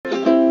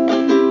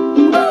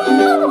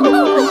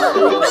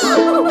We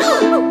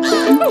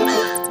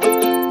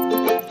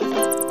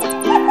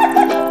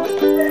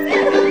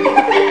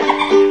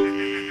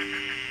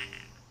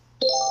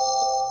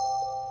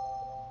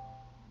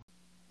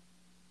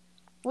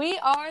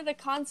are the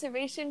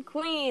Conservation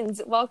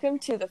Queens. Welcome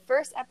to the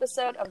first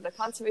episode of the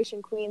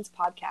Conservation Queens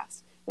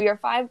podcast. We are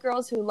 5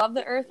 girls who love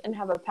the earth and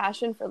have a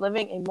passion for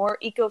living a more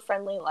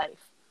eco-friendly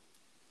life.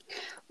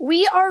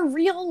 We are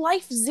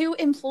real-life zoo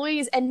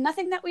employees, and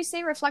nothing that we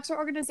say reflects our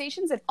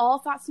organizations, and all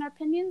thoughts and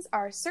opinions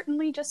are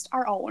certainly just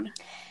our own.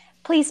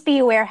 Please be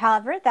aware,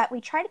 however, that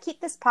we try to keep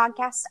this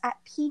podcast at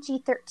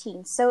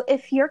PG-13. So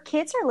if your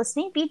kids are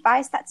listening, be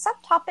advised that some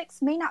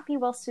topics may not be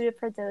well suited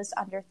for those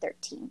under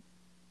 13.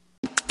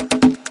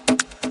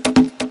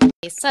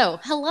 So,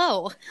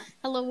 hello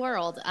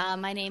world.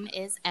 My name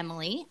is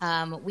Emily.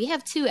 We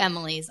have 2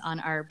 Emilys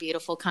on our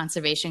beautiful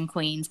Conservation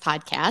Queens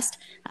podcast.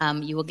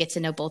 You will get to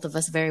know both of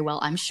us very well,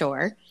 I'm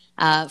sure.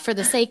 For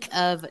the sake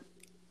of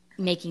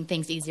making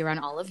things easier on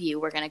all of you,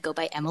 we're going to go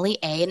by Emily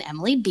A and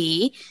Emily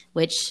B,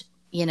 which,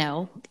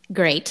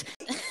 great.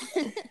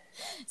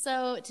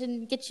 So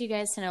to get you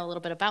guys to know a little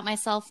bit about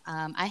myself,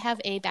 I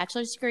have a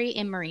bachelor's degree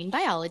in marine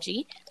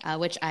biology,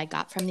 which I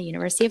got from the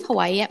University of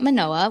Hawaii at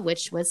Manoa,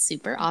 which was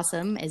super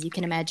awesome. As you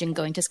can imagine,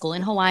 going to school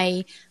in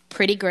Hawaii,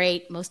 pretty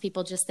great. Most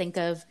people just think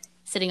of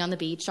sitting on the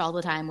beach all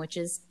the time, which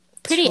is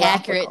pretty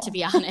accurate, to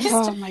be honest.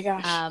 Oh my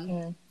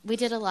gosh. We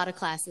did a lot of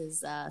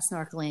classes,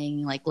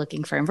 snorkeling, like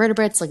looking for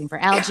invertebrates, looking for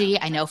algae.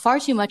 I know far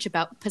too much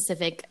about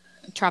Pacific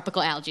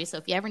tropical algae, so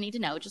if you ever need to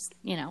know, just,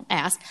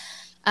 ask.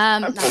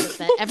 Not that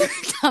that ever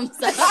comes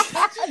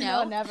up.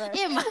 No, never.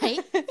 It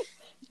might.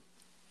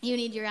 You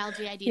need your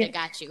algae ID. I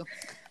got you.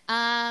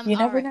 You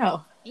never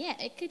know. Yeah,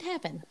 it could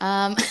happen.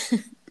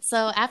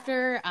 So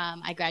after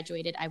I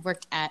graduated, I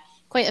worked at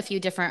quite a few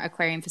different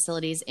aquarium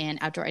facilities and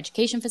outdoor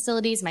education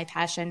facilities. My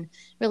passion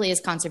really is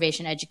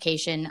conservation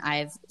education.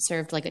 I've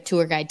served like a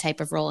tour guide type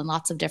of role in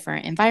lots of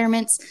different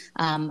environments,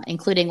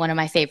 including one of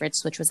my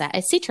favorites, which was at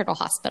a sea turtle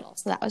hospital.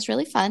 So that was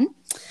really fun.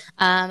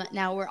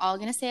 Now we're all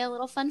going to say a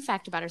little fun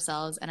fact about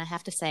ourselves. And I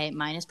have to say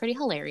mine is pretty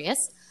hilarious.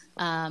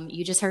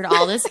 You just heard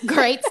all this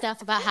great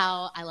stuff about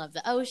how I love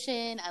the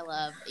ocean. I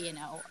love,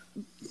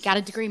 got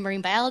a degree in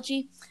marine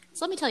biology.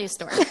 So let me tell you a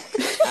story.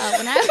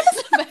 When I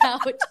was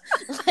about,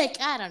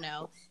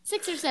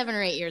 6 or 7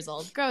 or 8 years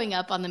old, growing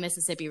up on the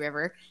Mississippi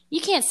River,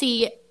 you can't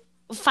see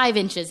 5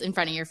 inches in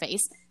front of your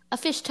face. A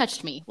fish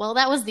touched me. Well,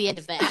 that was the end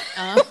of that.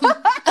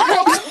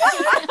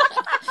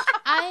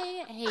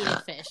 I hated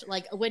fish.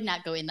 Would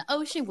not go in the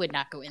ocean, would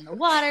not go in the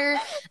water,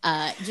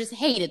 just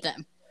hated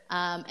them.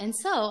 And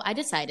so I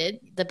decided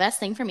the best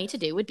thing for me to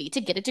do would be to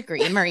get a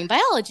degree in marine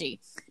biology.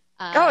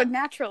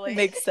 Naturally.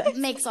 Makes sense.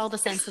 Makes all the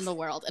sense in the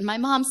world. And my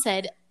mom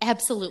said,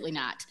 absolutely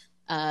not.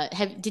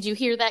 Did you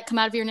hear that come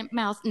out of your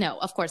mouth? No,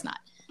 of course not.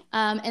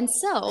 And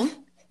so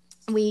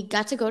we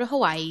got to go to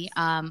Hawaii,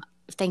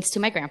 thanks to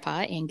my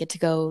grandpa, and get to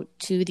go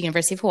to the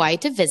University of Hawaii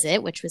to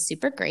visit, which was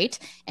super great.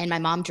 And my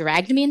mom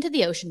dragged me into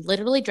the ocean,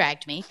 literally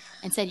dragged me,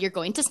 and said, you're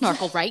going to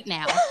snorkel right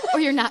now,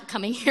 or you're not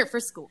coming here for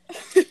school.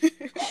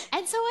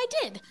 And so I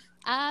did.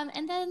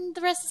 And then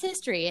the rest is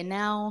history. And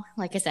now,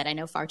 like I said, I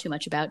know far too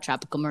much about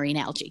tropical marine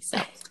algae. So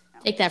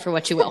take that for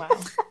what you will.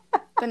 Wow.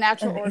 The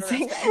natural order of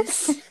things.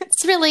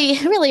 It's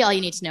really all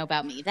you need to know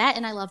about me. That,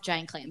 and I love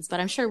giant clams, but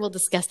I'm sure we'll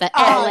discuss that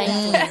at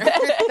length later.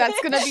 That's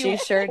going to be, She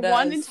sure does.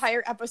 one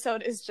entire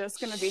episode is just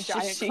going to be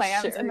giant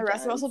clams, sure and the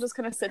rest of us does. will just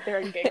kind of sit there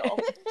and giggle.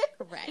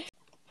 Correct.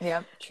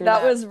 Yep, true.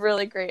 That was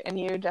really great, and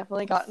you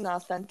definitely got an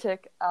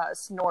authentic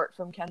snort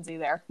from Kenzie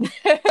there.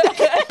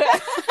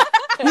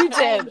 You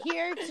did. I'm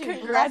here to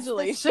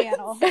Congratulations.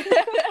 bless this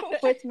channel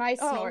with my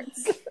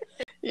snorts.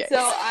 Yes.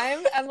 So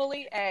I'm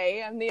Emily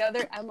A. I'm the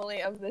other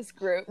Emily of this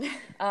group.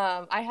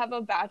 I have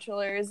a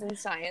bachelor's in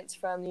science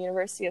from the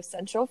University of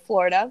Central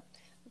Florida.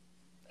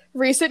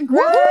 Recent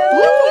grad.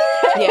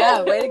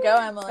 Yeah, way to go,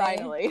 Emily.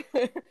 Finally.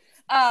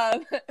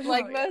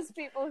 Most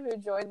people who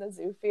join the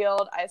zoo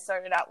field, I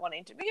started out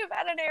wanting to be a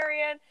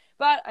veterinarian,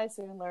 but I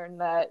soon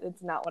learned that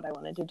it's not what I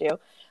wanted to do.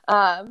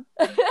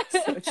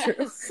 So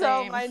true.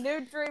 So my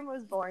new dream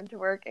was born to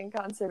work in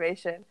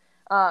conservation.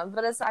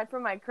 But aside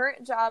from my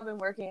current job and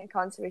working in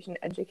conservation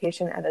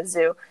education at a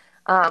zoo,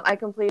 I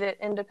completed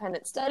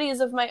independent studies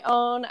of my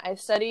own. I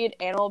studied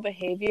animal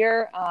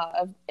behavior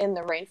in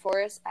the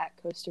rainforest at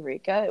Costa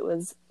Rica. It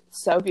was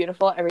so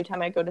beautiful. Every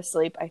time I go to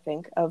sleep, I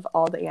think of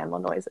all the animal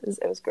noises.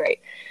 It was great.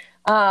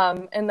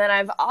 And then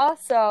I've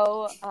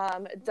also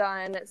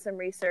done some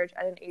research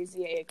at an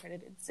AZA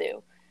accredited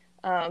zoo.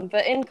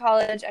 But in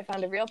college, I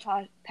found a real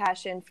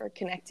passion for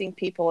connecting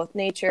people with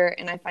nature,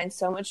 and I find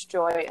so much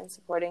joy in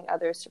supporting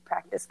others to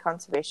practice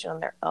conservation on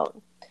their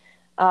own.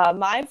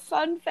 My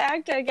fun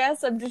fact, I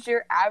guess, I'm just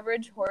your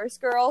average horse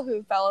girl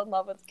who fell in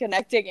love with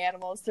connecting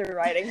animals through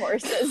riding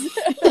horses.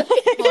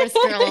 Horse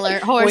girl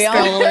alert. Horse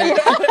girl alert.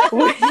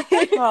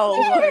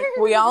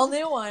 We all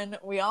knew one.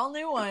 We all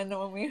knew one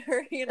when we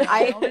were in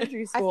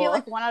elementary I school. feel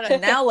like one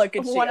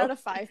out of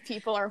 5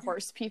 people are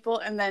horse people,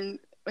 and then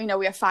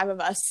we have 5 of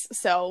us,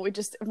 so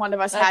one of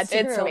us had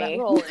to fill that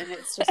role, and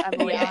it's just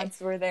Emily. The odds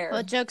were there.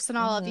 Well, joke's on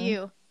all of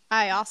you.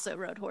 I also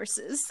rode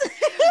horses.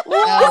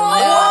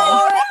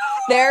 Oh,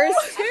 no. There's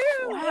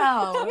two.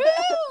 Wow.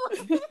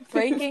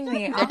 Breaking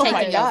the They're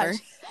taking over.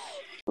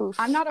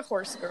 I'm not a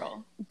horse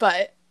girl,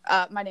 but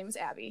my name is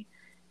Abby,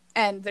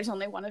 and there's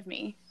only one of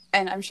me,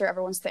 and I'm sure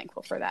everyone's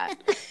thankful for that,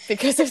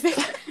 because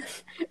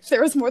if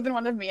there was more than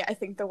one of me, I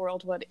think the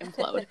world would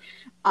implode.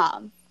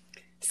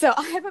 So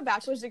I have a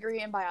bachelor's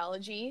degree in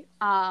biology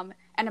and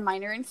a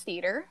minor in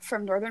theater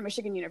from Northern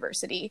Michigan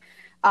University.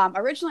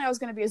 Originally, I was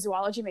going to be a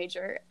zoology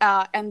major,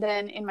 and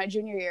then in my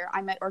junior year,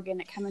 I met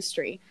organic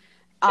chemistry.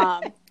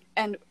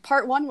 And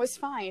part 1 was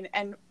fine,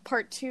 and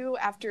part 2,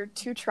 after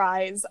 2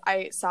 tries,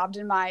 I sobbed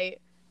in my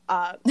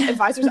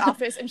advisor's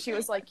office, and she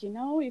was like,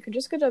 you can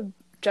just get a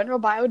general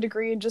bio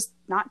degree and just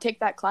not take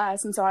that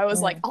class. And so I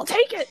was like, I'll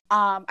take it.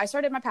 I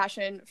started my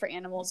passion for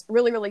animals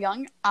really, really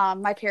young.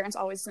 My parents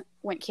always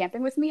went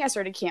camping with me. I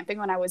started camping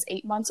when I was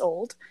 8 months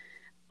old.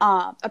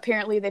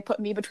 Apparently they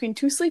put me between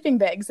 2 sleeping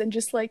bags and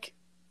just like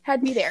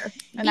had me there,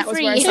 and that was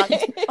where I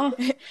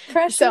started.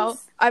 Precious. So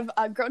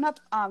I've grown up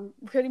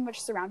pretty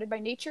much surrounded by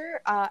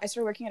nature. I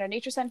started working at a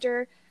nature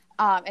center,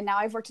 and now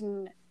I've worked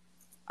in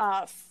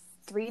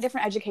 3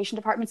 different education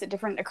departments at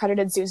different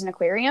accredited zoos and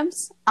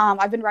aquariums.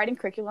 I've been writing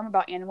curriculum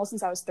about animals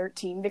since I was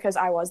 13 because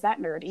I was that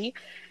nerdy.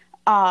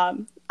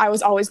 I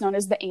was always known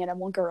as the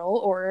animal girl,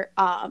 or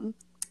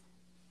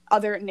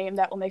other name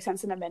that will make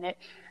sense in a minute.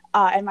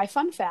 And my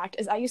fun fact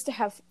is I used to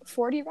have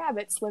 40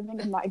 rabbits living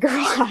in my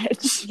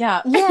garage.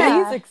 Yeah.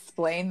 Please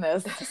explain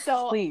this.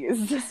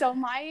 Please. So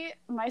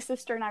my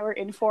sister and I were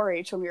in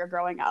 4-H when we were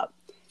growing up.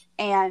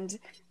 And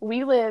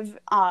we live,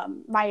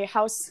 my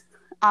house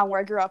where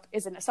I grew up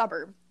is in a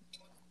suburb.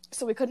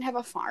 So we couldn't have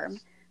a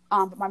farm.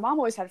 But my mom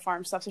always had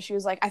farm stuff. So she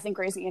was like, I think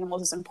raising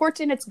animals is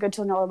important. It's good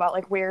to know about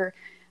like where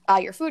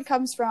your food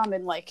comes from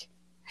and like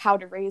how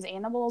to raise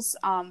animals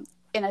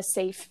in a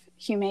safe,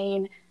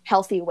 humane,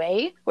 healthy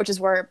way, which is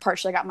where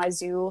partially I got my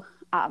zoo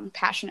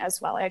passion as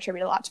well. I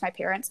attribute a lot to my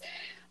parents.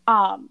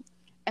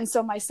 And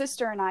so my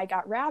sister and I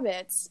got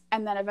rabbits,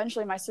 and then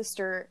eventually my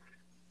sister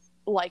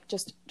like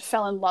just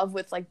fell in love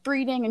with like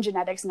breeding and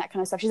genetics and that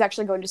kind of stuff. She's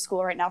actually going to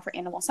school right now for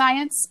animal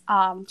science.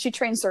 She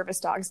trains service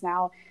dogs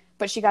now,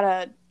 but she got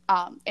a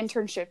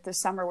internship this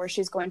summer where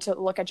she's going to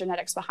look at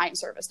genetics behind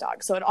service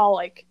dogs. So it all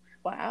like,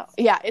 wow.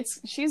 Yeah,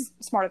 she's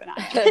smarter than I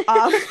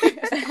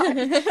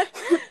am.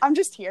 I'm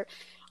just here.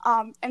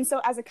 And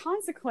so as a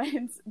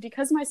consequence,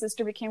 because my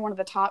sister became one of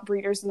the top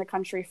breeders in the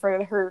country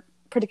for her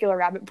particular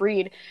rabbit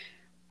breed,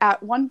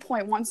 at one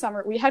point, one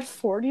summer, we had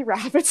 40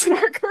 rabbits in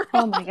our garage.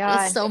 Oh my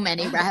god. It's so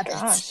many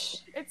rabbits. Gosh.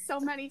 It's so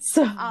many.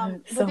 So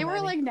but they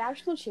were like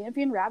national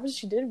champion rabbits.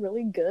 She did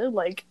really good.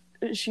 Like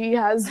she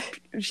had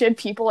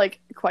people like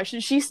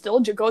question. She still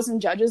goes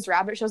and judges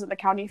rabbit shows at the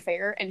county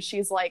fair, and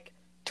she's like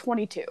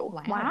 22.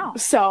 Wow.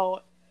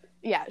 So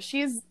yeah,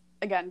 she's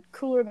again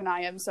cooler than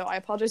I am. So I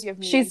apologize. You have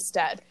me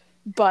instead.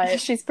 But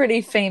she's pretty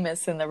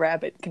famous in the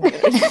rabbit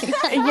community.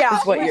 Yeah,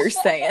 is what you're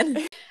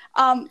saying.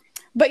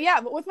 But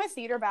with my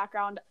theater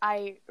background,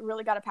 I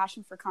really got a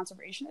passion for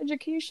conservation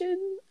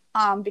education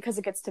because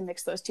it gets to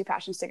mix those 2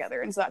 passions together.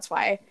 And so that's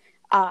why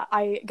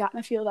I got in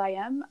the field I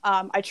am.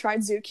 I tried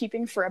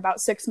zookeeping for about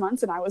 6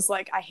 months, and I was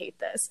like, I hate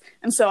this.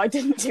 And so I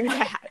didn't do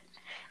that.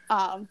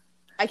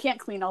 I can't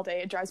clean all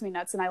day. It drives me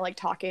nuts, and I like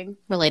talking.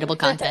 Relatable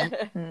content.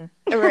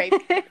 Right.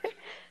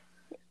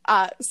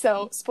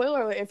 So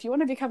spoiler alert,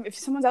 if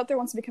someone's out there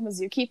wants to become a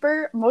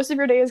zookeeper, most of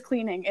your day is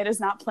cleaning. It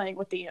is not playing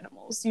with the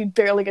animals. You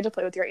barely get to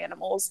play with your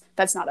animals.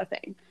 That's not a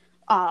thing.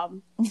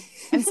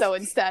 And so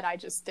instead I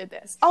just did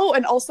this. Oh,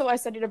 and also I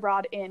studied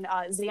abroad in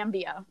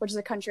Zambia, which is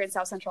a country in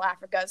South Central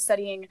Africa,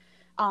 studying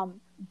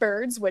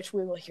birds, which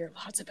we will hear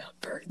lots about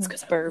birds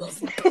because I love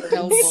birds.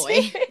 Oh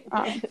boy.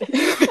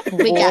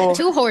 We got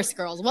 2 horse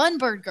girls, 1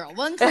 bird girl,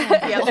 1 clam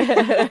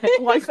girl.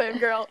 1 clam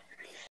girl.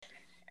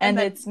 And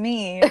then, it's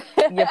me,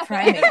 your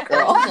primate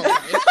girl.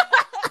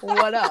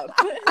 What up?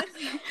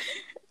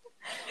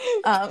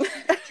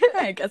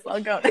 I guess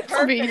I'll go next.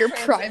 I'll be your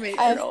primate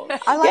girl.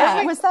 I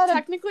like was that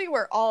technically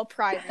we're all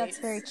primates. That's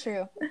very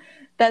true.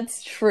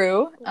 That's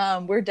true.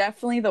 We're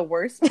definitely the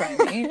worst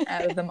primate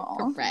out of them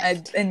all.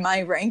 In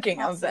my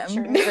ranking of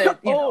them.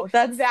 But,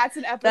 that's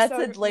an episode.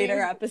 That's a later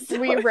episode.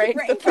 We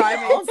rank the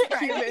primates.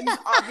 Humans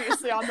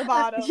obviously on the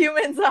bottom.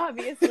 Humans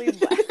obviously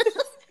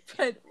last.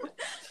 But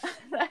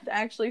that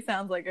actually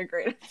sounds like a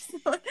great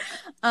episode.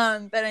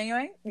 But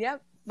anyway,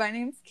 yep. My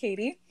name's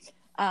Katie.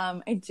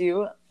 I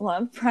do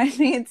love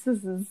primates.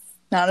 This is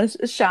not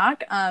a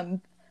shock.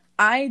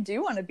 I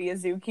do want to be a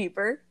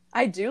zookeeper.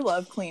 I do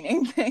love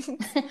cleaning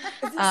things.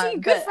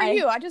 Good for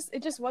you.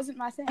 It just wasn't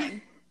my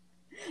thing.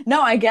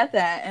 No, I get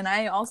that. And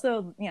I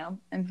also,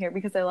 am here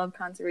because I love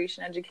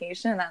conservation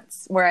education.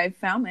 That's where I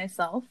found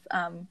myself.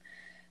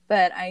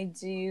 But I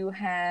do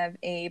have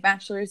a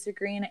bachelor's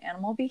degree in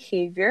animal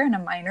behavior and a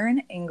minor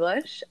in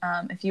English.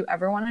 If you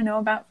ever want to know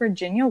about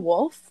Virginia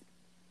Woolf,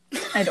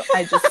 I had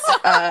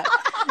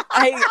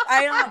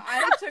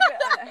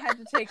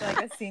to take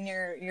like a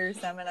senior year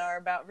seminar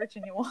about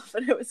Virginia Woolf,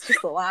 and it was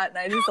just a lot, and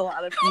I used a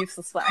lot of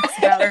useless facts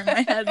about her in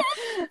my head.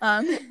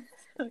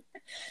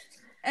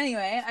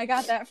 anyway, I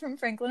got that from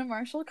Franklin and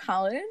Marshall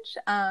College,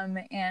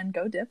 and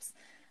go Dips.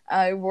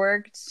 I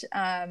worked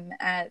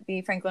at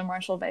the Franklin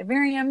Marshall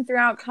Vivarium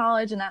throughout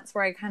college, and that's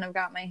where I kind of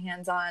got my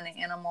hands on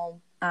animal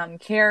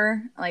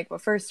care. Like,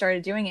 first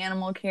started doing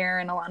animal care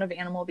and a lot of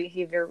animal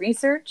behavior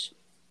research.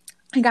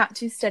 I got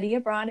to study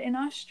abroad in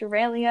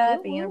Australia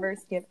at the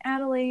University of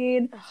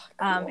Adelaide.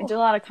 I did a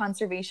lot of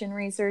conservation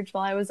research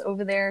while I was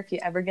over there. If you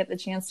ever get the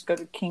chance to go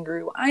to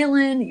Kangaroo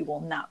Island, you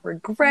will not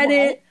regret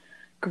it.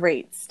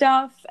 Great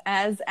stuff,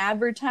 as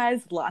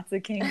advertised. Lots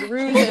of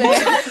kangaroos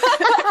there.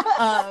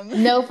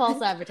 No false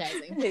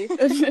advertising.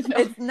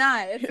 It's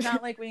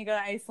not like when you go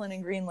to Iceland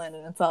and Greenland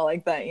and it's all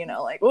like that,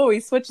 like, oh, we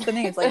switched the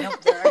names. Like,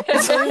 nope, there are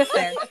kangaroos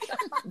there.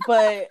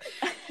 But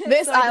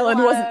this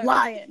island wasn't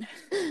lying.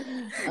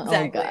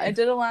 Exactly. I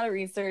did a lot of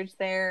research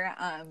there.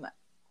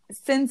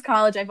 Since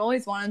college, I've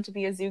always wanted to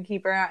be a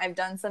zookeeper. I've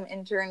done some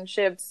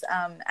internships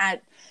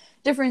at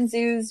different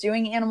zoos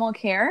doing animal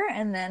care,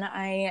 and then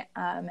I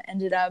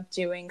ended up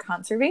doing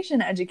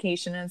conservation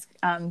education as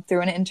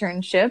through an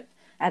internship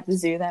at the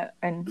zoo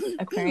and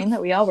aquarium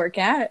that we all work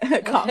at.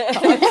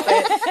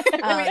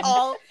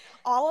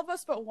 All of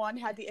us but one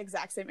had the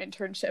exact same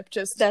internship.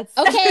 That's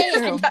okay.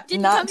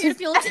 Didn't come here to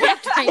feel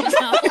attacked right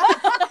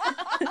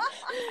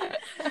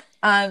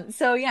now.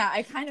 So yeah,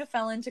 I kind of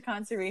fell into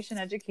conservation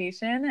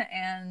education,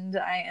 and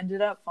I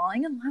ended up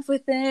falling in love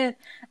with it.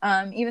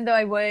 Even though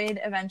I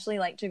would eventually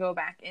like to go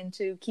back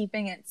into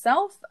keeping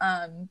itself,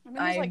 I am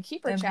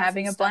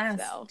having a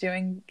blast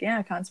doing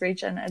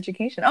conservation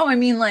education. Oh, I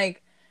mean,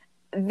 like,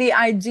 the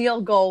ideal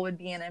goal would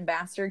be an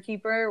ambassador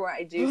keeper, where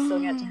I do still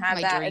get to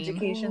have that dream.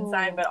 Education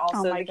side, but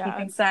also the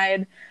keeping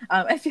side.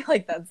 I feel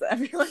like that's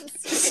everyone's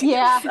dream.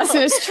 Yeah, this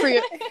is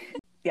true.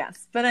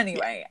 Yes, but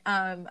anyway,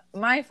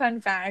 my fun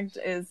fact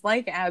is,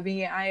 like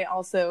Abby, I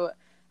also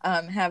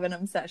have an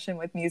obsession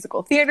with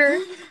musical theater.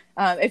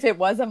 If it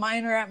was a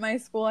minor at my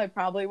school, I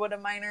probably would have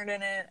minored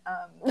in it.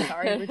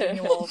 Sorry,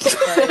 Virginia Woolf.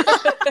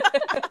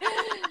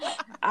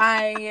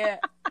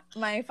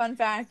 My fun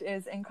fact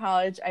is, in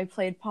college, I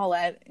played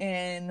Paulette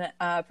in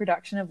a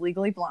production of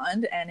Legally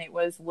Blonde, and it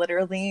was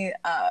literally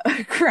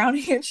a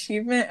crowning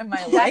achievement in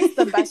my life.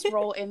 The best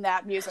role in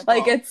that musical.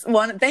 Like, it's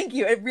one. Thank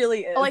you. It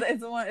really is. Like,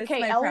 it's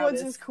okay,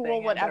 Elwood's is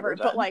cool, whatever,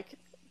 but like,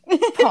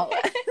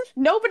 Paulette.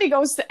 Nobody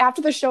goes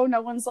after the show.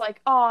 No one's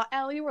like, "Oh,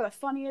 Elle, you were the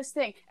funniest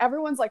thing."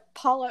 Everyone's like,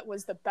 "Paulette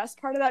was the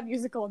best part of that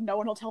musical." No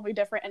one will tell me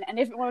different. And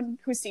anyone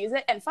who sees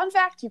it, and fun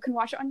fact, you can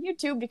watch it on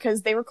YouTube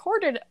because they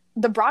recorded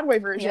the Broadway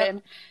version.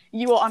 Yep.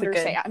 You will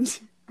understand.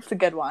 It's a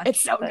good one.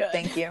 It's so good.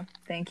 Thank you.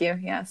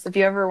 Yes, if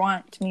you ever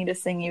want me to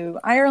sing you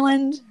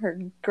Ireland, her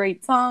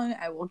great song,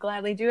 I will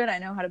gladly do it. I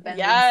know how to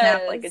bend and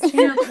snap like a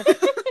champ.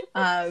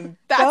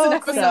 That's an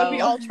episode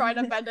we all try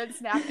to bend and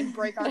snap and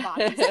break our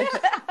bodies.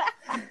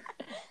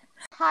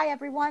 Hi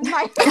everyone.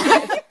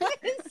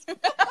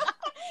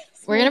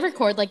 We're gonna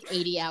record like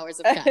 80 hours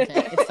of content.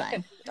 It's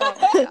fine. Oh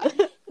my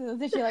God.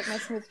 Did you like my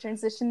smooth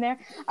transition there?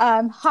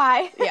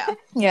 Hi. Yeah.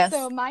 Yes.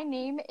 So my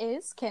name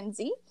is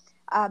Kenzie.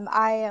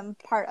 I am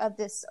part of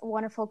this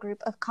wonderful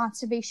group of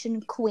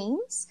conservation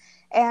queens,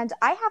 and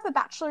I have a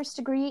bachelor's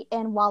degree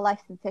in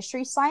wildlife and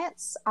fishery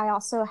science. I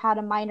also had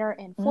a minor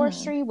in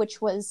forestry,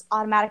 which was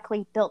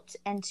automatically built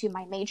into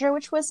my major,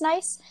 which was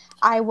nice.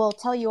 I will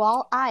tell you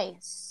all, I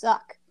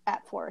suck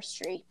at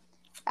forestry.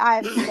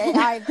 I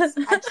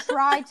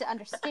tried to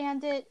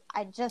understand it.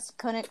 I just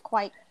couldn't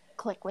quite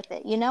click with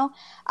it,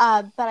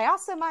 but I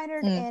also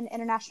minored in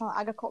international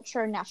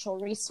agriculture and natural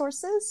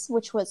resources,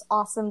 which was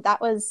awesome. That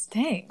was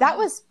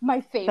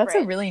my favorite. That's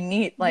a really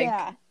neat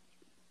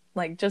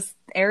like just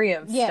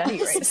area of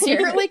study right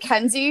Secretly,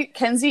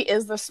 Kenzie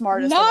is the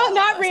smartest. No,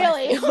 not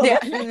really. Yeah.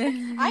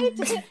 I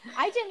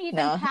didn't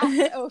even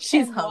pass.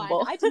 She's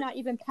humble. I did not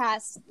even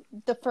pass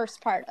the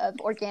first part of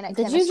organic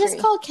chemistry. Did you just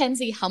call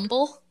Kenzie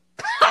humble?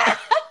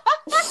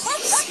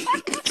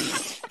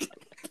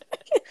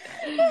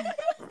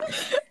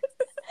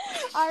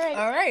 All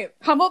right.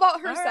 Humble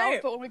about herself,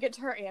 but when we get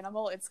to her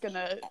animal, that's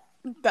gonna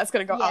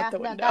go out the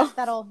window.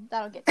 That'll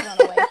get thrown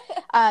away.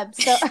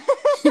 So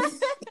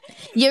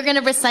you're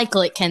gonna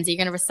recycle it, Kenzie.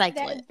 You're gonna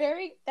recycle it.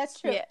 That's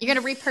true. Yeah. You're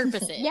gonna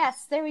repurpose it.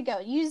 Yes, there we go.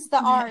 Use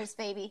the R's,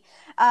 baby.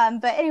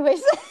 But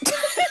anyways,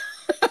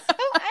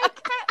 I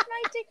got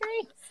my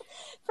degree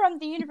from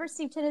the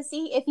University of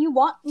Tennessee. If you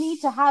want me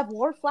to have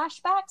war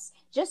flashbacks,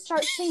 just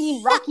start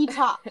singing Rocky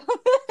Top.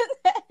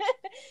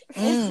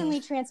 Instantly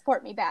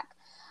transport me back.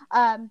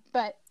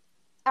 But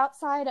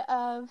outside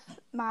of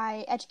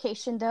my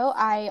education, though,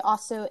 I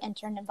also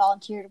interned and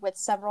volunteered with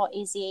several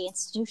AZA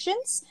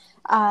institutions,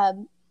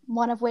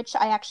 one of which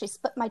I actually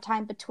split my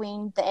time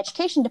between the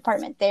education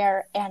department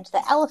there and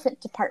the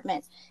elephant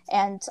department.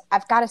 And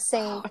I've got to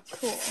say,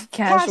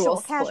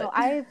 casual.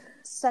 I have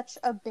such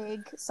a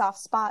big soft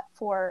spot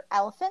for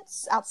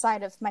elephants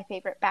outside of my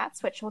favorite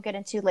bats, which we'll get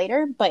into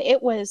later. But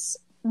it was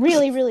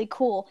really, really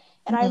cool.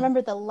 And I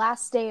remember the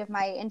last day of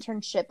my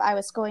internship, I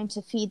was going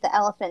to feed the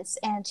elephants,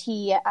 and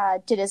he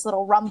did his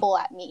little rumble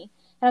at me.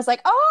 And I was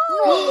like,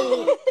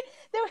 oh!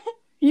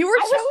 You were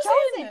I was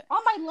chosen. chosen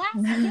on my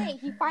last day.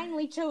 He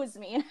finally chose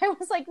me, and I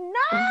was like,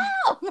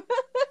 no.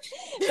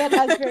 But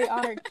I was very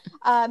honored.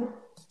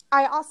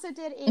 I also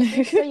did a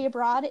brief study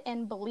abroad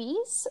in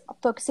Belize,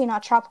 focusing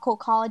on tropical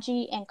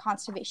ecology and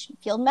conservation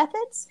field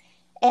methods.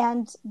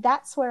 And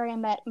that's where I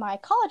met my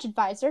college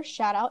advisor.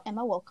 Shout out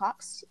Emma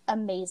Wilcox,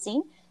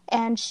 amazing.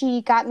 And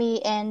she got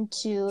me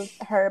into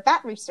her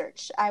bat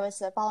research. I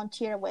was a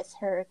volunteer with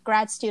her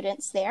grad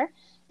students there.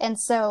 And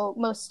so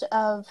most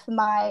of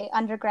my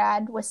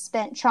undergrad was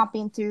spent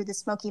tromping through the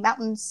Smoky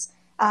Mountains,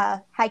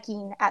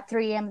 hiking at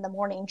 3 a.m. in the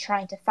morning,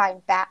 trying to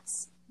find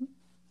bats.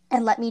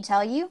 And let me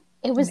tell you,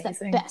 it was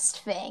Amazing. the best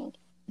thing.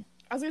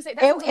 I was going to say,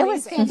 that It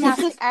was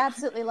fantastic. I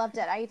absolutely loved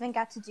it. I even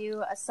got to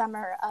do a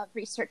summer of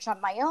research on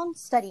my own,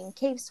 studying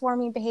cave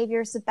swarming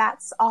behaviors of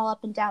bats all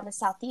up and down the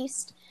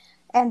southeast.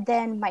 And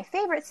then my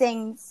favorite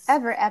thing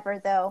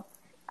ever, though,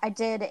 I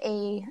did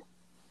a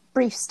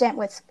brief stint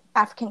with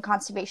African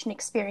Conservation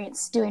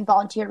Experience doing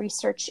volunteer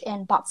research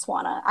in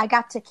Botswana. I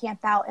got to camp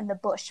out in the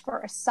bush for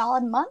a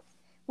solid month.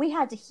 We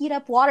had to heat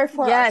up water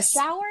for our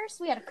showers.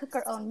 We had to cook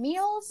our own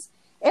meals.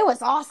 It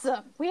was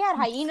awesome. We had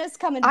hyenas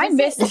come and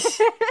visit. I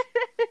missed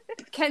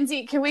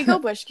Kenzie, can we go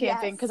bush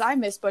camping? Yes. Because I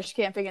miss bush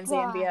camping in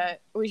Zambia.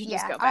 We should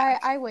just go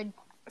back. I would.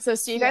 So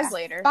see you guys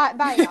later.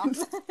 Bye, y'all.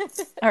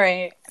 All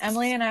right,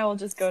 Emily and I will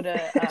just go to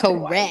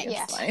Hawaii. Correct. It's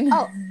Yeah. fine.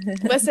 Oh,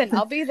 Listen,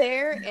 I'll be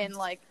there in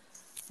like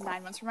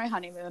 9 months for my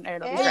honeymoon,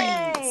 and it'll be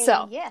hey, great.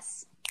 So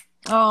yes.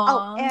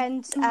 Aw. Oh, and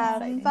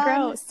exciting.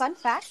 Gross. fun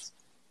fact: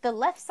 the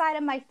left side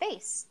of my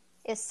face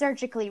is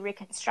surgically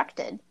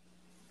reconstructed.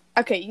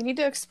 okay, you need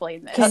to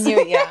explain this. Can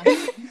you? Yeah.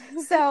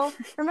 So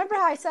remember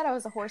how I said I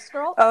was a horse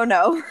girl? Oh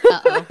no.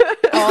 Uh-oh.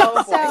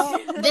 Oh,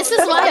 boy. So This is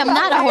why I'm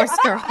not a horse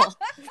girl.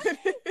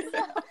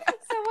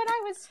 So when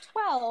I was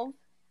 12,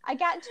 I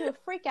got into a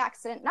freak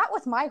accident, not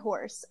with my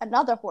horse,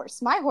 another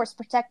horse. My horse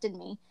protected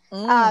me.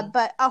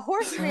 But a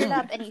horse reared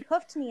up and he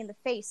hoofed me in the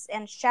face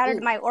and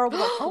shattered my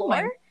orbital floor. Oh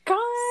my god.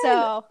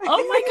 So,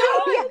 Oh my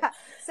god. yeah.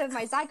 So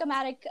my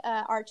zygomatic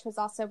arch was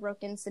also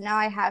broken. So now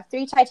I have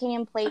 3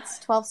 titanium plates,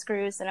 12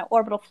 screws, and an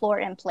orbital floor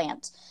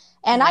implant.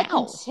 And I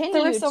Wow. continued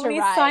There were so to many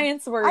ride.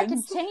 science words. I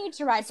continued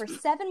to ride for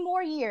 7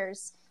 more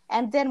years.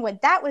 And then when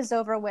that was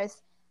over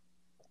with,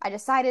 I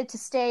decided to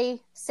stay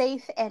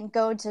safe and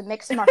go to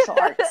mixed martial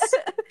arts.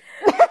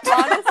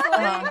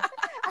 Honestly,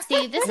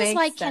 See, this is Makes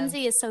why sense.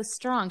 Kenzie is so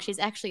strong. She's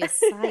actually a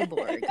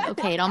cyborg.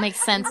 Okay, it all makes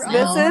sense This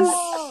now. is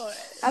Oh.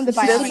 I'm the this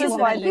bionic is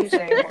why woman. they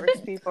say horse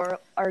people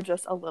are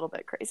just a little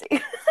bit crazy.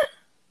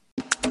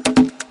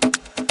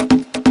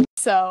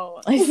 So,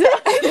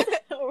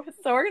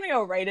 so we're gonna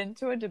go right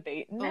into a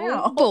debate Oh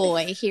now.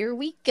 boy, here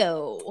we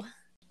go.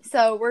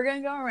 So we're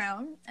gonna go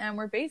around and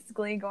we're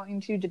basically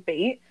going to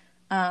debate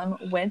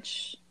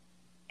which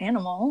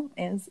animal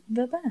is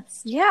the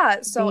best. yeah.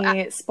 So,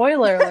 the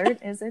spoiler alert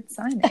is it's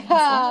Simon.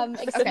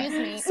 Excuse okay.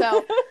 me.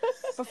 So,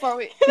 before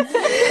we,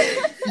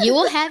 You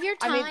will have your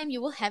I time. mean-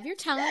 you will have your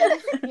time.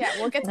 yeah,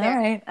 we'll get all there.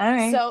 right, all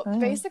right. So all right.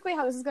 basically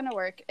how this is going to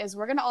work is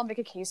we're going to all make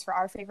a case for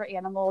our favorite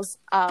animals.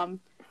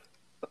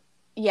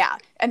 Yeah.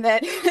 And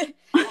then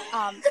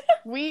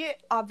we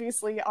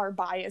obviously are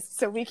biased,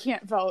 so we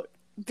can't vote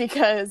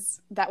because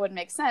that wouldn't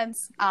make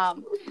sense.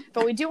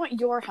 But we do want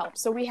your help.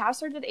 So we have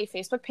started a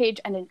Facebook page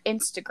and an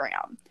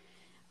Instagram.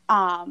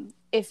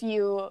 If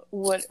you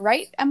would,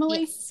 right,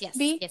 Emily? Yes,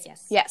 B?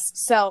 yes. Yes.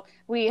 So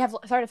we have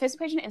started a Facebook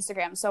page and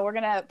Instagram. So we're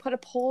going to put a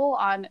poll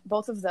on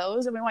both of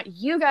those, and we want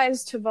you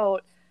guys to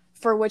vote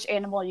for which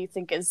animal you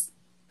think is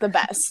the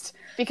best.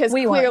 Because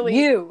we clearly want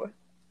you.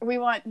 we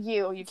want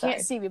you. You Sorry.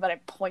 can't see me, but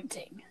I'm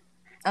pointing.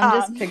 I'm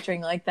just Um,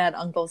 picturing like that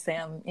Uncle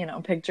Sam,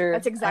 picture.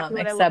 That's exactly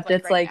what I look except like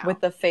it's right like now.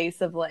 with the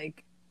face of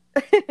like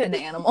an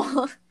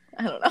animal.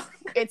 I don't know.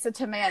 It's a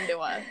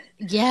tamandua.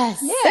 Yes.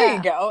 There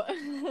you go.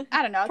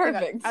 I don't know.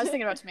 Perfect. I was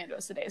thinking about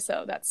tamanduas today,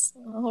 so that's.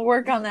 We'll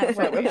work on that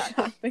Work with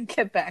Photoshop and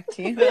get back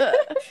to you.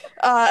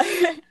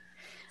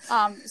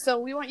 So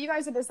we want you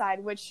guys to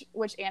decide which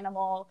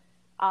animal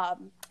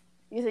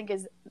you think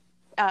is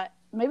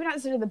maybe not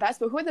necessarily the best,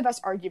 but who had the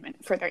best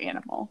argument for their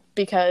animal?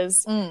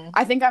 Because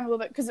I think I'm a little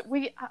bit, because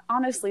we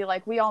honestly,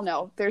 like, we all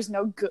know there's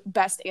no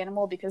best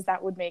animal, because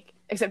that would make,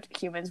 except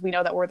humans, we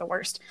know that we're the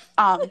worst.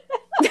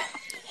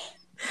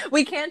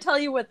 We can't tell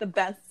you what the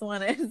best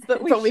one is,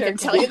 but we can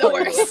tell you the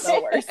worst.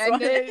 The worst And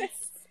one.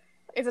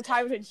 it's a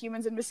tie between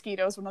humans and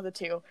mosquitoes, one of the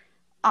two.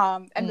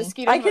 And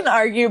mosquitoes. I can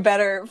argue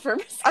better for.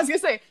 I was gonna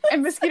say,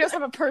 and mosquitoes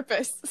have a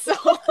purpose, so.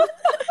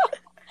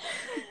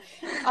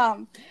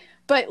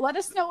 But let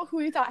us know who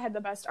you thought had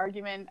the best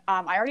argument.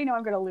 I already know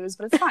I'm gonna lose,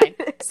 but it's fine.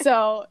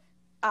 So,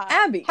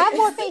 Abby, Have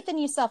more faith in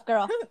yourself,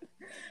 girl.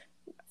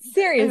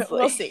 seriously,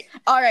 we'll see.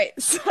 All right.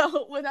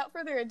 So, without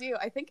further ado,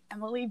 I think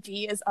Emily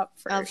B is up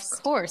Of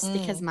first. course,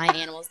 because my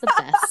animal is the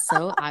best.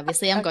 So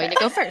obviously I'm going to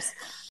go first.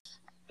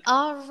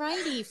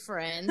 Alrighty,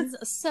 friends.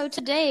 So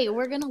today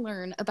we're going to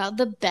learn about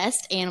the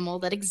best animal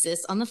that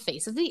exists on the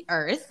face of the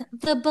earth,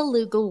 the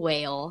beluga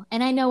whale.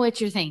 And I know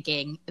what you're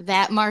thinking.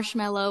 That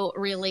marshmallow,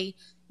 really?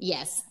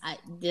 Yes,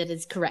 that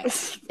is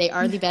correct. They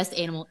are the best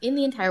animal in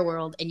the entire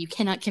world, and you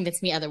cannot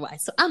convince me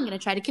otherwise. So I'm going to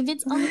try to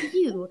convince all of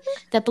you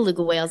that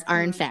beluga whales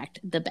are, in fact,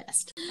 the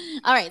best.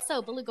 All right,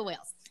 so beluga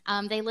whales.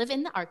 They live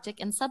in the Arctic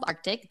and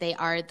subarctic. They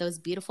are those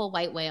beautiful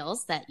white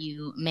whales that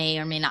you may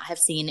or may not have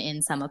seen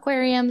in some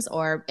aquariums,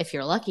 or if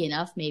you're lucky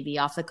enough, maybe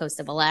off the coast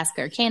of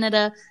Alaska or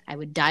Canada. I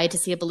would die to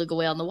see a beluga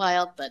whale in the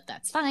wild, but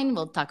that's fine.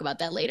 We'll talk about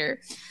that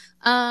later.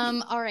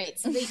 All right,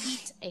 so they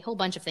eat a whole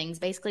bunch of things.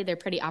 Basically, they're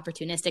pretty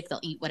opportunistic. They'll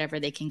eat whatever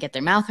they can get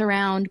their mouth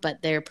around,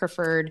 but their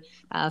preferred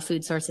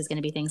food source is going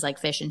to be things like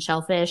fish and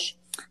shellfish.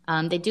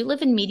 They do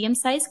live in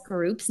medium-sized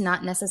groups,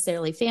 not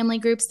necessarily family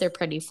groups. They're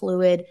pretty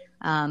fluid.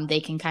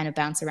 They can kind of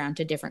bounce around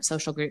to different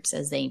social groups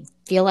as they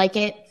feel like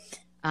it.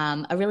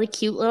 A really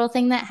cute little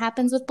thing that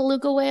happens with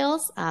beluga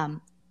whales,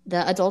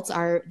 the adults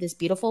are this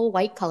beautiful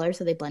white color,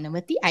 so they blend in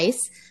with the ice.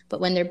 But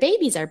when their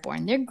babies are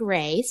born, they're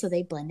gray, so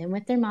they blend in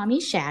with their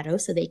mommy's shadow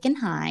so they can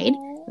hide.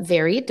 Aww.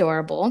 Very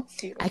adorable.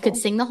 Beautiful. I could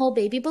sing the whole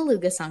Baby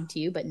Beluga song to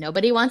you, but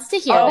nobody wants to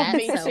hear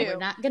that, so we're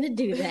not going to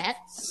do that.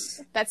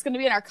 That's going to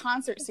be in our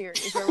concert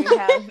series where we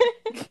have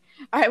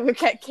all right, we've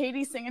got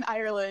Katie singing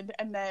Ireland,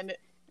 and then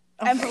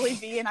Emily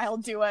V and I'll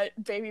do a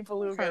Baby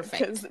Beluga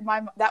because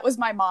that was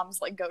my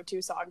mom's like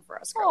go-to song for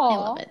us. I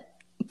love it.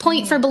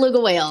 Point for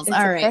beluga whales.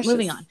 All right, precious.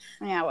 Moving on.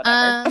 Yeah,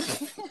 whatever.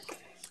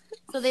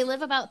 So they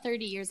live about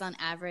 30 years on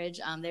average.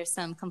 There's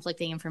some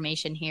conflicting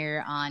information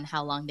here on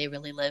how long they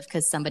really live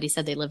because somebody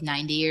said they live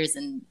 90 years,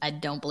 and I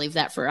don't believe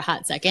that for a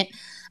hot second.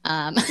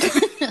 I'm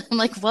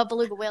like, what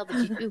beluga whale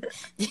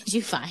did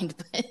you find?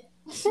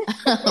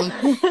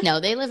 But no,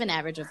 they live an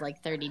average of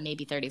like 30,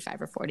 maybe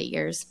 35 or 40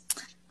 years.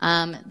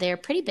 They're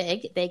pretty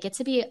big. They get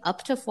to be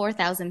up to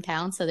 4,000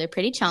 pounds, so they're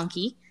pretty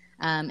chunky.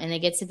 And they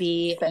get to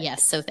be, thick.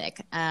 Yes, so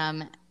thick.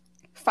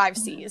 5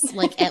 C's.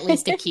 Like at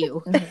least a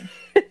Q.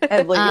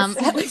 At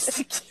least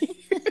a Q.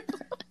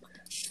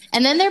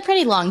 And then they're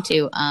pretty long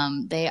too.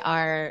 They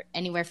are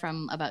anywhere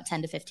from about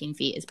 10 to 15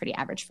 feet is pretty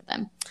average for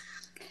them.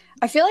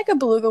 I feel like a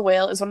beluga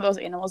whale is one of those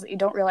animals that you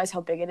don't realize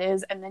how big it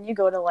is. And then you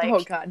go to like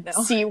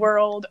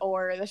SeaWorld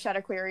or the Shedd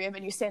Aquarium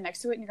and you stand next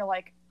to it and you're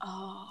like,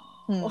 oh.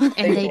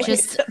 And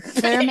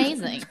they're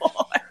amazing.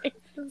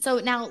 So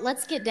now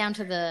let's get down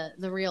to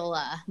the real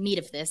meat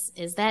of this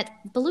is that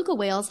beluga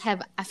whales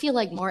have, I feel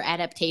like, more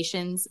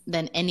adaptations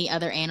than any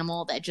other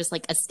animal that just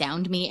like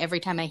astound me every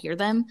time I hear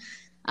them.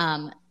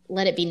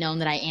 Let it be known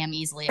that I am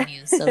easily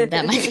amused, so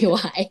that might be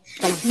why.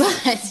 But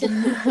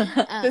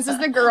this is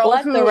the girl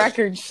let the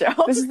record show.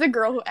 This is the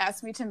girl who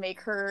asked me to make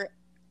her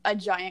a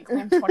giant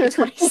Clam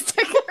 2020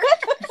 sticker.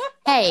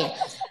 Hey,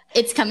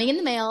 it's coming in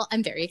the mail.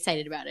 I'm very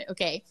excited about it.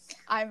 Okay.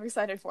 I'm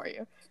excited for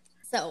you.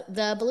 So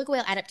the beluga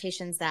whale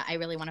adaptations that I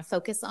really want to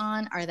focus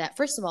on are that,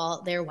 first of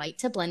all, they're white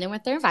to blend in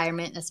with their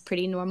environment. That's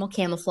pretty normal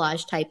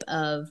camouflage type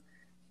of,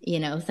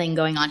 thing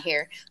going on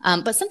here.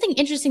 But something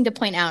interesting to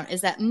point out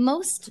is that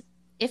most,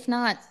 if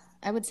not,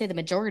 I would say the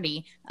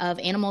majority of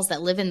animals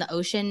that live in the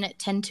ocean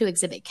tend to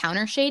exhibit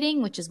counter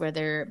shading, which is where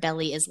their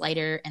belly is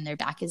lighter and their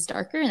back is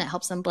darker, and that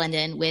helps them blend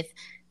in with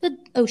the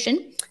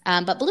ocean.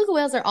 But beluga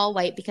whales are all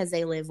white because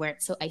they live where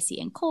it's so icy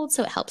and cold,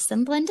 so it helps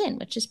them blend in,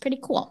 which is pretty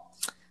cool.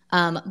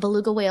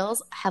 Beluga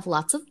whales have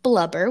lots of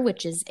blubber,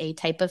 which is a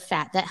type of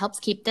fat that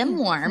helps keep them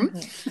warm.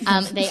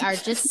 They are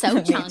just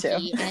so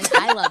chunky, and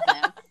I love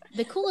them.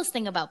 The coolest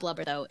thing about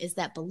blubber, though, is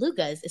that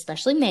belugas,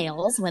 especially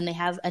males, when they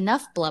have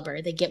enough blubber,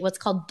 they get what's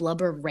called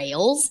blubber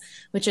rails,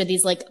 which are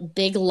these like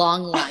big,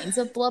 long lines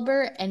of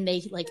blubber, and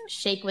they like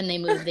shake when they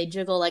move. They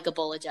jiggle like a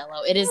bowl of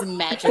Jell-O. It is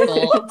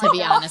magical, to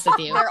be honest with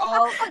you. They're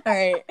all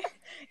right.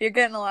 You're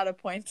getting a lot of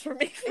points from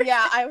me.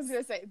 Yeah, I was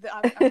going to say,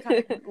 I'm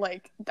kind of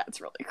like, that's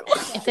really cool.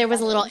 If there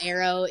was a little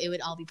arrow, it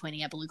would all be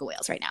pointing at beluga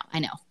whales right now. I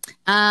know.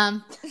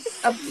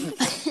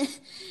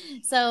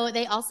 So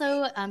they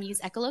also use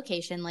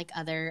echolocation like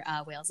other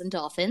whales and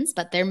dolphins,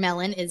 but their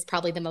melon is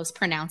probably the most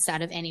pronounced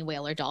out of any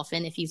whale or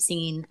dolphin. If you've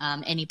seen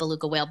any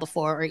beluga whale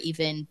before, or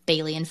even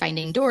Bailey in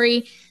Finding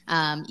Dory,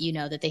 you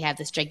know that they have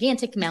this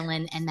gigantic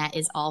melon, and that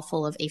is all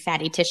full of a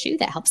fatty tissue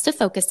that helps to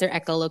focus their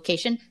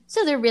echolocation.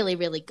 So they're really,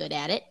 really good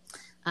at it.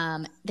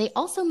 They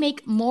also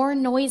make more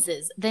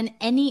noises than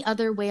any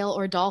other whale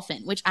or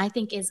dolphin, which I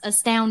think is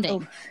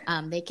astounding.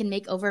 They can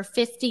make over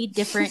 50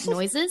 different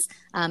noises.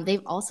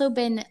 They've also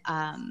been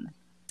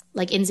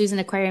like in zoos and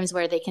aquariums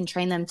where they can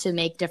train them to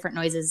make different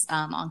noises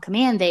on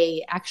command.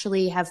 They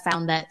actually have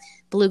found that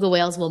beluga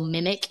whales will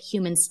mimic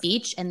human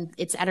speech, and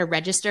it's at a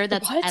register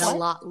that's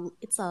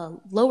it's a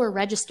lower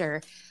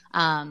register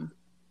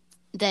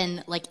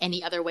than like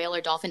any other whale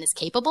or dolphin is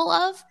capable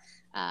of.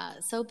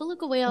 So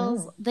beluga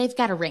whales, they've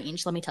got a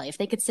range, let me tell you. If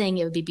they could sing,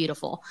 it would be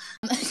beautiful.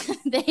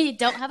 They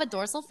don't have a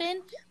dorsal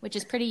fin, which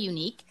is pretty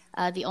unique.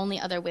 The only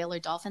other whale or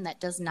dolphin that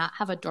does not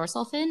have a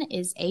dorsal fin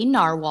is a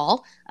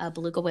narwhal.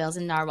 Beluga whales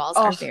and narwhals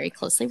are very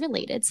closely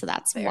related, so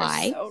that's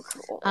why. So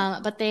cool.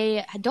 But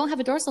they don't have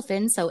a dorsal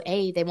fin, so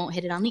A, they won't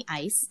hit it on the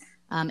ice,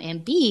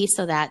 and B,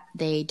 so that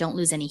they don't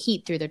lose any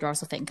heat through their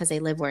dorsal fin, because they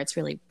live where it's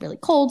really, really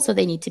cold, so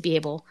they need to be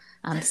able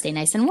to stay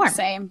nice and warm.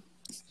 Same.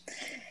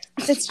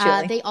 It's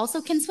chilly. They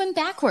also can swim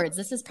backwards.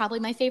 This is probably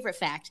my favorite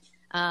fact.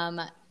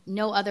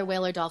 no other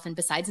whale or dolphin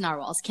besides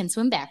narwhals can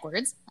swim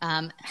backwards.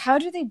 How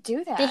do they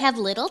do that? They have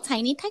little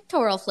tiny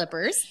pectoral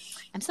flippers.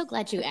 I'm so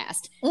glad you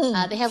asked.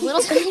 They have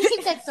little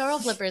tiny pectoral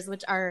flippers,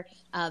 which are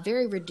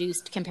very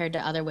reduced compared to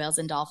other whales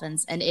and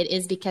dolphins. And it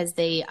is because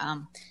they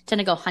tend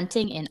to go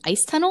hunting in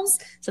ice tunnels.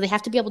 So they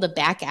have to be able to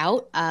back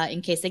out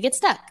in case they get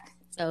stuck.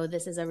 So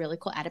this is a really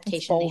cool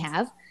adaptation they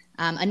have.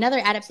 Another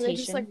adaptation. So they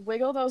just like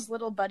wiggle those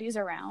little buddies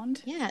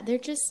around. Yeah, they're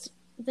just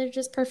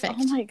perfect.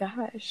 Oh my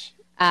gosh.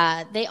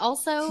 They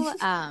also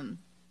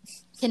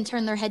can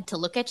turn their head to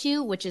look at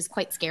you, which is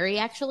quite scary,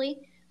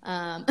 actually.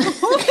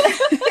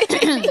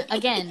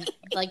 Again,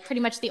 like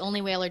pretty much the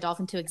only whale or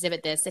dolphin to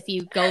exhibit this. If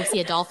you go see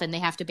a dolphin, they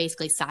have to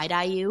basically side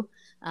eye you.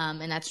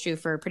 And that's true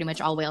for pretty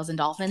much all whales and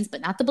dolphins,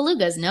 but not the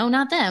belugas. No,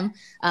 not them.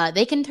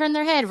 They can turn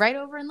their head right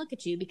over and look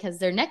at you because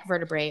their neck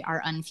vertebrae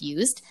are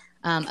unfused.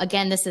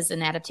 Again, this is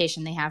an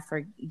adaptation they have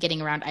for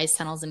getting around ice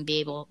tunnels and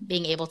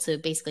being able to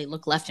basically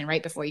look left and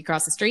right before you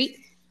cross the street.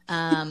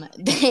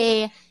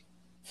 It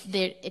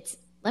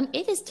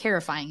is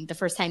terrifying the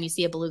first time you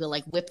see a beluga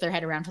like whip their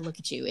head around to look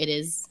at you. It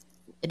is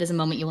a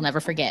moment you will never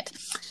forget.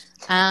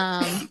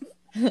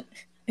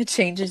 It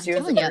changes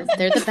you.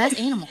 They're the best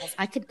animals.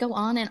 I could go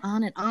on and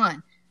on and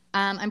on.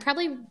 I'm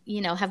probably,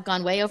 have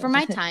gone way over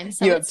my time.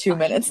 So you have 2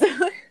 minutes.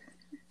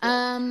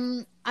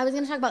 I was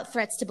going to talk about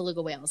threats to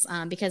beluga whales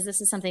because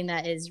this is something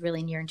that is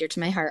really near and dear to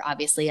my heart.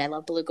 Obviously, I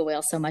love beluga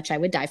whales so much I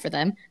would die for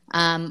them.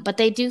 But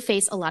they do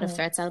face a lot of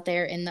threats out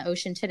there in the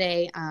ocean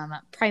today.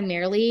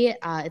 Primarily,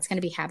 it's going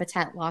to be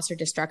habitat loss or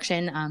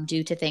destruction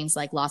due to things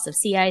like loss of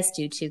sea ice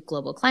due to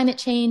global climate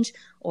change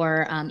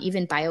or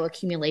even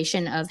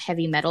bioaccumulation of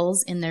heavy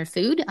metals in their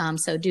food.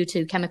 So due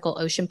to chemical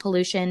ocean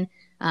pollution,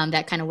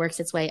 that kind of works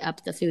its way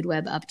up the food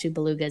web up to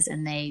belugas.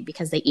 And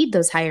because they eat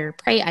those higher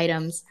prey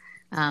items,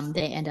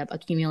 they end up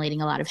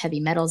accumulating a lot of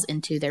heavy metals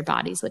into their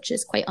bodies, which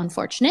is quite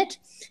unfortunate.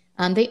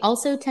 They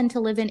also tend to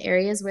live in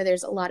areas where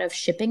there's a lot of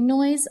shipping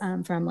noise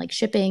from like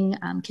shipping,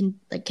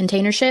 like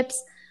container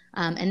ships.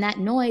 And that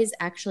noise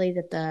actually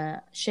that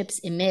the ships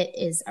emit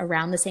is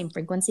around the same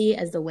frequency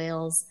as the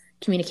whales'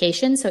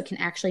 communication. So it can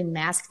actually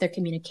mask their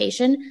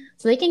communication.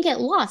 So they can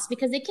get lost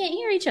because they can't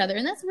hear each other.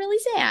 And that's really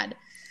sad.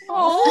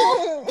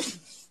 Oh.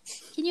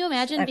 Can you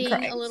imagine being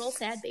crying. a little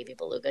sad baby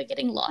beluga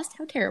getting lost?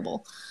 How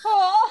terrible.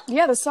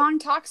 Yeah, the song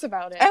talks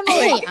about it.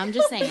 Hey, I'm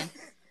just saying.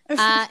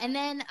 And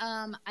then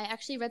I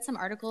actually read some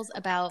articles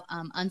about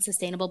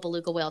unsustainable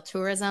beluga whale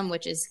tourism,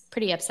 which is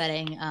pretty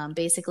upsetting.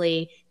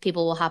 Basically,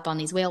 people will hop on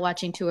these whale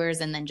watching tours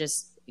and then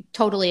just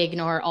totally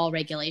ignore all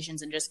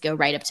regulations and just go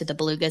right up to the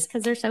belugas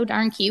because they're so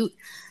darn cute.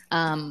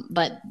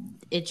 But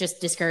it just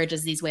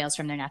discourages these whales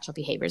from their natural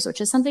behaviors,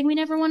 which is something we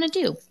never want to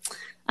do.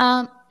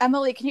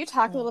 Emily, can you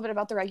talk a little bit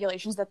about the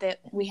regulations that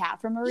we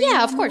have for marine Yeah,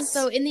 mammals? of course.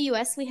 So in the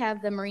U.S., we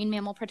have the Marine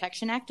Mammal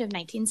Protection Act of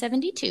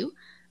 1972,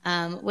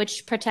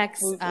 which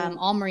protects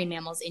all marine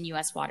mammals in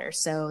U.S.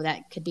 waters. So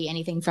that could be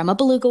anything from a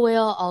beluga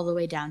whale all the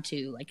way down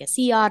to like a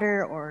sea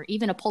otter or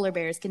even a polar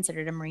bear is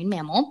considered a marine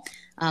mammal.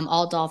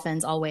 All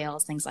dolphins, all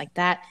whales, things like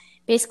that.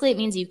 Basically, it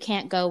means you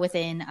can't go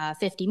within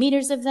 50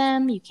 meters of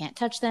them. You can't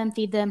touch them,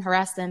 feed them,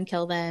 harass them,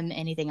 kill them,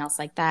 anything else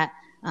like that.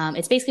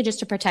 It's basically just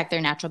to protect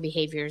their natural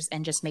behaviors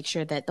and just make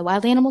sure that the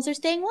wild animals are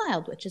staying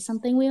wild, which is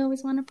something we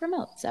always want to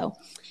promote. So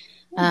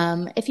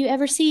if you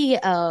ever see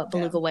a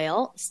beluga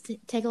whale,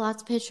 take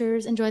lots of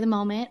pictures, enjoy the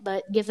moment,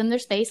 but give them their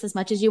space as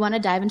much as you want to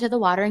dive into the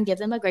water and give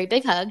them a great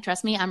big hug.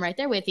 Trust me, I'm right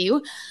there with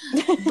you.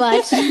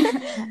 But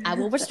I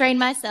will restrain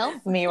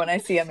myself. Me when I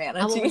see a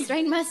manatee. I will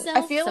restrain myself.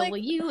 I feel so like- will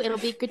you. It'll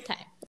be a good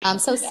time.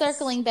 So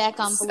circling back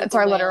on beluga That's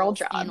our literal whales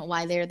job. and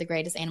why they're the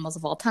greatest animals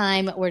of all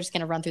time, we're just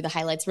going to run through the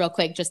highlights real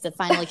quick just to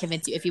finally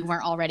convince you if you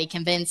weren't already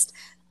convinced.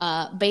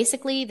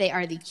 Basically, they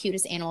are the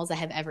cutest animals that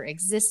have ever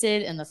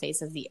existed in the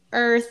face of the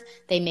earth.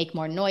 They make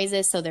more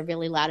noises, so they're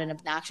really loud and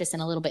obnoxious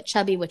and a little bit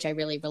chubby, which I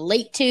really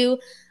relate to.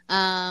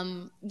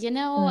 I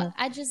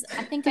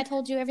think I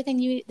told you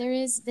everything there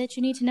is that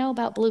you need to know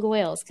about beluga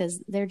whales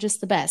because they're just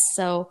the best.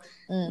 So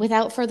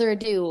without further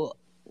ado,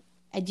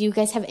 do you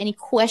guys have any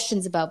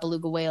questions about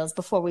beluga whales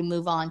before we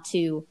move on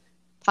to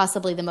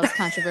possibly the most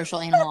controversial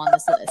animal on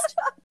this list?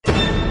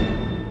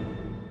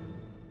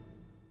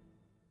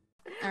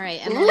 All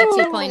right, Emily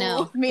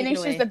 2.0. Meaning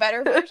she's the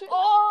better version?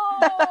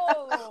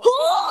 Oh.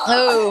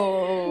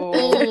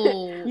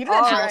 You didn't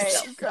All tell right,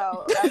 us.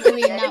 so I as we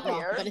mean, get not wrong,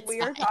 here, but it's we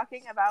are fine.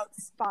 talking about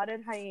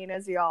spotted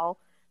hyenas, y'all.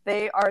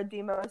 They are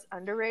the most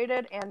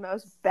underrated and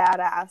most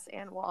badass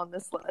animal on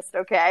this list,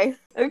 okay?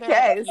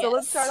 Okay, so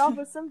let's start off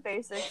with some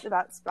basics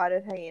about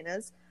spotted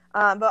hyenas.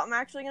 But I'm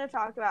actually going to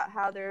talk about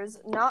how there's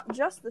not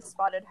just the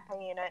spotted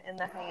hyena in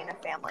the hyena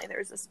family.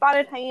 There's a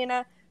spotted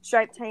hyena,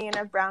 striped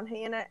hyena, brown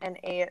hyena, and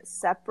a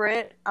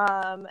separate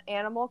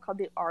animal called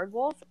the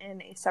aardwolf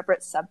in a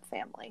separate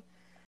subfamily.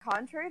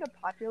 Contrary to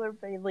popular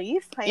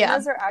belief,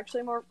 hyenas are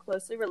actually more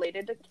closely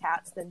related to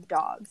cats than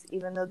dogs,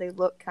 even though they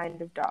look kind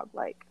of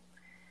dog-like.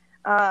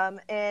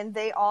 And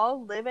they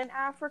all live in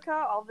Africa,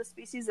 all the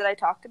species that I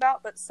talked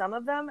about, but some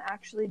of them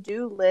actually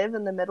do live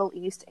in the Middle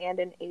East and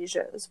in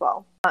Asia as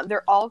well.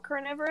 They're all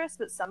carnivorous,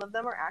 but some of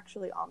them are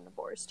actually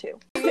omnivores too.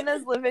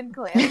 Hyenas live in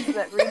clans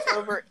that reach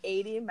over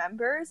 80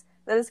 members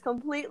that is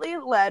completely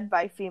led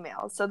by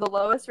females. So the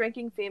lowest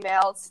ranking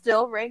female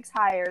still ranks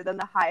higher than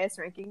the highest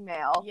ranking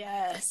male.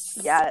 Yes.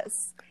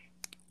 Yes.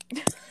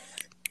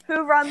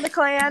 Who run the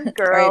clan?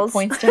 All right, Girls.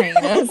 points to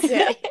hyenas.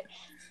 Yeah.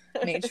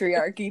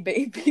 Matriarchy,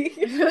 baby.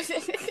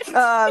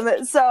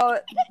 So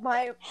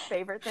my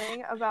favorite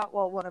thing about,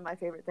 well, one of my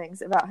favorite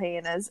things about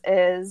hyenas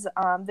is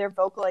their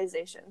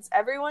vocalizations.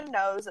 Everyone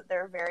knows that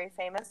their very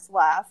famous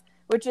laugh,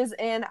 which is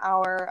in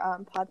our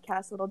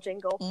podcast little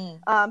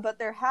jingle, but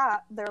their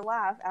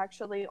laugh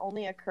actually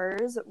only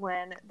occurs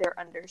when they're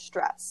under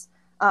stress.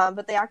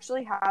 But they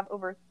actually have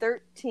over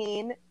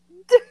 13.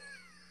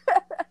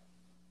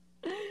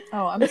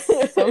 Oh, I'm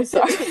so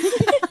sorry.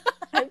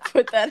 I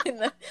put that in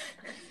the.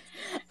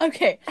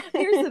 Okay,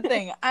 here's the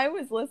thing. I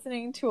was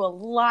listening to a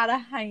lot of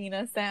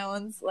hyena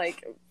sounds,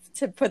 like,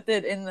 to put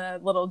that in the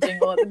little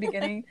jingle at the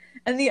beginning,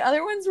 and the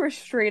other ones were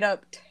straight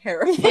up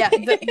terrifying. Yeah,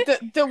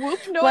 the whoop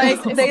noise.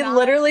 Like, is they not-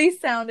 literally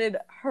sounded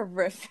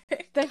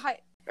horrific.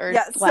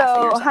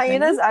 So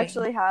hyenas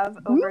actually have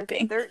over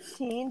Whooping.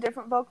 13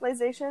 different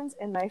vocalizations,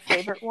 and my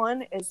favorite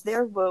one is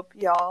their whoop,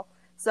 y'all.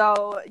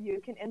 So you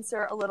can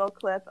insert a little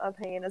clip of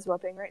hyenas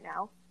whooping right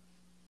now.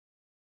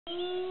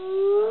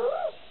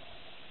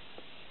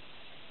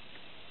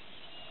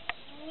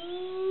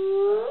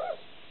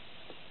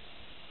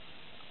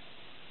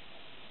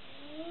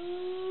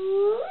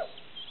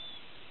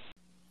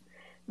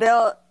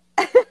 They'll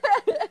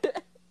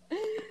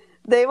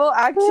they will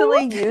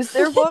actually use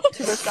their whoop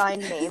to assign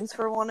names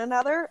for one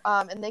another,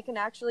 and they can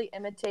actually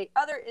imitate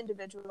other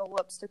individual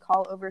whoops to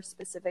call over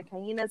specific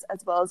hyenas,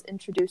 as well as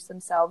introduce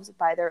themselves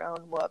by their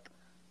own whoop.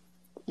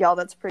 Y'all,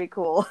 that's pretty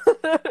cool.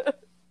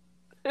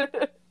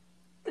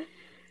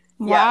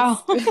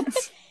 Wow.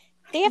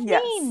 They have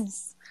Yes.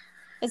 names.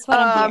 Is what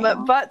I'm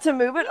hearing. But to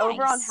move it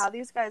over on Nice. how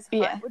these guys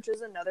hunt, Yeah. which is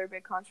another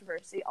big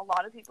controversy, a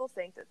lot of people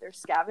think that they're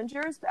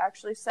scavengers, but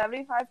actually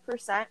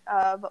 75%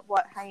 of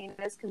what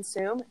hyenas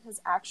consume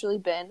has actually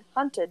been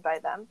hunted by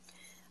them.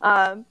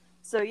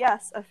 So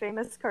yes, a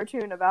famous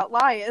cartoon about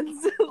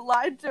lions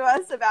lied to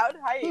us about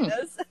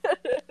hyenas.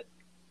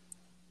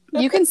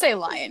 You can say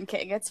Lion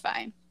King. It's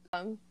fine.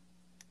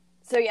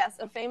 So yes,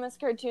 a famous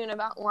cartoon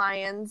about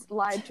lions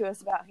lied to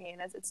us about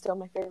hyenas. It's still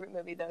my favorite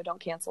movie, though. Don't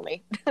cancel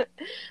me.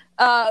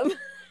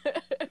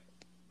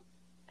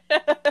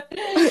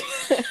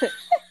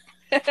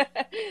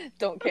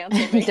 Don't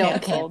cancel me.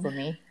 Don't cancel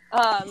me.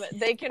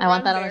 They can I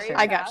want run that on a very shirt.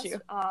 I got fast, you.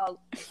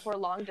 for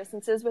long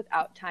distances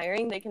without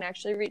tiring. They can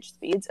actually reach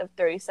speeds of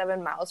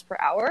 37 miles per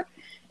hour.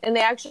 And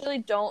they actually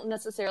don't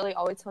necessarily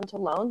always hunt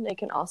alone. They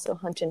can also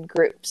hunt in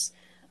groups.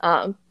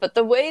 But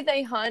the way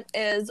they hunt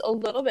is a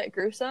little bit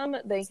gruesome.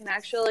 They can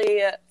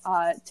actually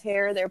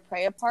tear their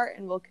prey apart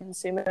and will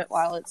consume it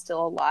while it's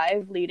still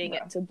alive, leading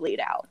it to bleed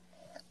out.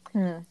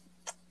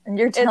 And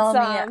you're telling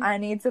me um, I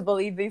need to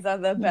believe these are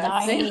the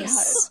best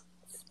things.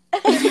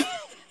 Nice.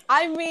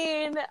 I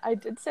mean, I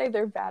did say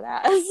they're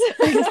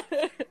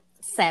badass.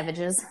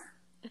 Savages.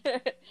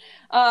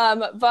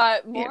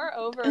 But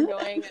moreover,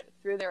 going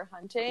through their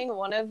hunting,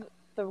 one of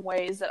the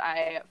ways that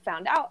I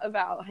found out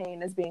about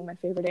hyenas being my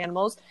favorite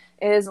animals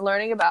is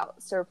learning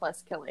about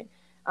surplus killing.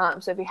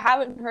 So if you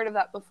haven't heard of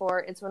that before,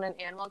 it's when an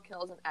animal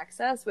kills in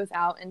excess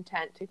without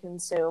intent to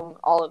consume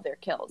all of their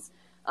kills.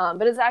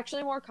 But it's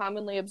actually more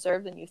commonly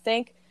observed than you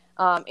think.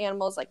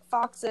 Animals like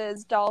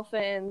foxes,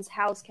 dolphins,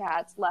 house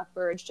cats,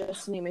 leopards,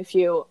 just to name a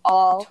few,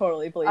 all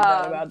Totally believe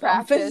that about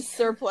practice dolphins.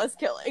 surplus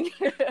killing.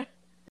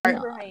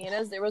 For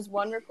hyenas, there was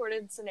one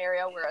recorded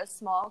scenario where a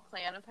small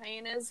clan of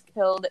hyenas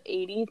killed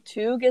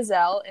 82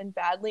 gazelle and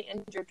badly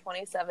injured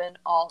 27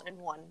 all in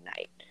one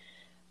night.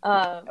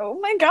 Oh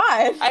my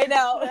god. I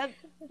know.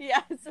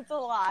 Yes, it's a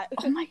lot.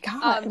 Oh my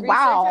god!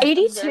 Wow. Researchers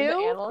 82? observed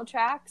the animal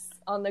tracks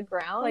on the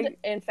ground Like-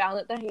 and found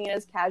that the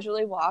hyenas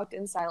casually walked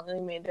and silently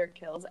made their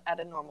kills at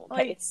a normal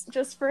Like, pace.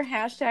 just for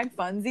hashtag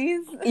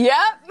funsies.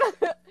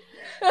 Yep.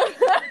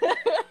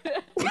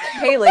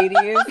 Hey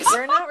ladies,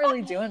 we're not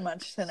really doing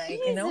much tonight.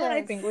 You know what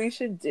I Jesus. think we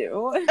should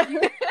do?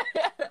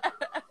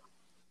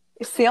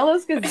 See all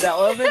those gazelle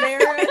over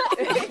there?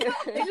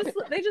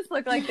 they just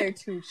look like they're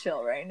too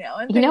chill right now.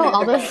 And You know, think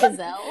all they're those gonna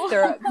gazelle.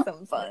 stir up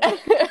some fun.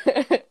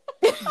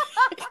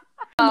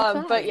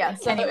 But yeah,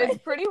 so Anyway. it's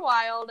pretty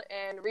wild,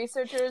 and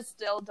researchers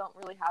still don't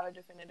really have a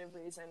definitive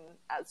reason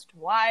as to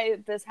why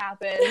this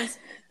happens.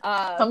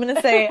 I'm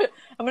gonna say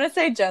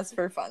just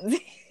for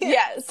funsies.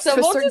 Yes, so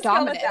For we'll Sir just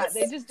go with Dominus. that.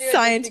 They just do it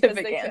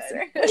Scientific just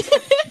answer. because they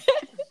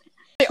could.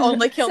 They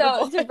only kill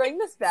So the to bring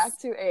this back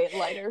to a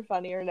lighter,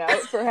 funnier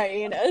note for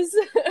hyenas,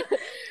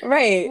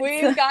 Right.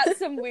 we've got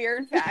some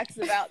weird facts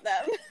about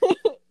them.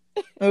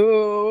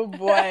 Oh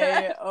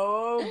boy.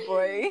 Oh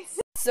boy.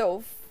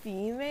 So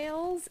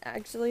females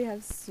actually have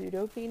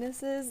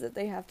pseudopenises that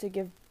they have to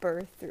give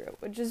birth through,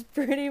 which is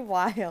pretty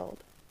wild.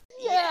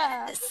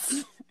 Yeah.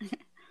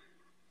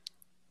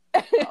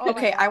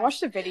 Okay, I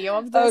watched a video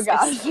of this. Oh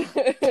gosh,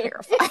 It's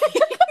terrifying.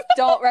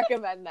 Don't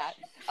recommend that.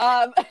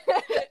 Ow!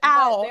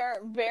 Ow. They're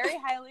very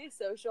highly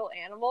social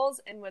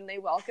animals, and when they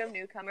welcome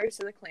newcomers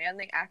to the clan,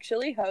 they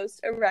actually host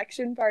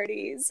erection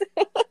parties.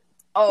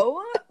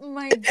 Oh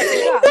my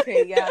god.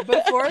 Okay, yeah.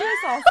 Before this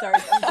all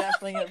starts, I'm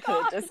definitely gonna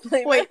put a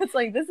disclaimer. Wait. It's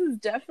like this is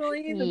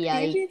definitely the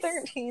Yikes.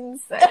 PG-13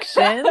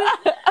 section.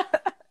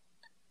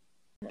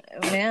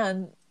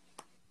 Man.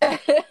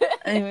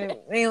 I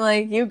mean,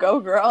 like, you go,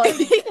 girl.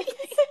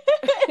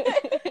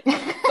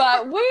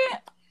 But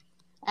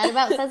That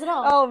about says it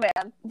all. oh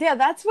man, Yeah,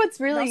 that's what's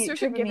really Monsters are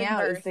tripping me giving out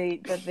birth. is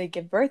that they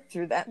give birth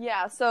through that.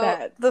 yeah. So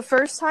That- the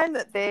first time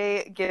that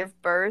they give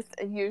birth,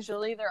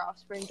 usually their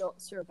offspring don't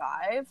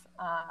survive.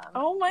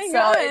 Oh my so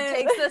god. it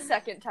takes the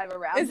second time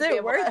around Is to it be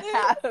able worth to it?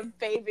 have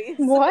babies.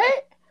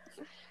 What?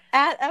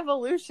 At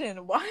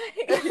evolution. Why?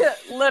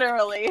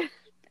 Literally.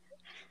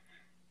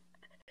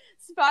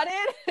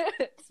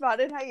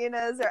 Spotted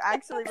hyenas are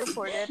actually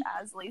reported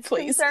as least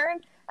Please.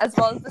 concern, as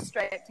well as the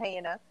striped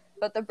hyena.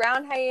 But the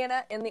brown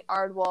hyena and the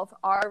aardwolf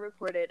are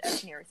reported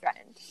as near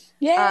threatened.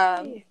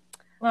 Yay!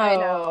 I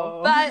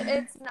know, but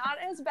it's not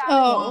as bad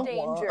Oh. as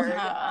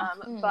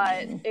endangered.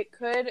 But it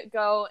could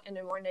go in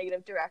a more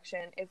negative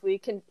direction if we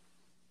can.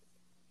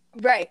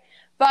 Right,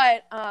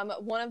 but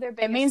one of their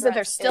biggest means that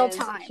there's threats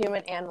still is time.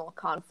 human-animal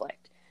conflict.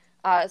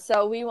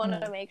 So we want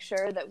to make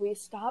sure that we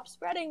stop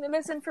spreading the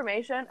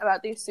misinformation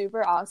about these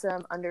super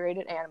awesome,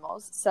 underrated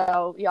animals.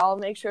 So y'all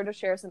make sure to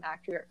share some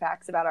accurate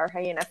facts about our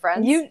hyena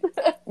friends.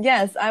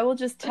 Yes, I will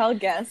just tell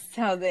guests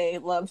how they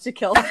love to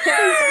kill things.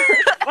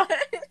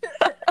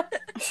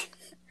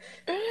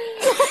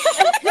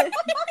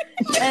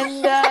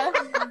 And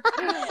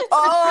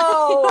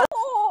oh!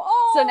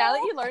 So now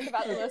that you learned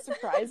about the most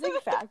surprising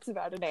facts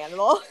about an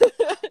animal,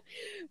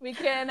 we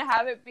can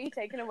have it be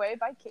taken away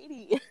by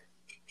Katie.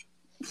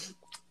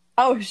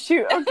 oh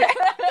shoot, okay.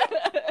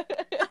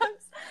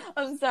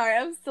 I'm sorry,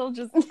 I'm still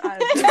just there's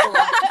a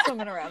lot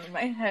swimming around in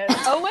my head.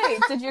 Oh wait,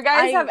 did you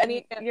guys have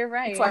any You're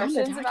right.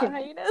 questions about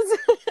hyenas?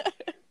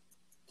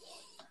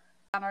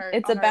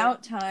 It's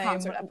about time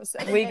concert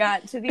episode. we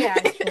got to the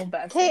actual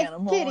best Hey,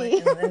 animal Kitty.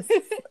 in this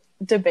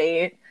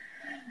debate.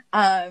 We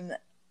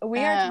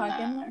are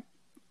talking.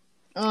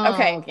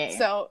 Okay,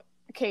 so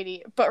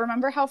Katie, but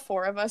remember how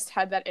 4 of us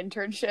had that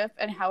internship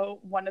and how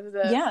one of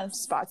the Yes.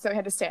 spots that we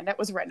had to stand at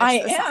was right I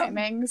next to the am.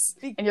 Simings?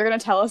 And you're going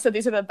to tell us that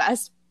these are the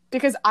best?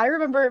 Because I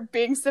remember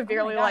being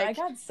severely Oh my God, like,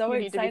 I got so you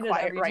need to be excited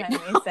quiet every right time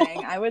now. they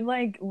sang. I would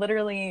like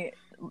literally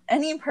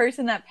any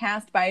person that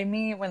passed by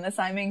me when the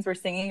Simings were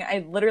singing,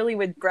 I literally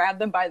would grab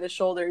them by the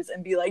shoulders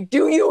and be like,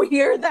 "Do you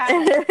hear that?"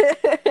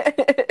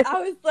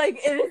 I was like,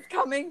 "It is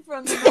coming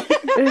from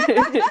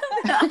me."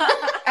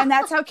 And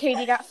that's how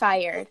Katie got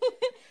fired.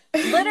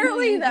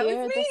 Literally, that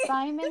Hear was the me.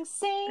 Simon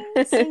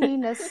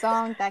singing a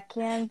song that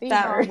can be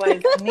That heard.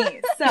 was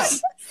me. So,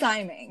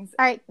 Simings.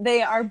 All right.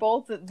 They are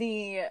both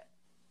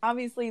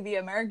obviously the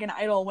American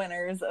Idol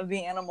winners of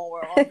the animal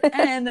world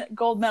and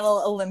gold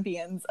medal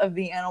Olympians of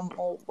the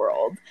animal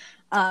world.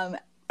 And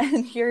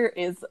here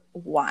is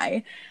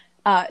why.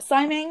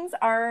 Simings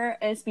are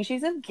a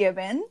species of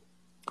gibbon.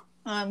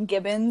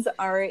 Gibbons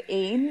are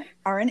an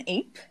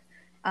ape.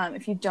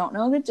 If you don't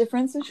know the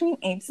difference between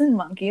apes and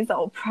monkeys, I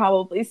will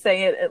probably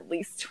say it at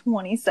least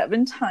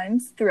 27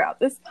 times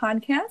throughout this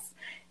podcast.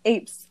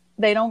 Apes,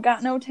 they don't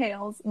got no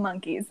tails.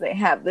 Monkeys, they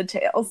have the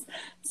tails.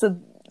 So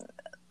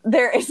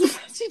there is a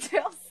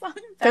VeggieTales song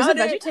There's a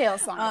about it. VeggieTales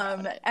song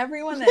about it.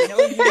 Everyone that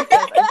knows me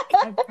says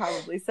I've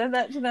probably said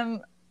that to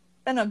them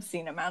an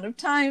obscene amount of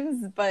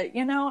times, but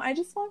I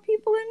just want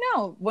people to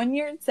know when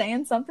you're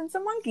saying something's a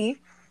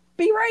monkey,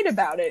 be right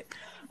about it.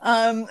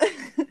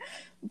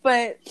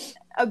 But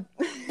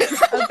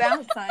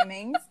about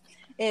Simings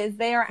is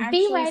they are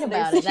actually Be right so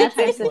about there's it. That's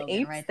two our types of slogan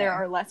apes. right There there.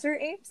 are lesser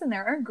apes and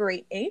there are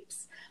great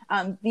apes.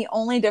 The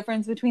only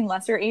difference between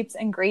lesser apes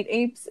and great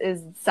apes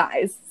is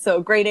size.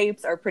 So great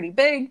apes are pretty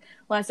big,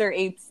 lesser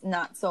apes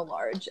not so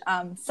large.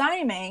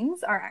 Simings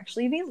are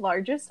actually the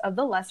largest of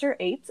the lesser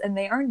apes, and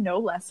they are no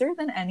lesser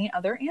than any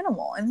other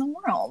animal in the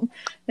world.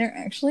 They're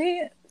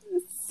actually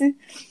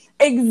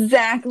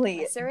exactly.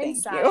 Lesser in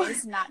Thank you.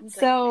 size, not in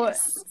So,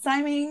 greatness.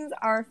 Simings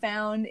are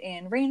found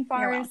in rainforests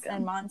welcome.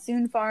 and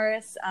monsoon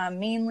forests,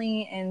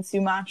 mainly in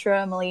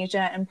Sumatra,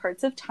 Malaysia, and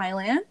parts of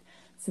Thailand.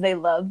 So they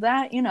love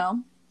that,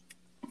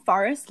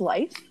 forest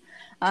life.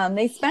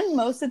 They spend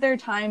most of their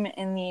time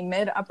in the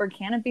mid-upper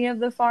canopy of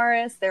the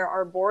forest. They're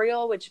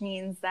arboreal, which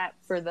means that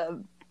for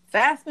the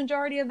vast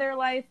majority of their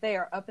life, they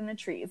are up in the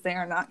trees. They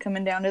are not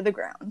coming down to the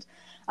ground.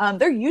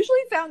 They're usually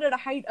found at a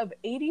height of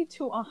 80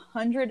 to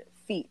 100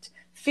 feet.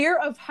 Fear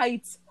of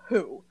heights,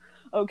 who?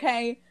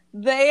 Okay?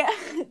 They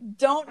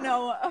don't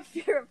know a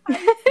fear of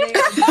heights. They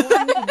are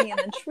born to be in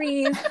the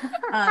trees.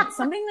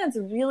 Something that's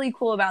really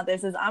cool about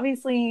this is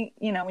obviously,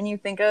 when you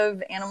think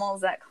of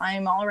animals that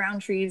climb all around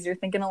trees, you're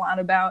thinking a lot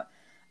about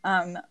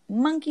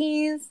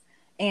monkeys,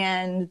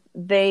 and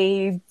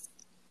they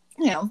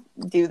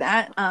do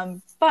that.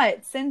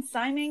 But since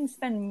Simings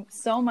spend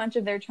so much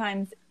of their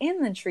times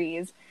in the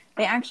trees,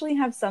 they actually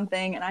have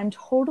something, and I'm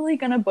totally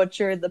going to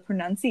butcher the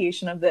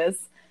pronunciation of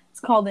this. It's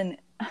called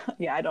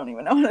I don't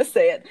even know how to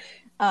say it.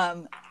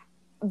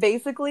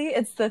 Basically,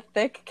 it's the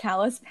thick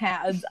callus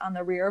pads on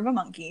the rear of a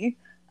monkey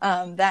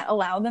that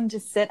allow them to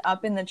sit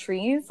up in the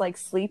trees, like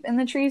sleep in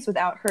the trees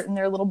without hurting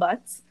their little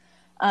butts.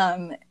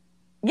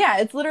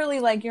 It's literally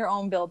like your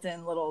own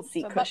built-in little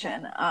seat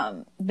cushion.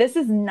 This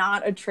is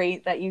not a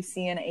trait that you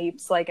see in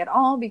apes like at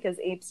all, because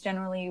apes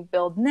generally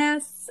build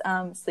nests,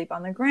 sleep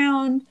on the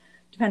ground,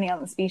 depending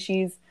on the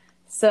species.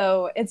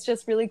 So it's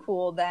just really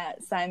cool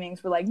that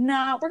Simings were like,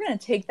 nah, we're going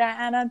to take that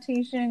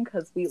adaptation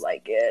because we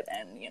like it.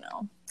 And,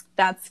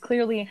 that's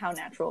clearly how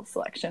natural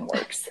selection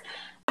works.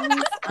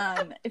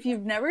 If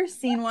you've never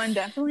seen one,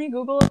 definitely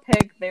Google a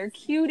pic. They're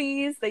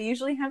cuties. They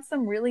usually have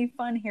some really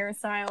fun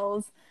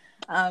hairstyles,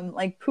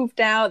 like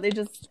poofed out.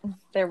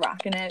 They're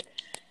rocking it.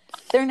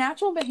 Their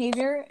natural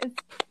behavior is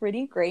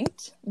pretty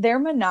great. They're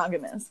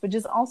monogamous, which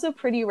is also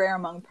pretty rare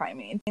among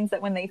primates. It means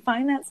that when they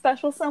find that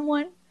special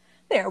someone,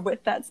 they're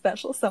with that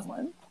special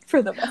someone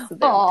for the rest of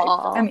their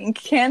life. I mean,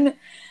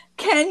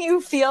 can you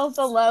feel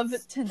the love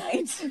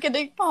tonight?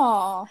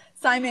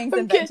 Simings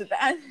invented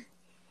that.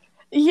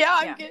 Yeah,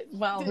 I'm good.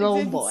 Well,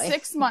 oh boy.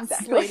 6 months,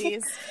 Exactly.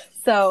 ladies.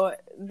 So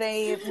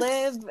they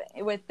live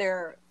with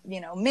their,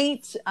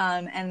 mate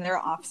and their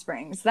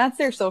offspring. So that's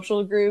their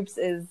social groups.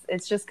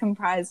 It's just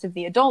comprised of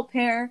the adult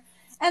pair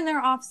and their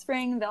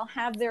offspring. They'll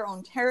have their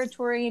own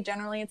territory.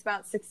 Generally, it's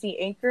about 60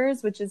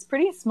 acres, which is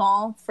pretty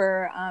small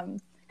for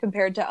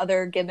compared to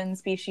other gibbon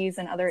species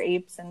and other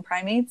apes and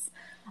primates.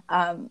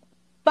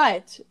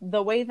 But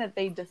the way that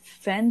they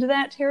defend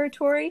that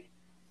territory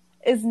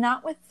is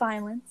not with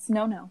violence.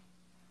 No.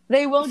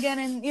 They will get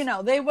in,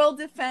 they will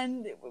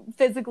defend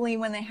physically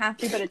when they have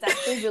to, but it's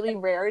actually really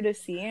rare to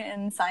see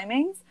in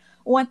Simings.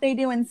 What they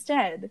do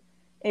instead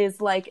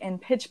is, like in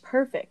Pitch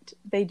Perfect,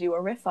 they do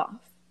a riff off.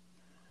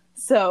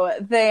 So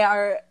they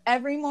are,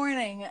 every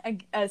morning,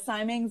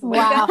 Simings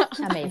wake up,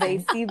 Amazing. they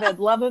see the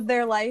love of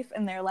their life,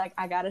 and they're like,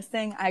 I gotta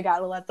sing, I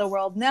gotta let the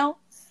world know.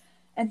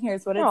 And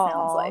here's what it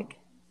sounds like.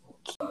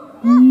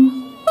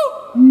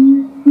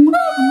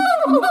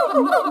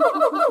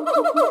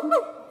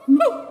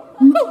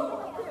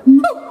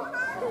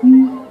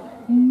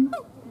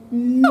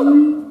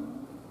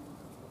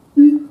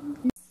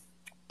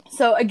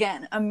 So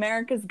again,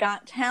 America's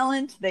Got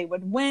Talent, they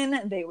would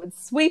win, they would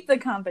sweep the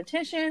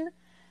competition,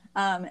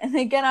 and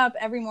they get up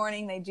every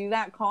morning, they do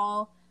that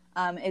call.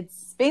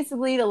 It's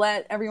basically to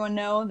let everyone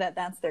know that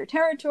that's their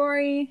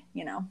territory,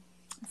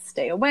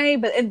 stay away,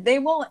 but they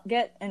will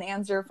get an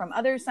answer from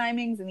other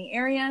Simings in the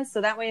area,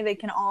 so that way they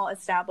can all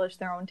establish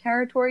their own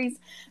territories,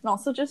 and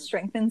also just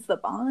strengthens the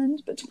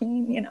bond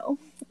between,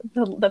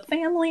 the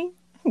family.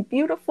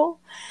 Beautiful.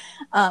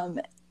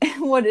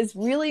 What is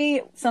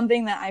really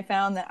something that I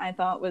found that I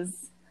thought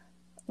was,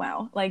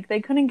 wow, like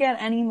they couldn't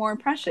get any more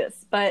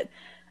precious, but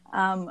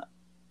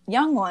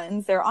young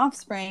ones, their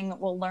offspring,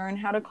 will learn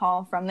how to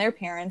call from their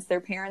parents. Their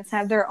parents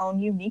have their own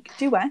unique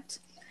duet.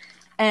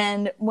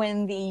 And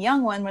when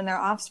their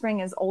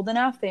offspring is old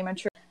enough, they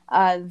mature,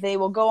 they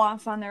will go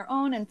off on their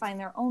own and find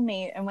their own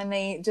mate. And when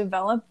they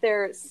develop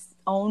their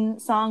own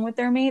song with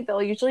their mate,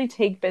 they'll usually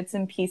take bits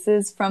and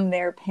pieces from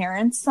their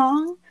parents'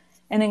 song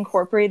and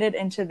incorporate it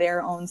into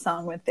their own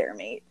song with their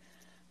mate.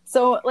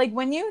 So, like,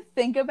 when you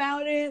think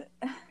about it,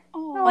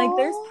 like,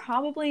 there's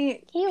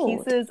probably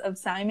pieces of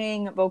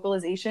Siming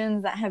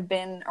vocalizations that have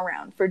been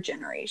around for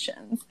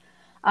generations.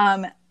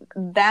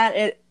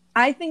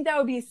 I think that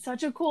would be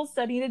such a cool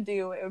study to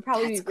do. It would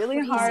probably be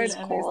really hard,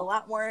 and there's a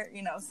lot more,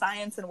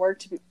 science and work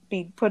to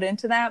be put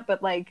into that.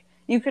 But, like,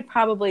 you could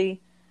probably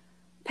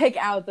pick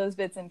out those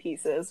bits and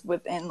pieces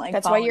within, like,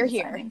 that's why you're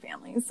here. Siming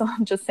families. So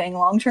I'm just saying,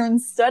 long-term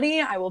study,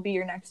 I will be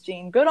your next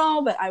Jane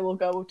Goodall, but I will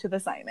go to the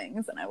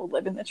Simings and I will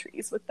live in the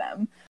trees with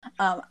them.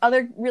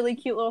 Other really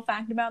cute little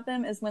fact about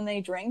them is when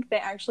they drink, they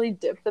actually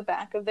dip the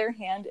back of their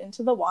hand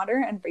into the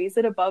water and raise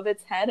it above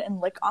its head and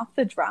lick off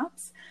the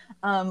drops,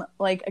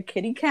 like a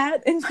kitty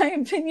cat, in my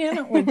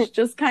opinion, which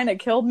just kind of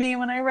killed me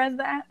when I read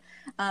that.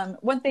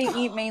 What they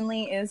eat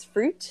mainly is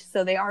fruit,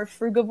 so they are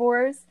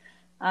frugivores.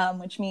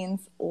 Which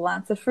means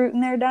lots of fruit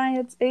in their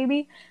diets,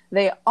 baby.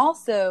 They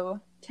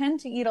also tend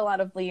to eat a lot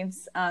of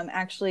leaves.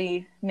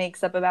 Actually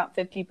makes up about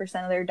 50%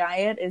 of their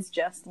diet is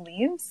just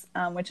leaves,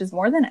 which is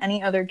more than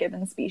any other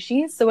gibbon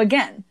species. So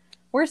again,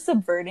 we're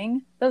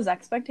subverting those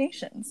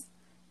expectations.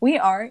 We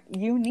are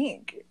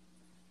unique.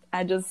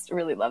 I just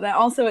really love that.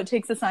 Also, it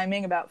takes a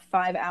Siming about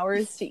 5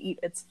 hours to eat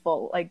its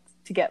full,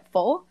 to get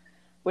full,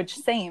 which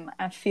same,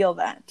 I feel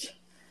that.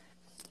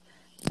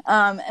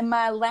 And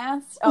my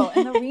last,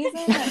 and the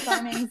reason that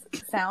Simings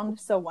sound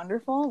so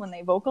wonderful when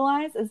they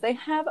vocalize is they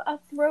have a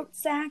throat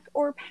sac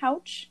or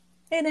pouch.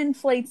 It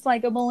inflates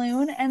like a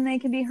balloon, and they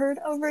can be heard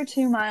over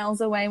 2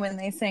 miles away when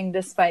they sing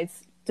despite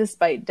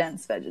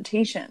dense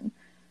vegetation.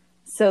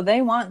 So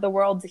they want the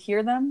world to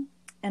hear them,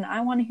 and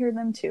I want to hear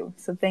them too.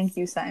 So thank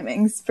you,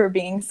 Simings, for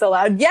being so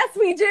loud. Yes,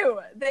 we do.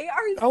 They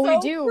are so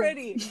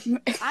pretty.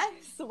 I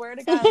swear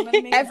to God, I'm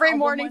gonna make every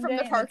morning from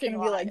the parking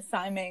lot. Be like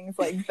Simings,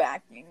 like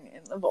backing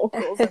in the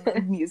vocals and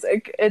the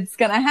music. It's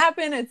gonna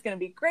happen. It's gonna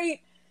be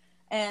great.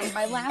 And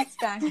my last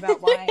fact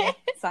about why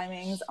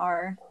Simings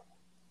are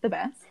the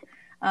best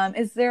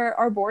is they're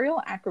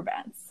arboreal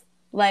acrobats.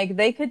 Like,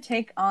 they could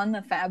take on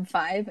the Fab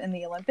Five in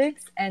the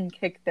Olympics and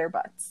kick their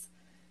butts.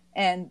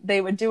 And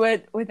they would do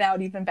it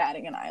without even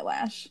batting an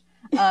eyelash.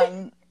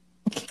 The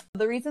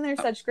reason they're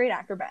such great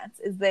acrobats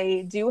is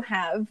they do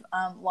have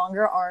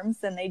longer arms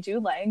than they do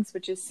legs,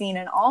 which is seen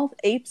in all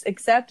apes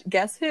except,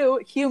 guess who?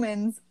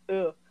 Humans.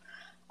 Ugh.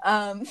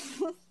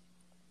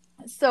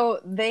 So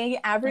they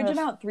average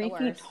about 3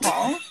 feet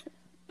tall,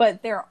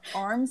 but their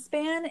arm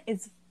span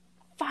is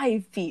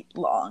 5 feet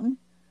long.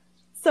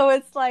 So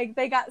it's like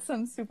they got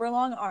some super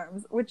long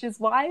arms, which is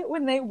why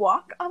when they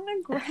walk on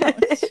the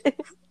ground,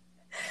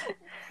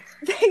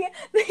 they can't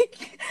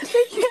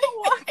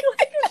walk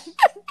like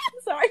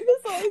sorry,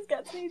 this always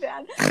gets me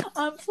bad.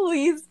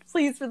 Please,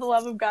 for the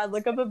love of God,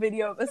 look up a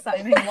video of a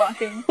Siming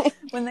walking.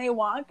 When they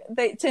walk,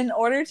 in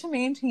order to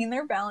maintain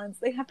their balance,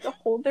 they have to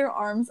hold their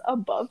arms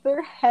above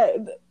their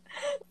head.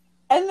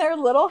 And their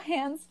little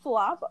hands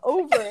flop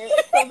over.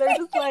 So they're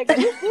just like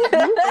here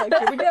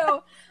we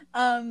go.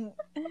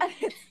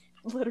 It's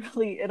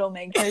literally, it'll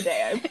make their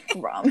day, I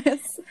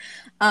promise.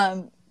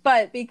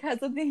 But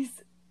because of these,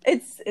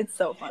 it's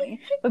so funny.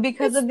 But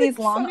because of these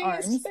long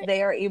arms,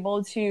 they are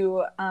able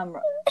to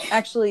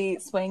actually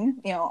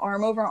swing,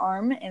 arm over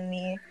arm in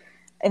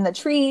the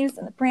trees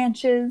and the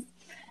branches.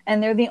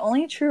 And they're the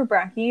only true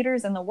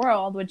brachioeders in the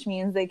world, which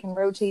means they can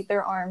rotate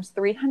their arms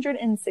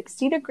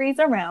 360 degrees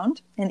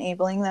around,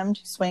 enabling them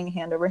to swing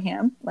hand over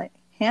hand, like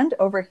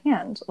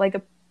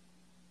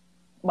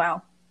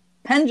a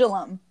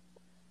pendulum.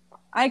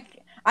 I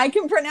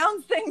can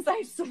pronounce things,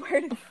 I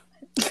swear to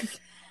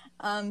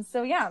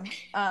God.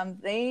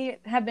 They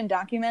have been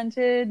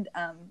documented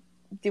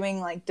doing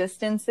like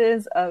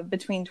distances of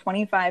between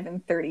 25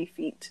 and 30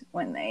 feet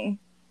when they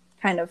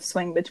kind of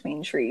swing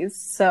between trees.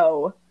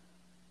 So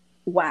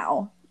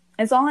wow.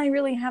 It's all I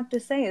really have to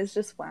say is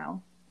just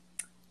wow.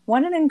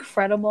 What an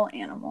incredible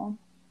animal.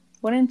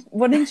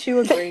 Wouldn't you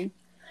agree?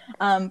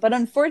 But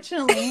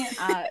unfortunately,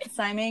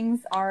 Simings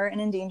are an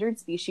endangered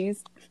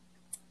species.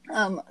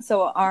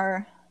 So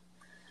our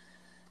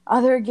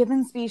other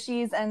gibbon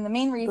species, and the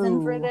main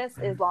reason for this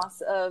is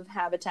loss of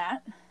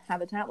habitat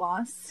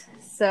loss.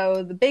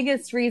 So the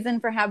biggest reason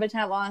for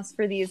habitat loss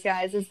for these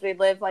guys is they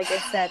live, like I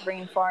said,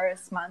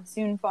 rainforests,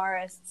 monsoon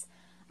forests.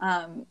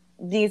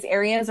 These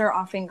areas are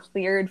often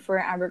cleared for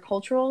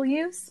agricultural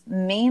use,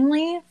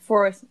 mainly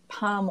for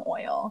palm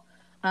oil.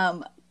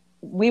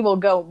 We will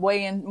go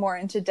more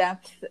into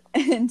depth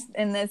in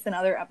this in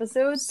other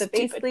episodes, but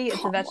basically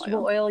it's a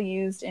vegetable oil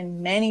used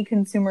in many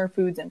consumer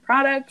foods and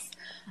products.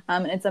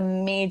 And it's a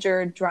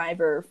major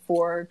driver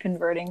for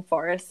converting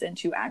forests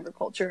into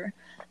agriculture.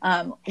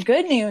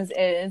 Good news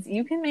is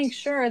you can make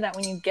sure that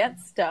when you get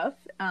stuff,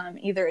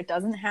 either it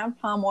doesn't have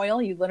palm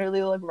oil, you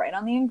literally look right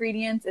on the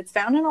ingredients. It's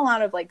found in a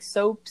lot of like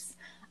soaps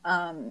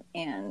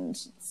and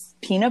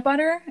peanut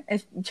butter.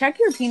 Check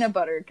your peanut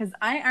butter, because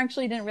I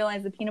actually didn't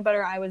realize the peanut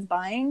butter I was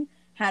buying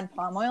had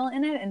palm oil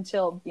in it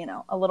until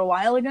a little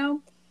while ago,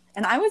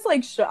 and I was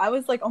like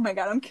oh my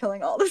God, I'm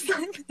killing all the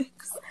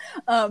Simings.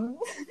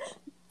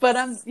 But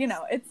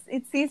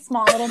it's these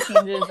small little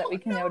changes that we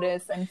can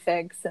notice and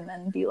fix, and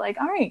then be like,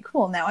 all right,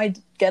 cool, now I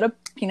get a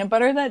peanut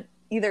butter that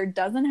either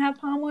doesn't have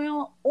palm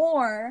oil,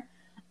 or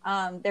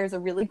there's a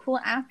really cool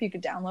app you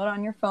could download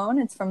on your phone.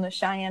 It's from the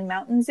Cheyenne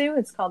Mountain Zoo.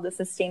 It's called the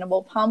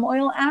Sustainable Palm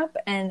Oil app,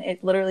 and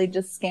it literally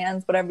just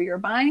scans whatever you're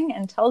buying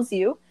and tells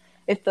you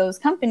if those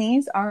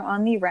companies are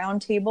on the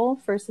round table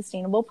for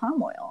sustainable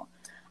palm oil.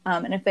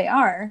 And if they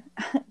are,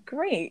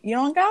 great. You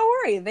don't gotta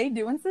worry. They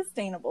doing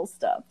sustainable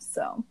stuff.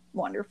 So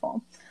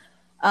wonderful.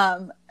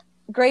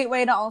 Great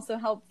way to also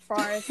help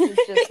forests is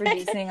just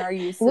reducing our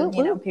use of,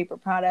 paper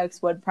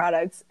products, wood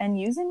products, and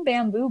using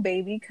bamboo,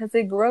 baby, because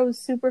it grows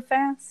super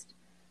fast.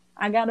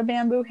 I got a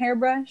bamboo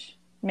hairbrush.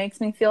 Makes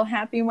me feel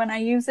happy when I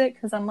use it,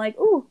 because I'm like,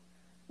 ooh,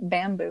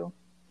 bamboo.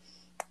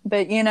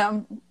 But,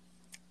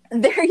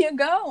 there you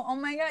go. Oh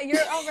my God,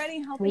 you're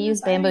already helping. We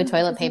use bamboo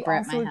toilet paper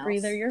at my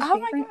house. They're your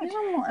favorite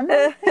animal.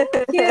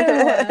 Thank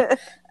you.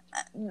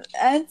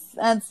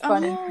 That's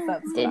funny.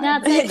 That's did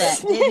not say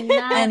that. Did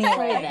not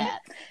say that.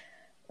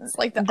 It's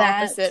like the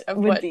opposite of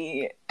what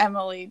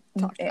Emily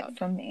talked about.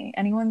 From me.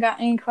 Anyone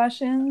got any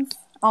questions?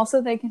 Also,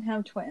 they can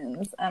have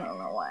twins. I don't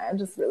know why. I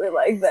just really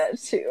like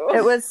that too.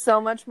 It was so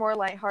much more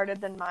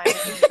lighthearted than mine.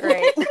 It was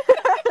great.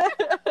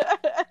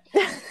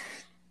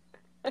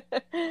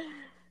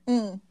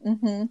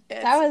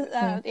 That was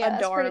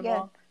that's pretty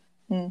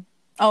good.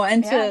 Oh,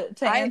 and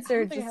to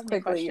answer just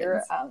quickly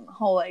your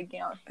whole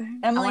Emily,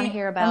 I want to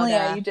hear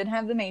about you did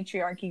have the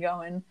matriarchy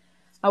going.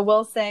 I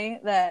will say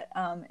that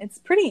it's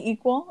pretty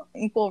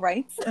equal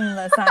rights in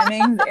the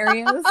Simings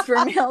areas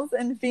for males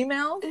and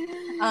females,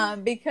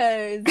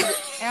 because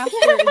after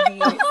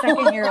the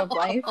second year of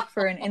life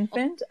for an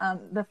infant,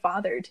 the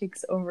father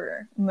takes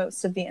over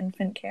most of the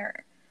infant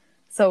care.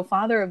 So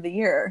Father of the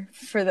Year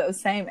for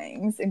those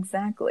Simings,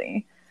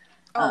 exactly.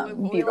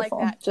 We beautiful.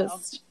 like that.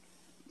 Just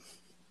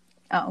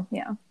oh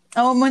yeah.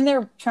 Oh, and when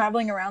they're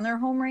traveling around their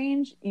home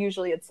range,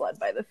 usually it's led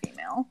by the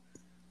female.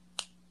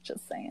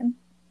 Just saying.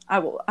 I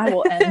will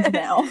end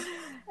now.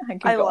 I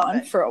could go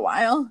on for a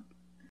while.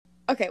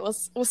 Okay, well,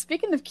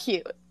 speaking of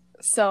cute,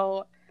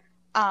 so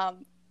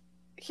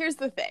here's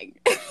the thing.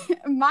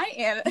 my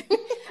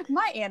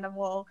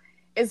animal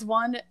is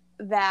one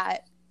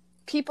that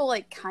people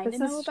like kind of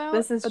know about,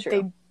 but true.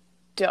 They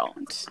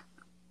don't.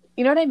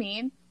 You know what I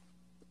mean?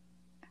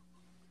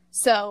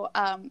 So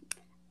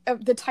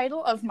the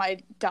title of my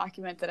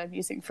document that I'm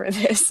using for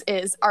this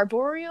is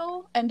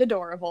Arboreal and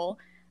Adorable: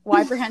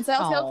 Why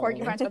Prehensile-tailed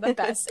Porcupines are the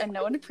best and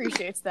no one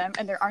appreciates them,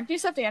 and there aren't any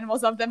stuffed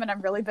animals of them, and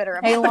I'm really bitter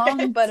about it. A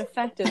long but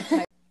effective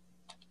title.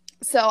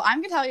 So I'm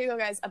going to tell you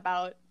guys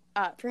about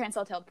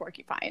prehensile-tailed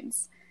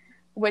porcupines,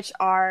 which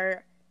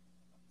are,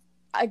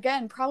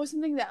 again, probably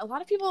something that a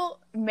lot of people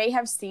may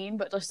have seen,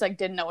 but just like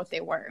didn't know what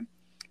they were.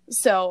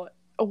 So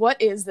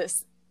what is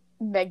this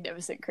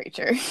magnificent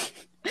creature?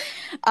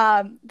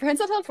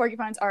 Prehensile-tailed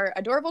porcupines are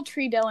adorable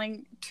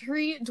tree-dwelling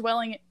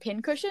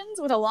pincushions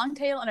with a long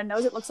tail and a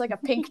nose that looks like a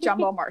pink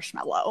jumbo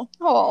marshmallow.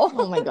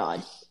 Oh my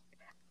god.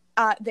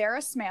 They're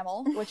a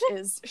smammal, which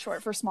is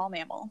short for small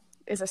mammal,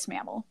 is a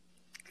smammal.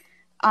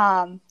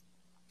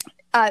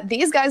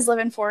 These guys live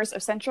in forests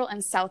of Central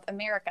and South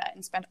America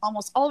and spend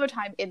almost all of their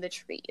time in the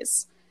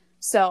trees.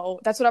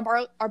 So that's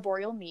what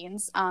arboreal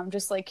means.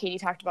 Just like Katie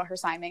talked about her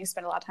Simings,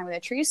 spend a lot of time in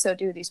the trees, so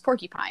do these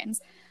porcupines.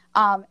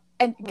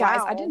 And guys,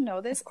 I didn't know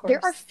this.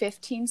 There are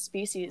 15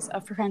 species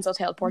of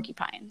prehensile-tailed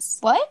porcupines.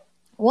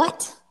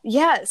 What?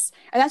 Yes.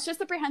 And that's just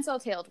the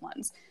prehensile-tailed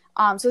ones.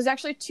 So there's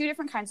actually two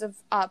different kinds of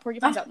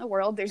porcupines out in the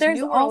world. There's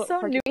New World.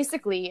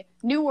 Basically,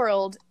 New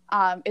World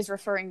is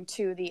referring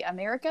to the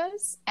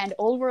Americas, and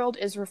Old World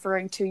is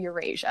referring to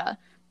Eurasia,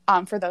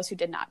 for those who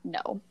did not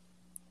know.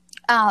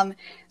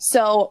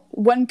 So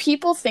when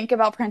people think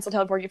about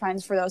prehensile-tailed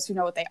porcupines, for those who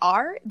know what they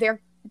are,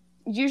 they're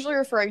usually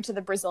referring to the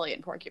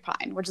Brazilian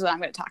porcupine, which is what I'm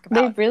going to talk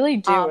about. They really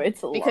do.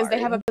 It's because they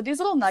have these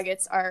little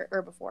nuggets are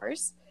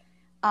herbivores.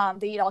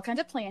 They eat all kinds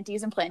of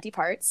planties and planty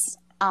parts,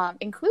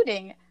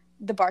 including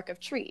the bark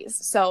of trees.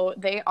 So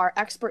they are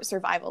expert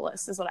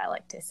survivalists, is what I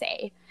like to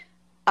say,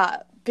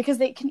 because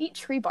they can eat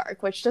tree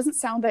bark, which doesn't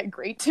sound that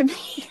great to me.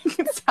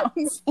 It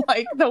sounds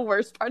like the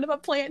worst part of a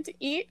plant to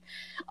eat,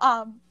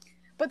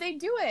 but they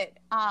do it,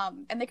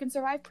 and they can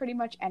survive pretty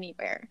much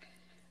anywhere.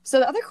 So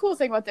the other cool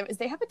thing about them is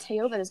they have a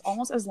tail that is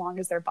almost as long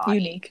as their body.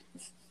 Unique.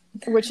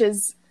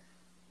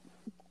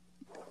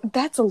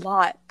 That's a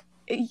lot.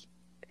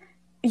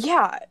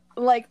 Yeah,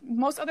 like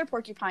most other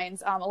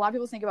porcupines, a lot of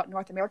people think about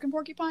North American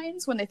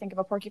porcupines when they think of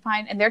a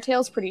porcupine, and their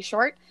tail's pretty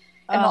short.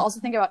 And they'll also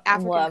think about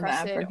African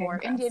crested or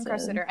Indian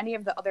crested or any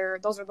of the other,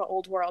 those are the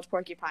old world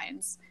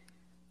porcupines.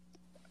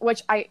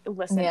 Which I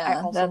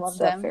also love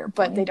them,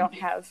 but they don't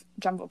have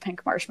jumbo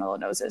pink marshmallow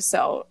noses,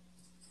 so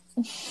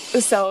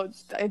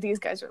these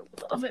guys are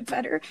a little bit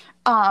better.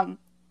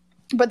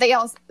 But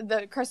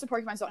the crested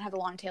porcupines don't have a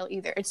long tail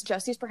either. It's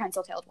just these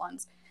prehensile-tailed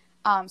ones.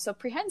 So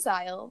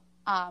prehensile,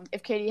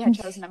 if Katie had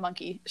chosen a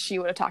monkey, she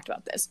would have talked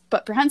about this.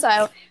 But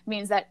prehensile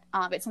means that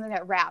it's something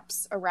that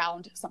wraps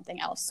around something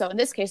else. So in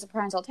this case, a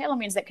prehensile tail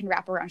means that it can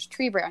wrap around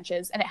tree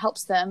branches, and it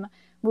helps them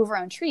move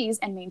around trees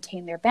and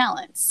maintain their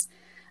balance.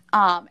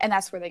 And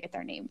that's where they get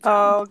their name from.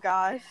 Oh,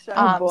 gosh.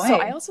 Boy. So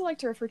I also like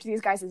to refer to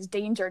these guys as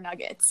danger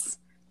nuggets.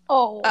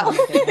 Oh.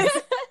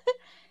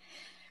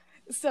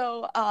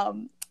 So,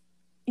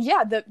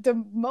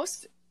 the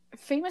most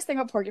famous thing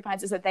about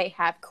porcupines is that they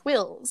have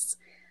quills.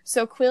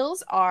 So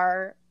quills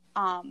are,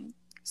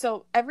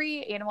 so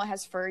every animal that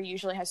has fur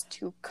usually has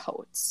two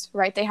coats,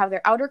 right? They have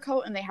their outer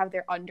coat and they have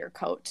their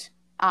undercoat.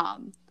 I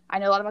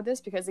know a lot about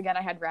this because, again,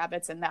 I had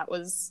rabbits and that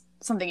was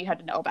something you had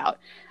to know about.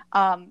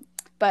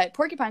 But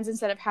porcupines,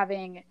 instead of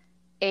having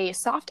a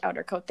soft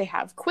outer coat, they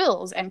have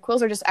quills, and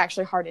quills are just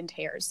actually hardened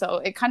hairs. So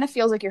it kind of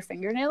feels like your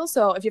fingernails.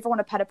 So if you ever want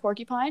to pet a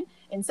porcupine,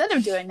 instead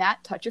of doing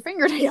that, touch your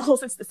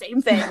fingernails. It's the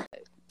same thing.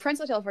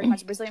 Prehensile-tailed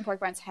porcupines, Brazilian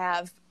porcupines,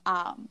 have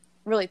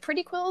really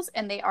pretty quills,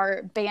 and they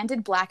are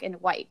banded black and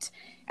white.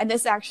 And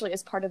this actually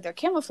is part of their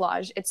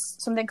camouflage. It's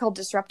something called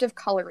disruptive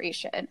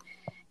coloration.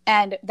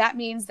 And that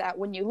means that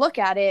when you look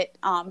at it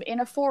in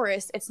a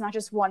forest, it's not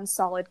just one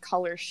solid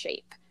color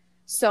shape.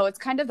 So it's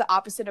kind of the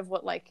opposite of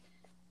what, like,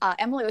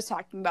 Emily was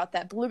talking about,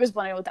 that belugas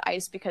blending with the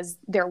ice because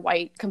they're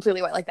white,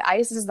 completely white. Like the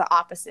ice is the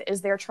opposite,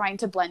 is they're trying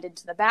to blend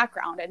into the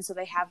background. And so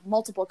they have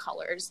multiple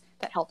colors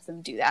that help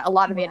them do that. A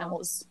lot of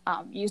animals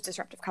use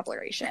disruptive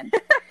coloration.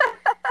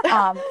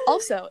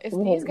 Also, if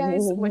these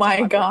guys went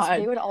to Hogwarts,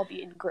 they would all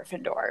be in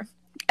Gryffindor.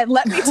 And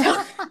let me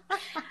tell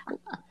you,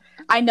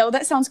 I know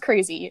that sounds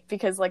crazy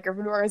because, like,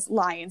 Gryffindor is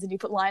lions and you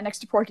put lion next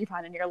to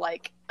porcupine and you're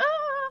like, ah.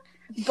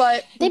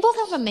 But They both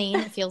have a mane.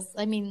 It feels,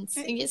 I mean,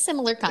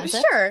 similar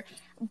concept. sure.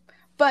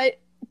 But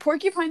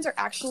porcupines are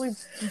actually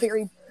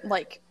very,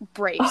 like,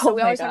 brave. So Oh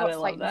we my always God, talk I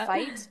about love that.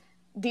 fight.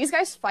 These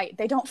guys fight.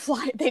 They don't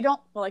fly. They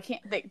don't, well,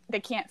 they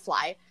can't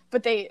fly,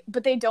 but they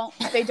don't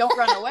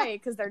run away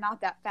because they're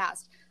not that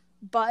fast.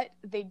 But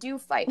they do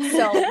fight.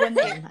 So when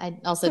they, I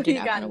also do You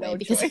not got run away no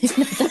because choice. he's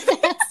not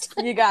that fast.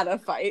 You gotta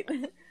fight.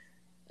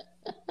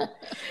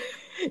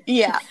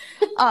 yeah.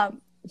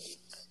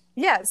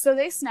 Yeah, so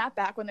they snap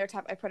back when they're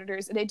attacked by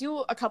predators. They do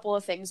a couple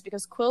of things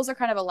because quills are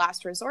kind of a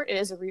last resort. It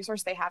is a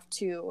resource they have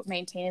to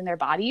maintain in their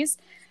bodies.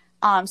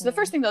 So the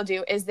first thing they'll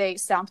do is they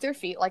stomp their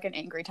feet like an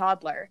angry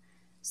toddler.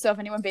 So if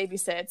anyone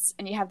babysits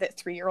and you have that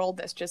 3-year-old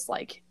that's just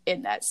like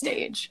in that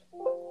stage,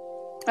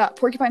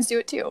 porcupines do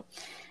it too.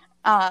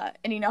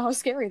 And you know how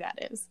scary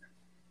that is.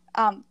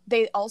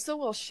 They also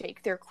will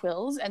shake their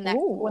quills, and that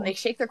when they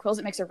shake their quills,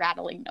 it makes a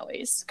rattling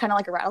noise, kind of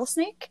like a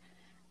rattlesnake.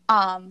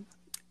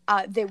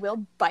 They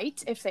will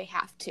bite if they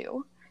have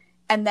to.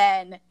 And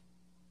then,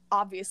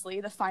 obviously,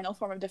 the final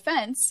form of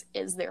defense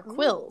is their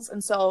quills.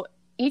 And so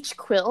each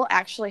quill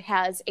actually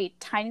has a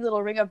tiny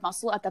little ring of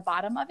muscle at the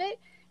bottom of it,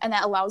 and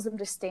that allows them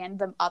to stand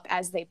them up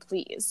as they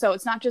please. So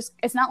it's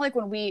not like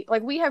when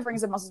we have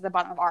rings of muscles at the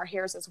bottom of our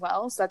hairs as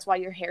well. So that's why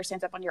your hair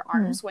stands up on your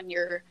arms when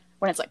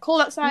it's like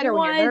cold outside or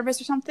when you're nervous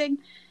or something.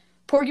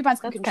 Porcupines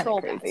can control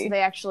that. So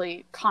they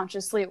actually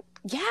consciously,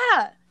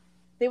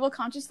 they will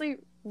consciously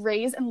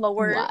raise and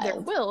lower their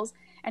quills.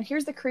 And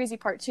here's the crazy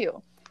part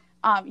too.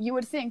 You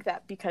would think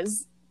that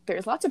because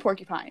there's lots of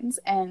porcupines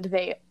and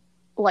they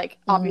like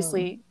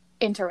obviously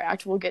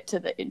interact, we'll get to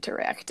the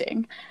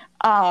interacting.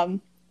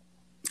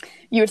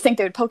 You would think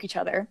they would poke each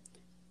other.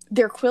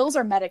 Their quills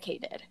are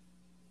medicated.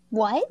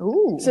 What?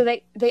 Ooh. So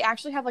they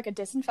actually have like a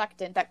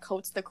disinfectant that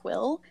coats the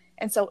quill.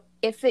 And so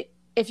if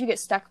you get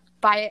stuck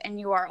by it and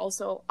you are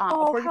also a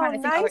porcupine, I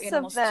think other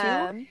animals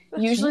too,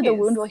 usually the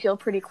wound will heal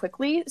pretty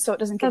quickly so it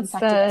doesn't get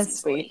infected as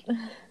easily.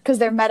 Because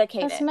they're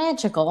medicated. That's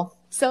magical.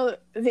 So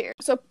the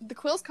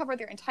quills cover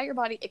their entire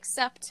body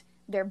except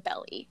their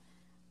belly.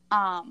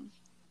 And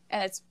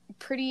it's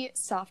pretty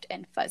soft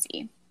and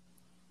fuzzy.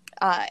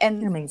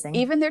 And amazing.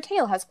 Even their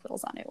tail has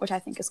quills on it, which I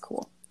think is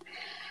cool.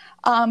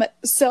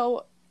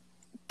 So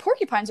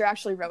porcupines are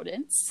actually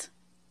rodents.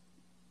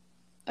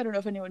 I don't know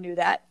if anyone knew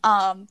that.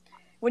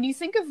 When you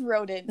think of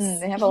rodents,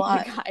 they have a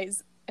lot,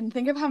 guys, and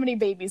think of how many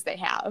babies they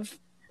have.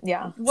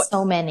 Yeah,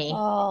 so many.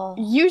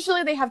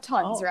 Usually they have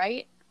tons,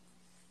 right?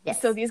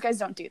 Yes. So these guys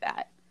don't do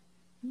that.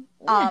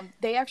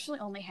 They actually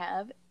only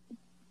have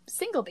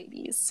single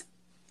babies,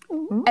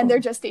 and their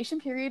gestation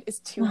period is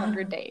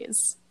 200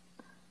 days.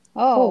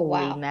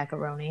 Holy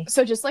macaroni.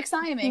 So just like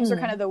siamings are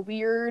kind of the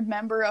weird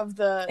member of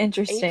the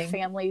ape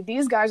family,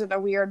 these guys are the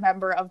weird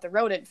member of the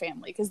rodent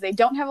family because they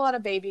don't have a lot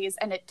of babies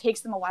and it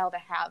takes them a while to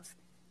have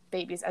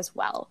babies as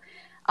well.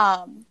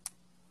 And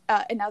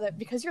now that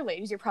because you're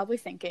ladies, you're probably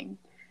thinking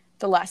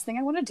the last thing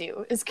I want to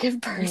do is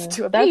give birth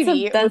to a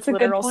baby with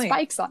literal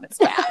spikes on its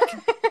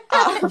back.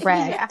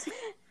 Correct.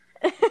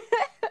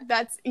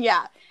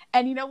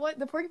 And you know what?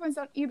 The porcupines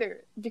don't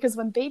either because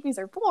when babies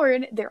are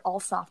born, they're all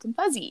soft and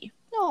fuzzy.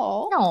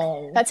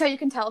 No. That's how you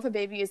can tell if a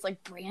baby is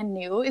like brand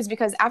new is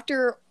because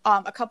after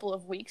a couple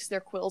of weeks, their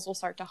quills will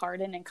start to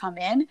harden and come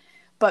in.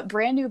 But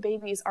brand new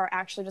babies are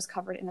actually just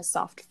covered in a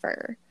soft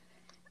fur.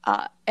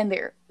 And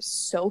they're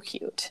so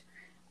cute.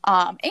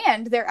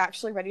 And they're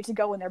actually ready to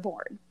go when they're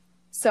born.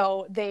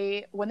 So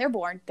when they're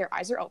born, their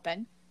eyes are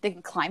open. They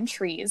can climb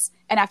trees.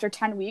 And after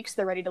 10 weeks,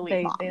 they're ready to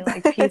leave mom. They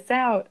like, peace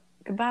out.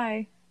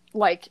 Goodbye.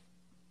 Like,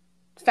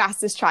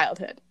 fastest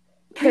childhood.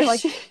 They're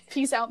like,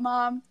 peace out,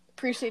 mom.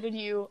 Appreciated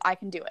you. I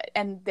can do it.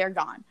 And they're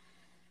gone.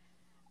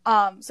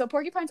 So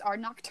porcupines are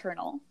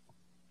nocturnal,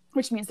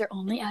 which means they're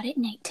only out at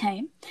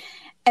nighttime.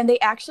 And they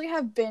actually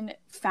have been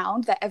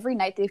found that every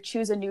night they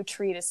choose a new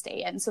tree to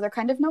stay in. So they're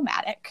kind of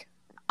nomadic.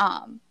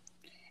 And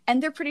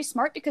they're pretty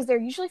smart because they're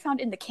usually found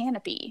in the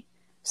canopy.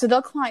 So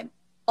they'll climb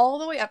all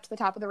the way up to the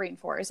top of the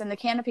rainforest. And the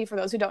canopy, for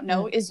those who don't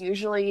know, is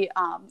usually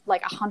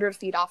like 100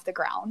 feet off the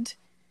ground.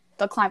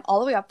 They'll climb all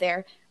the way up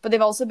there. But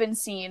they've also been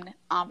seen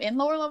in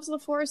lower levels of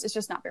the forest. It's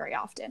just not very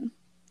often.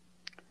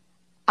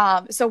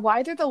 So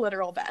why they're the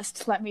literal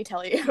best, let me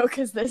tell you,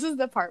 because this is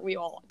the part we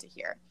all want to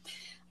hear.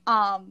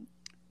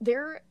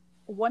 They're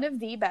one of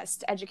the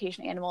best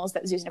education animals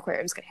that zoos and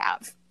aquariums could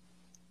have.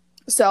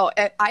 So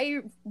I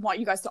want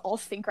you guys to all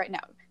think right now.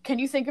 Can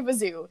you think of a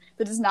zoo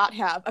that does not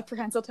have a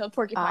prehensile-tailed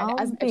porcupine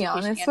as an education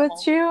honest animal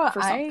with you,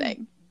 for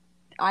something?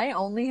 I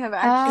only have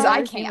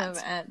actually seen them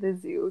can't. at the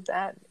zoo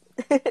that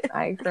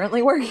I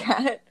currently work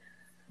at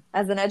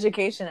as an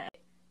education.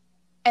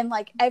 And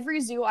like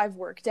every zoo I've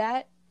worked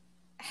at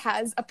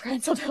has a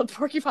prehensile-tailed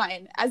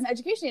porcupine as an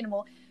education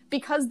animal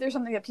because there's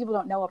something that people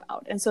don't know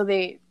about. And so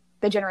they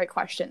generate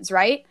questions,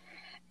 right?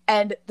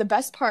 And the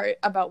best part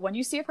about when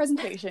you see a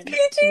presentation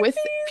with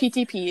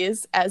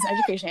PTPs as an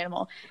education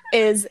animal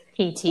is...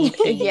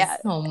 PTPs. Yeah.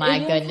 Oh my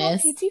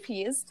goodness.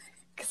 PTPs.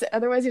 Because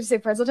otherwise you say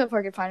prehensile-tailed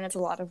porcupine and it's a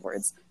lot of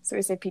words. So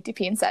we say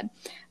PTP instead.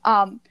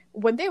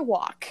 When they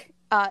walk,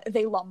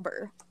 they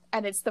lumber.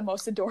 and it's the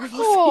most adorable thing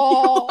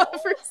Aw. you'll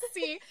ever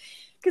see.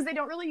 Because they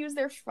don't really use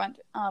their front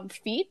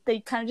feet. They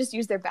kind of just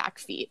use their back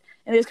feet.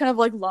 And they just kind of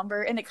like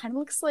lumber. And it kind of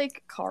looks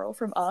like Carl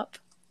from Up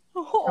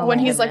Oh when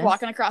my he's like goodness.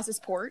 walking across his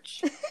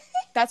porch.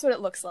 That's what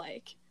it looks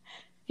like.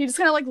 He just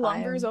kind of like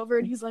lumbers over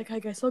and he's like, I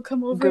guess I'll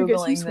come over and get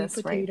some Googling sweet this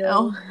right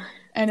potato. now.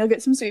 And he'll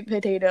get some sweet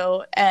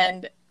potato.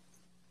 And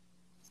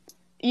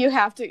you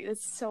have to,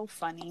 it's so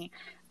funny.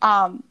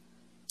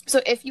 So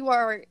if you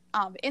are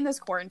in this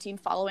quarantine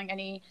following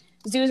any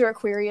zoos or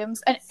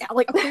aquariums, and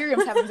like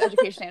aquariums have these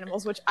education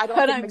animals, which I don't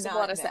But think I'm makes a not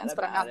lot of mad sense,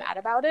 but I'm about not it. mad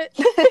about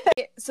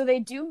it. So they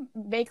do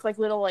make like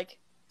little like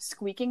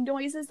squeaking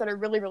noises that are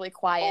really, really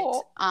quiet.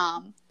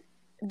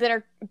 That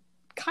are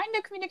kind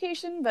of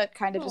communication, but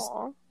kind of just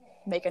Aw.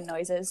 making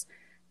noises.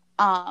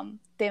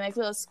 They make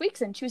little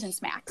squeaks and chews and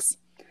smacks.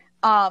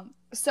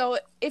 So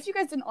if you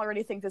guys didn't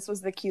already think this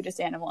was the cutest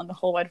animal in the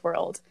whole wide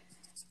world,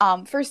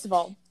 first of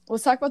all,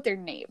 let's talk about their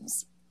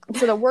names.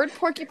 So the word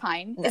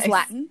porcupine Nice. is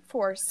Latin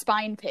for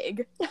spine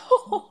pig,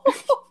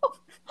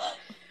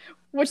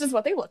 which is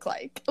what they look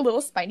like, a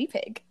little spiny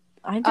pig.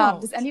 I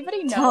don't. Does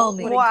anybody know Tell what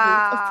me. a group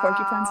of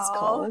porcupines is Wow.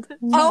 called?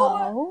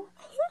 No.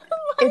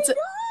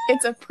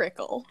 It's a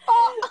prickle.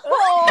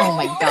 Oh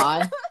my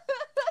god.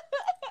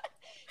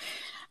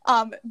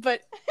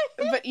 But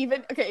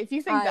even okay, if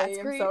you think I that's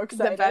am great, so the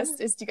excited.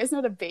 best is, do you guys know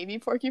what a baby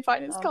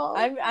porcupine is called?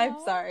 I'm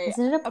sorry.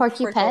 Isn't it a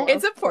prickle porcupet?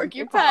 It's a of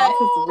porcupet.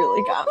 It's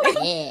really got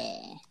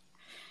me. Yeah.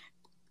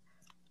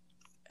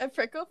 A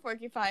prickle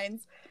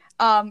porcupines.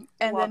 And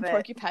Love then it.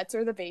 porcupets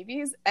are the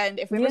babies. And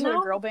if we You were to a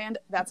know- girl band,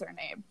 that's our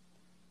name.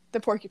 The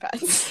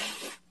porcupets.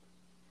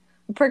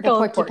 The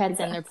Prickle of porcupets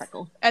and their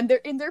prickle. And they're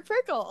in their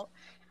prickle.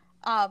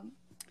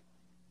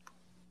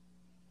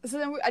 So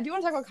then I do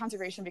want to talk about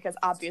conservation because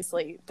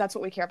obviously that's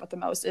what we care about the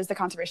most is the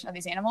conservation of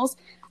these animals.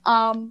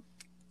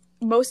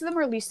 Most of them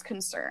are least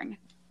concern.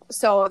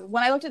 So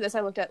when I looked at this,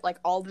 I looked at like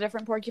all the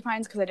different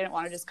porcupines because I didn't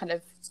want to just kind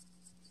of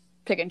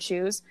pick and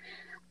choose.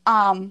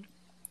 And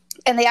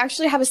they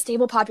actually have a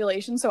stable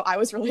population, so I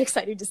was really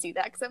excited to see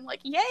that because I'm like,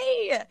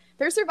 yay!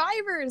 They're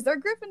survivors. They're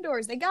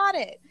Gryffindors. They got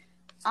it.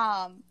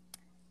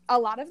 A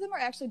lot of them are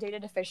actually data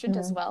deficient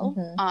as well.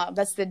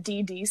 That's the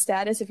DD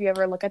status if you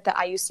ever look at the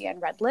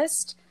IUCN Red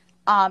List.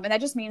 And that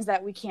just means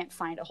that we can't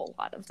find a whole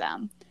lot of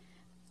them.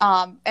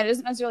 And it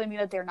doesn't necessarily mean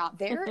that they're not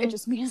there. It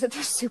just means that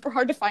they're super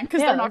hard to find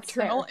because Yeah, they're that's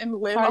nocturnal fair. and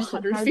live Hard to-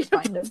 100 hard to feet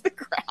find above them.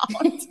 the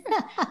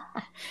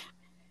ground.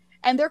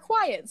 And they're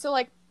quiet. So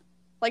like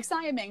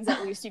Siamangs,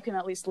 at least you can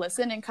at least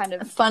listen and kind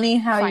of Funny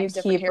how find you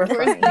different keep characters.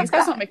 referring These guys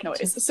back don't make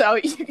noise. So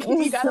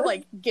you gotta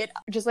like get,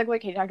 just like what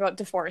Katie talked about,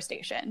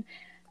 deforestation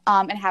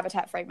and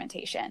habitat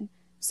fragmentation.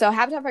 So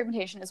habitat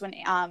fragmentation is when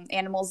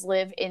animals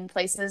live in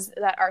places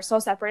that are so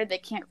separated they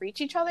can't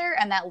reach each other,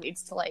 and that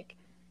leads to like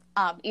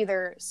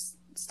either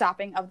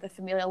stopping of the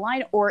familial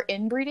line or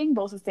inbreeding,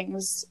 both of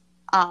things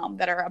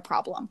that are a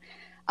problem.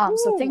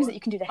 So things that you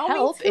can do to Oh, me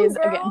help too, is,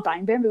 girl. again,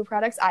 buying bamboo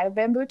products. I have a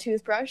bamboo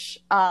toothbrush,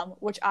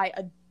 which I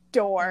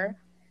adore.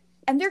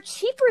 And they're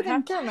cheaper I than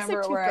have to plastic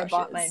remember where I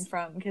bought toothbrushes. mine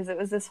from because it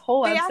was this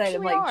whole They website of actually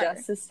like are.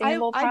 just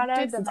sustainable I did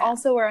products. the It's math.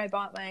 also where I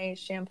bought my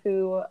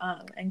shampoo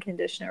and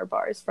conditioner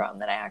bars from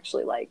that I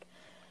actually like.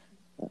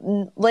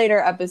 Later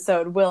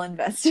episode will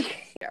investigate.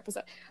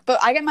 Episode. But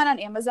I get mine on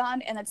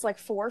Amazon, and it's like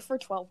 4 for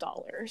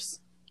 $12.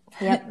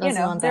 Yep, those You are the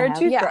know, ones they're I a have.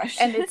 toothbrush.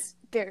 Yeah, and it's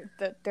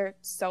they're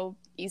so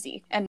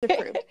easy and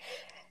approved.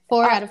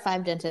 4 out of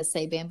 5 dentists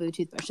say bamboo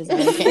toothbrushes are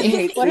okay.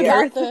 Hates What the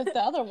about earth. the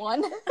other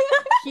one?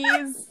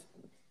 He's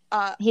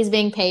He's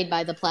being paid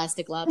by the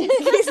plastic lobby.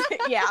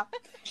 yeah.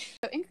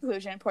 So in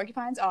conclusion,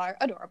 porcupines are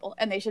adorable,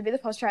 and they should be the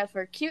poster child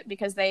for cute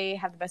because they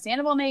have the best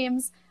animal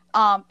names.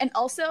 And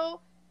also,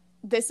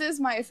 this is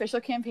my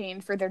official campaign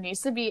for there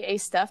needs to be a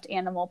stuffed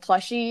animal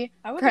plushie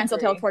I would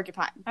prehensile-tailed agree.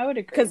 porcupine. I would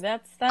agree. 'Cause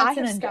That's I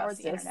an have scoured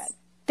the injustice. internet.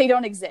 They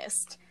don't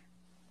exist.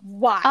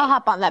 Why? I'll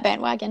hop on that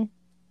bandwagon.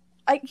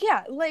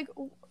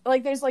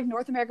 Like there's like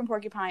North American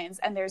porcupines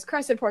and there's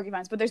crested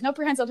porcupines, but there's no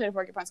prehensile-tailed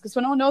porcupines because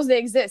no one knows they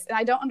exist, and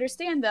I don't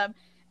understand them.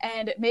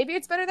 And maybe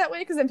it's better that way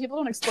because then people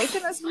don't exploit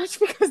them as much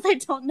because they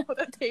don't know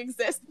that they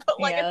exist. But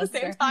like Yeah, at the that's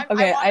same fair. time,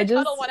 Okay, I I want to just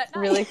cuddle one at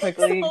night. really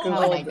quickly So- Oh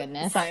my googled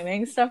goodness.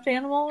 Siming stuffed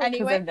animal because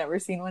Anyway. I've never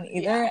seen one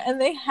either, Yeah. and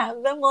they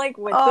have them like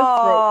with the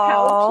Aw.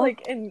 throat pouch,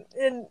 like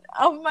in.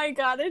 Oh my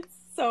god, it's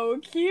so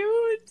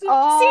cute! See,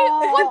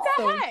 what the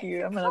so heck?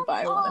 cute! I'm gonna Come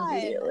buy one on.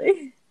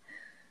 immediately.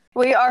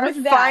 We are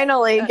With that,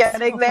 finally that's-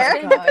 getting oh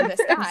there. my God. For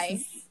this guy,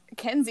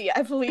 Kenzie,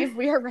 I believe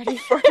we are ready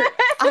for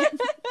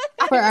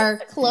For our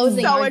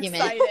closing so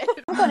argument.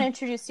 excited. I'm going to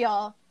introduce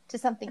y'all to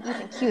something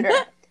even cuter.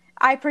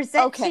 I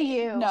present to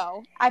you.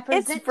 No. I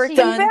present to freaking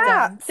you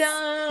bats.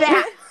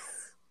 Dun.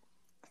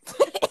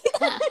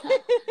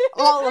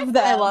 all of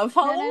them. I love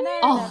Halloween.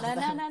 I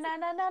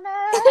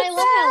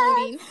love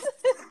Halloween.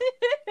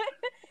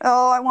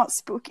 Oh, I want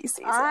spooky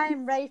season.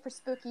 I'm ready for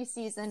spooky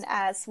season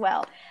as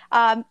well.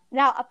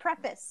 Now, a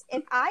preface.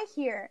 If I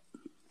hear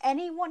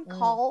anyone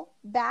call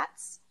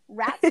bats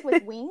rats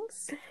with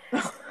wings,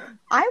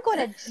 I'm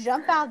going to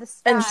jump out of the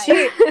sky And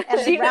she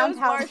and knows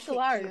roundhouse martial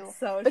kick arts, you,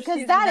 so because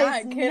she's that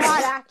not is kidding.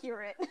 not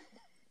accurate.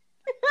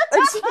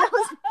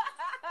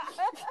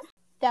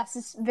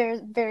 That's very,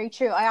 very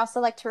true. I also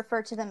like to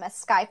refer to them as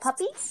sky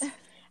puppies.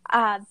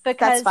 That's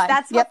Because fine.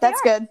 that's Yep, what they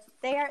that's are. good.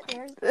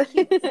 They're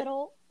cute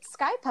little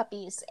sky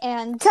puppies.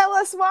 And Tell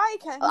us why,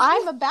 Kenzie.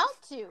 I'm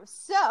about to.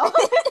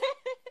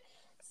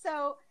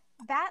 So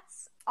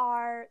bats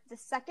are the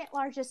second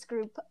largest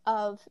group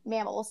of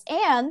mammals,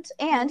 and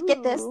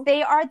get this, Ooh.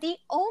 they are the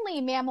only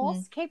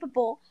mammals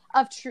capable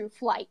of true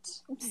flight.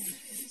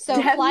 So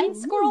That flying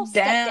means squirrels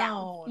step down.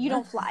 down. You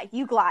don't fly,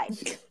 you glide.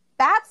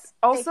 Bats,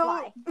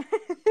 Also-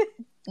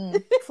 they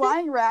fly.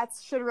 Flying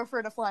rats should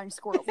refer to flying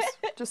squirrels.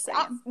 Just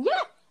saying. Yeah,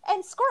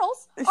 and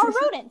squirrels are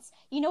rodents.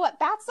 You know what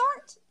bats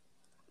aren't?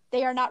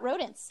 They are not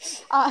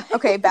rodents.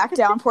 Okay, back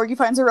down.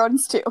 Porcupines are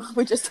rodents too.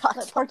 We just talked.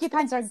 Look,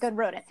 porcupines are a good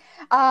rodent.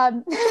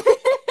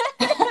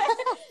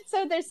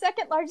 So they're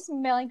second largest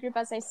mammalian group,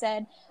 as I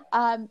said.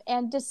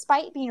 And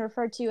despite being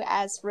referred to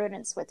as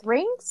rodents with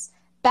rings,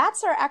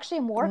 bats are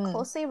actually more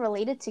closely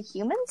related to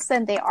humans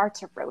than they are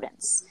to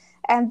rodents.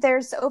 And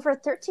there's over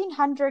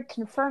 1,300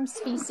 confirmed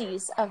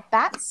species of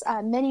bats.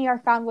 Many are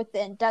found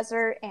within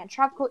desert and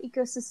tropical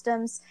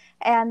ecosystems.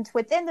 And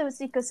within those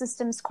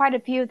ecosystems, quite a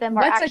few of them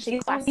are What's a actually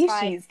keystone classified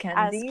species,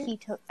 Kenzie?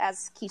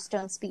 as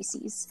keystone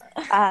species.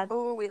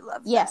 Oh, we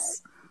love that.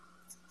 Yes.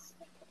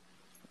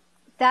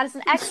 That is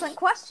an excellent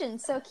question.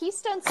 So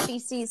keystone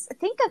species,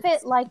 think of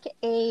it like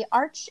a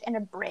arch and a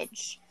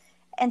bridge.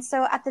 And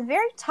so at the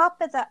very top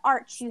of the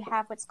arch, you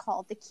have what's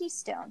called the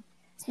keystone.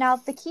 Now,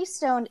 the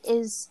keystone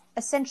is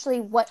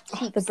essentially what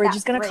keeps The bridge that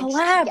is going to bridge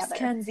collapse, together.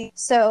 Kenzie.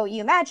 So you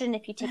imagine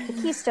if you take the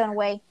keystone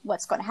away,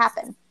 what's going to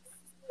happen?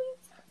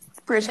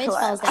 Bridge Bridge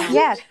collapse. falls down.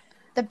 Yeah,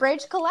 the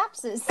bridge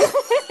collapses.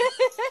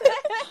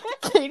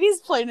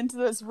 Katie's playing into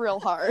this real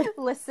hard.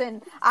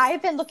 Listen,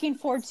 I've been looking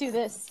forward to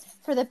this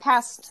for the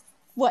past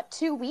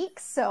 2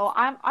 weeks, so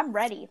I'm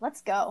ready.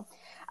 Let's go.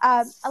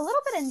 A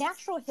little bit of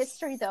natural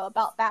history though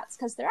about bats,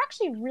 because they're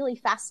actually really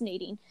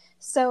fascinating.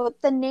 So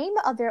the name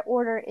of their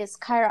order is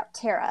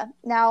Chiroptera.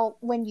 Now,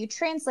 when you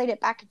translate it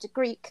back into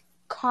Greek,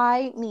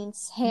 chi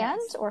means hand,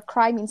 or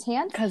cry means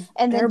hand, 'Cause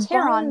and their then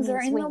pteron bones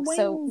are means in the wings.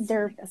 So wings.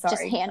 they're just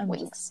Sorry, hand I'm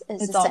wings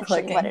is it's all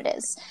essentially what clicking. it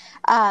is.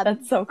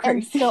 That's so And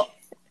crazy. so,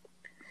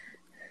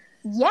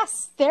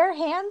 yes, their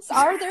hands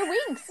are their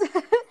wings.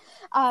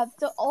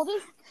 The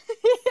oldest,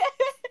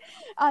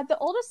 the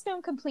oldest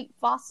known complete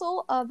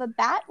fossil of a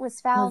bat was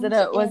found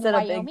Was it a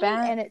in big Wyoming,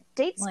 bat? and it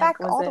dates Like, back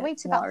was all the it way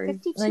to about large?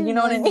 52 Like, you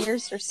know what I million mean?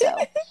 years or so.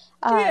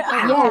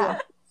 Yeah. Yeah.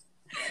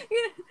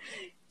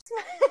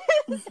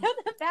 So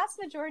the vast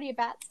majority of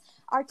bats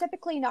are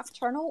typically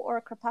nocturnal or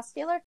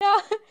crepuscular. Now,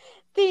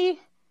 the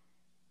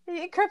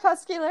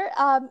crepuscular.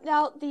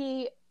 Now,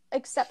 the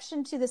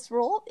exception to this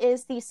rule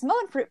is the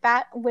Samoan fruit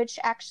bat, which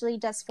actually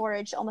does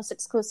forage almost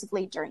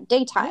exclusively during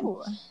daytime.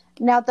 Ooh.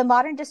 Now, the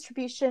modern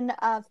distribution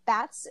of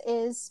bats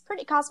is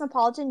pretty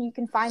cosmopolitan. You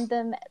can find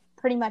them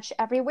pretty much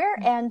everywhere.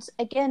 And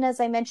again, as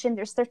I mentioned,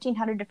 there's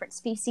 1,300 different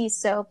species,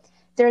 so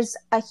there's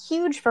a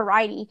huge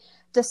variety.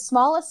 The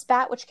smallest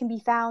bat, which can be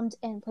found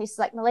in places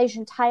like Malaysia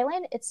and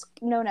Thailand, it's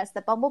known as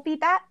the bumblebee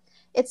bat.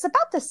 It's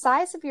about the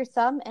size of your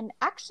thumb and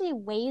actually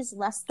weighs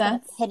less than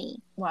That's- a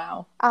penny.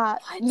 Wow.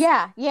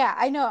 Yeah,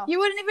 I know. You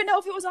wouldn't even know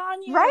if it was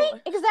on you. Right?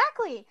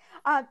 Exactly.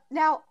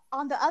 Now,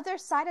 on the other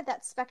side of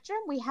that spectrum,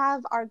 we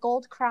have our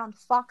gold-crowned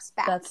fox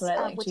bats, That's what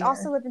I like which to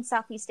also hear. live in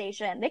Southeast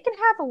Asia, and they can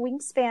have a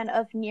wingspan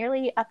of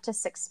nearly up to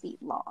 6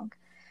 feet long.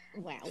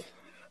 Wow.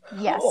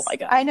 Yes. Oh my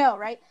God. I know,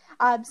 right?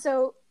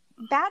 So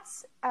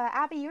bats,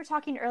 Abby, you were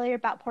talking earlier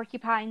about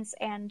porcupines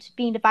and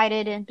being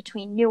divided in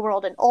between New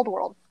World and Old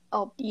World.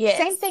 Oh, Yes.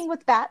 same thing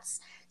with bats.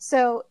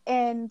 So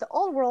in the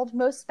Old World,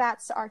 most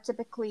bats are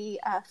typically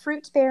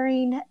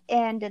fruit-bearing,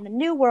 and in the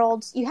New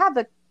World, you have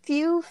a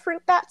few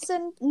fruit bats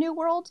in New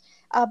World,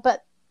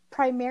 but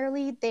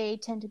primarily they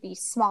tend to be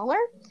smaller,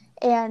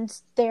 and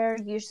they're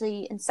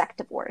usually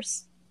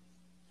insectivores.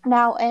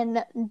 Now,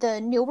 in the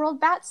New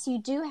World bats, you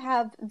do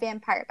have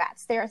vampire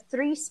bats. There are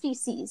 3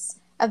 species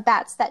of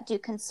bats that do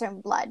consume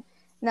blood.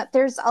 Now,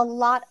 there's a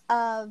lot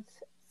of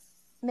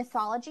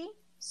mythology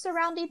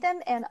surrounding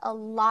them and a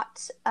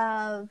lot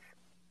of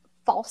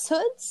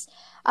falsehoods.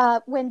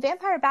 When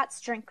vampire bats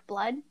drink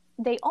blood,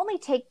 they only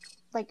take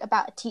like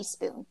about a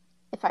teaspoon,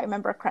 if I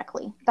remember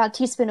correctly, about a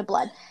teaspoon of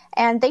blood.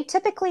 And they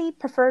typically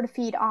prefer to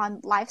feed on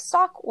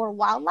livestock or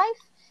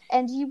wildlife,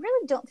 and you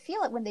really don't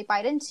feel it when they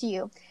bite into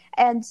you.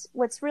 And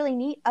what's really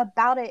neat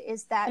about it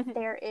is that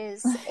there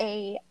is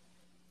a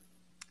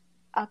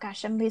oh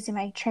gosh, I'm losing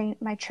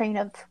my train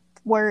of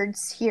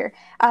words here.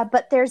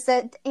 But there's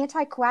an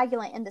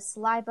anticoagulant in the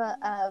saliva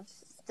of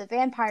the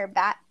vampire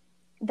bat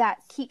that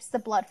keeps the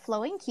blood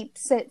flowing,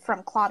 keeps it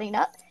from clotting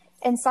up.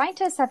 And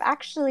scientists have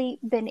actually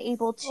been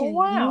able to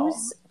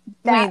use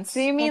that. Wait, so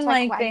you mean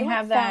like they anticoagulant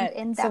have that,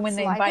 found in so that when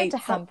they saliva bite to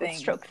help with something,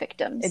 stroke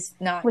victims, it's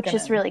not which gonna,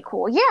 is really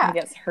cool. I Yeah,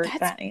 guess, hurt That's-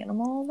 that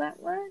animal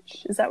that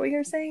much? Is that what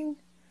you're saying?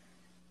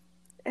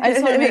 I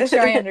just want to make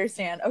sure I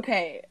understand.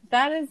 Okay,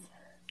 that is...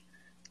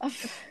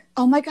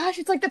 Oh my gosh,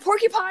 it's like the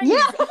porcupine.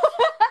 Yeah.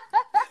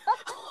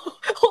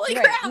 Holy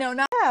Right. crap. No,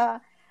 not... yeah.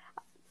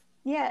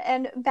 Yeah,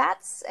 and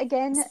bats,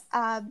 again,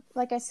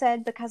 like I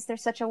said, because they're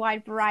such a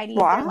wide variety,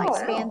 Wow. their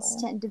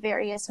lifespans tend to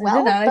vary as I well.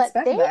 did not But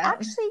expect they that.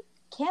 actually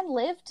can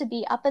live to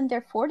be up in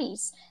their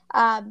 40s.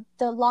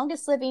 The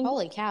longest living,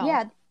 Holy cow.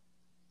 yeah,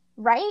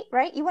 right.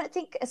 You wouldn't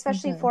think,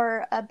 especially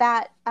for a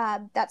bat,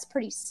 that's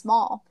pretty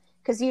small,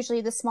 because usually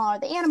the smaller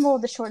the animal,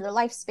 the shorter the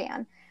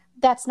lifespan.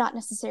 That's not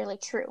necessarily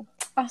true.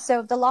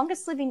 So the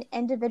longest living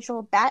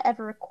individual bat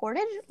ever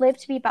recorded lived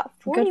to be about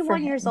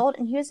 41 years old,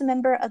 and he was a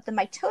member of the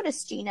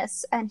Mitotis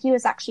genus, and he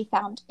was actually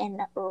found in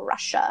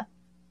Russia.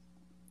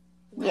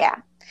 Yeah.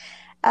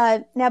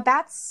 Now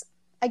bats,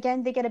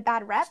 again, they get a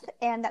bad rep,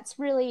 and that's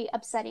really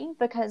upsetting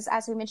because,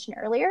 as we mentioned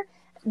earlier,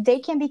 they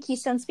can be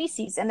keystone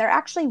species, and they're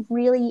actually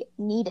really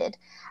needed.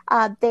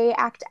 They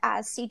act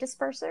as seed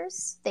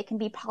dispersers. They can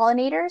be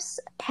pollinators,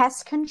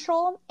 pest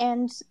control,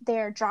 and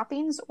their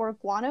droppings or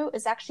guano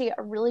is actually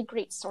a really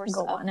great source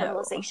of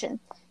fertilization.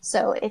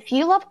 So if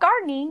you love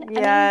gardening, I mean,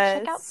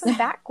 check out some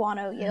bat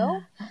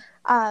guano,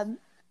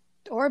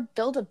 Or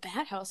build a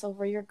bat house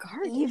over your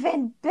garden.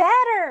 Even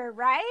better,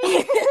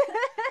 right?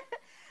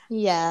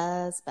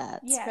 Yes,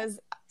 bats. Yeah. Because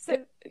So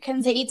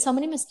They eat so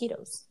many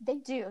mosquitoes. they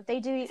do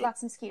eat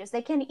lots of mosquitoes.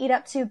 They can eat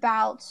up to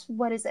about,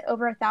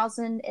 over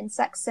 1,000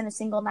 insects in a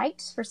single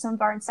night for some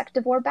of our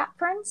insectivore bat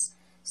friends.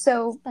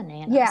 So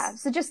Bananas. yeah,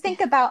 so just think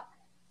about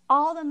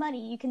all the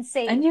money you can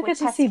save And you with get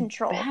to pest see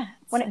control bats.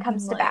 when it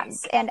comes to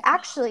bats. And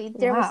actually,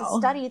 there was a Wow.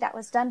 study that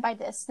was done by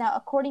this. Now,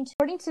 according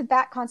to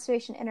Bat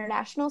Conservation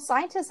International,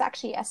 scientists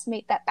actually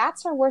estimate that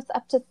bats are worth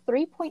up to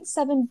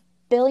 $3.7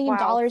 billion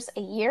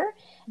a year.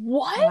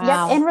 what?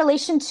 Wow. Yep, in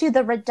relation to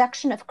the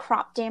reduction of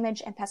crop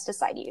damage and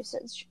pesticide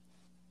usage.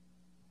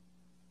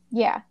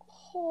 Yeah.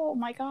 Oh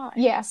my god.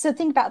 Yeah, so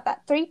think about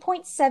that.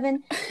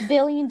 $3.7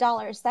 billion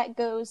that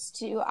goes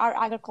to our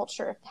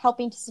agriculture,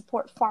 helping to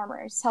support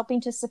farmers,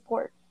 helping to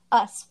support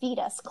us, feed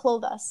us,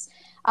 clothe us,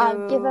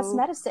 give us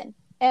medicine.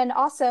 And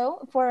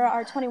also, for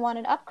our 21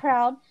 and up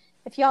crowd,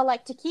 if y'all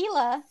like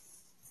tequila,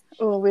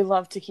 Oh, we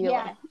love tequila.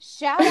 yeah,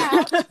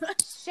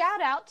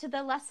 shout out to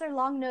the lesser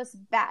long-nosed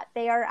bat.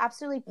 They are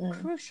absolutely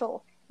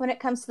crucial when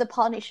it comes to the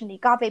pollination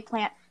of the agave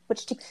plant,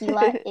 which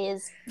tequila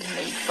is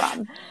made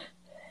from.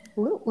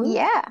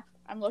 Yeah.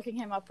 I'm looking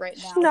him up right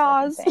now.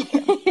 Schnoz. so I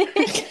can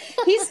thank him.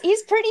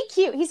 He's pretty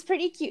cute. He's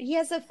pretty cute. He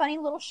has a funny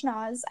little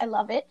schnoz. I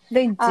love it.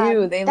 They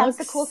do. They That's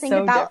look the cool thing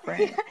so about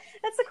different.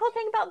 that's the cool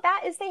thing about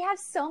bat is they have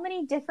so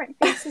many different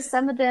faces.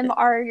 Some of them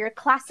are your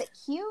classic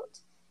cute.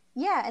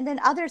 Yeah, and then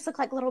others look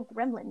like little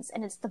gremlins,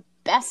 and it's the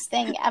best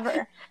thing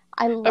ever.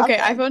 I love Okay,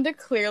 them. I found a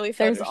clearly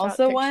There's photoshopped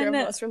also picture one- of a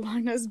lesser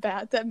long-nosed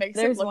bat that makes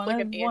it There's look one like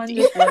a of one manatee.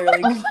 just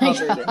literally Oh my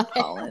covered in God.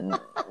 pollen.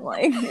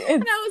 Like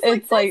I was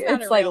like, it's like that's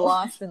not it's a like real-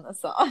 lost in the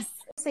sauce.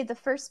 Say the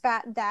first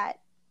bat that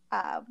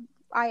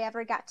I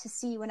ever got to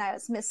see when I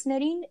was miss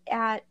knitting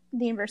at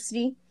the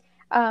university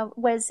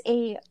was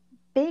a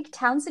big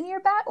Townsend ear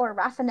bat or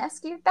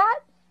Rafinesque ear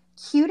bat.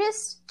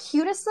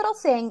 Cutest little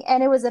thing,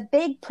 and it was a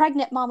big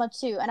pregnant mama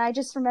too. And I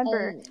just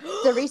remember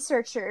the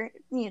researcher,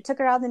 took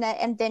her out of the net,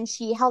 and then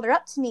she held her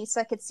up to me so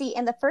I could see.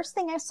 And the first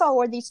thing I saw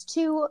were these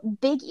two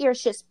big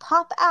ears just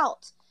pop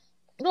out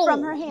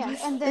from her hand,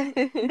 and then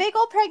big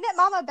old pregnant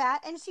mama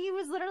bat, and she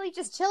was literally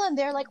just chilling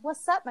there, like,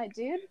 "What's up, my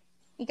dude?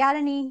 You got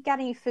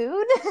any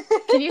food?"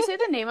 Can you say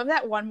the name of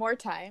that one more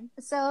time?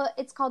 So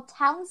it's called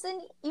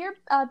Townsend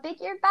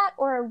big ear bat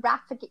or a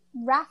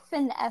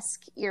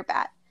Rafinesque ear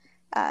bat.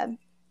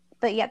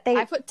 But yeah,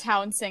 I put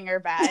town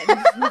singer bat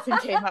and nothing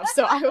came up,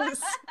 so I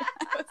was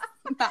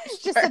not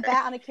sure. just a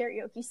bat on a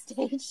karaoke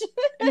stage.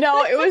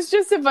 No, it was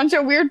just a bunch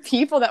of weird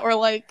people that were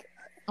like,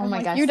 Oh I'm my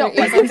like, gosh, you their don't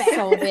ears like are that.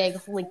 so big.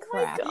 Holy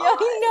crap. Yeah,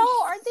 I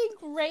know. Aren't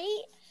they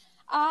great?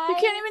 You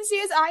can't even see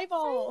his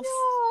eyeballs.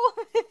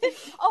 No.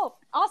 Oh,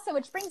 also,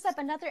 which brings up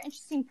another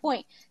interesting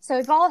point. So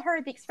we've all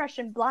heard the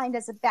expression "blind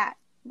as a bat,"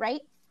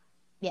 right?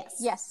 Yes.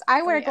 Yes,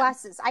 I wear yeah.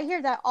 glasses. I hear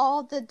that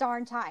all the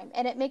darn time,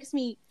 and it makes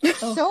me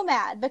so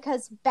mad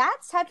because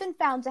bats have been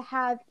found to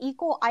have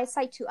equal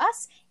eyesight to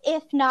us,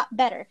 if not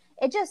better.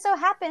 It just so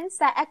happens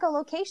that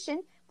echolocation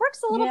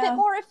works a little bit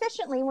more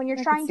efficiently when you're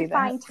I trying can to see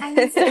find that.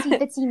 tiny, itsy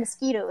bitsy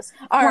mosquitoes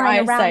Our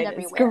flying around eyesight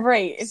is everywhere.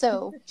 great.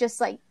 So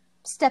just like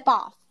step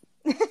off.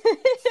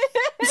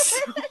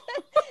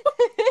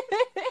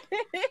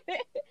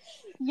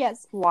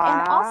 Yes. Wow.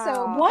 And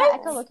also,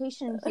 What? for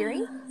echolocation and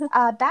hearing,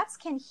 bats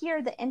can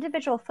hear the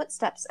individual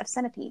footsteps of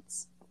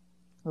centipedes.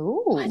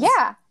 Ooh.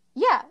 Yeah.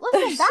 Yeah.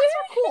 Listen, bats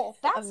are cool.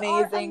 Bats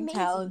are Amazing, amazing.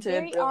 talented,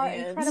 They are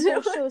brilliant.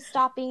 incredible,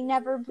 show-stopping,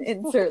 never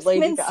Insert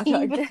Lady been Gaga seen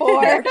again.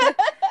 before.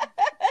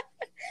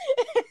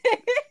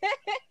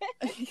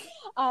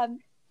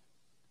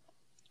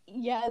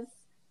 Yes.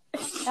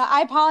 Now,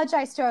 I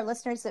apologize to our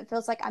listeners. It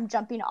feels like I'm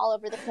jumping all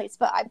over the place,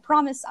 but I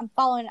promise I'm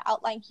following an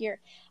outline here.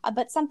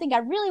 But something I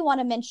really want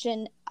to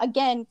mention,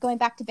 again, going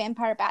back to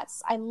vampire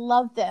bats, I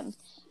love them.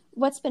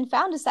 What's been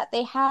found is that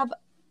they have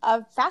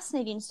a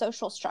fascinating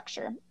social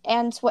structure.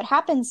 And what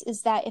happens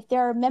is that if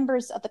there are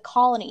members of the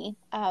colony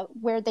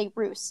where they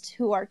roost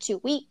who are too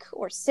weak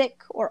or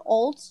sick or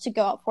old to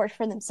go out forth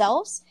for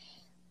themselves,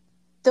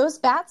 those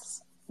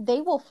bats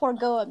they will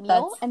forego a meal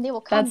That's- and they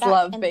will come that's back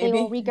love, and baby. they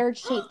will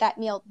regurgitate that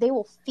meal. They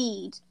will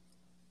feed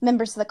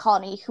members of the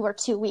colony who are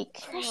too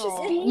weak. Precious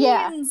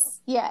Yeah.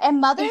 beans. Yeah, and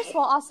mothers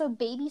will also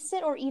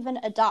babysit or even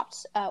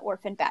adopt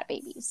orphan bat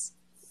babies.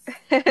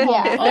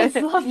 Yeah. That's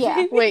love, Yeah.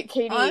 baby. Wait,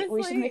 Katie, we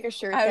Honestly, should make a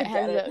shirt I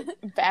that would has get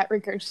a bat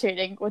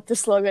regurgitating with the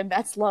slogan,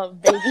 "That's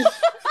love, baby."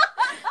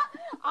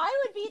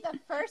 I would be the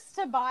first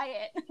to buy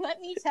it.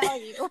 Let me tell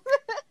you.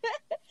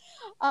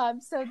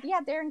 So yeah,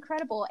 they're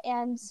incredible.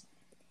 And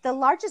the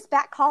largest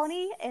bat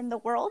colony in the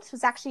world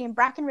was actually in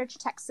Brackenridge,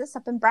 Texas,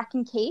 up in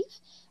Bracken Cave,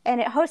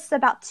 and it hosts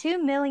about 2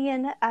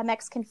 million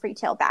Mexican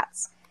free-tailed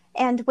bats.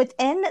 And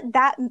within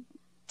that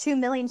 2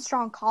 million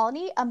strong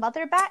colony, a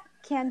mother bat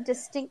can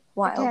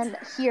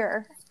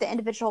hear the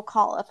individual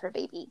call of her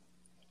baby.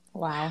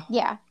 Wow.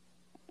 Yeah.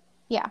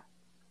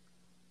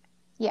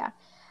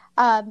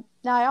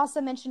 Now, I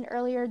also mentioned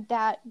earlier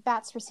that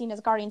bats were seen as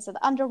guardians of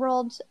the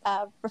underworld,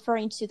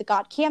 referring to the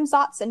god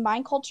Kamzots in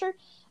Mayan culture.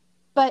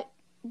 But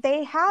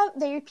they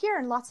appear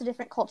in lots of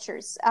different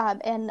cultures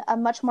in a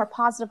much more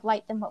positive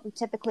light than what we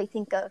typically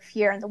think of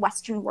here in the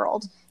Western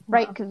world,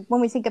 right? Wow. 'Cause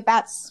when we think of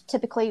bats,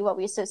 typically what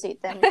we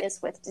associate them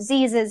is with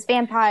diseases,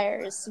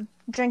 vampires,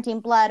 drinking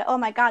blood. Oh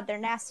my God, they're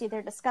nasty,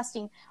 they're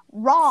disgusting.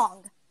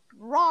 Wrong,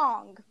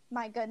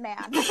 my good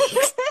man.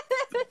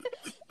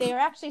 They are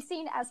actually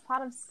seen as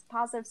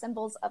positive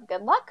symbols of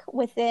good luck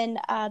within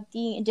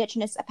the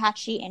indigenous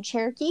Apache and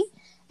Cherokee.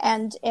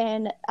 And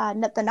in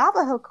the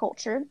Navajo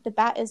culture, the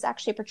bat is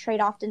actually portrayed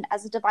often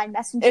as a divine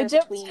messenger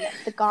Egypt. between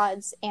the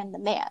gods and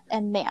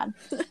man.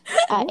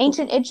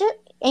 Ancient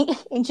Egypt, in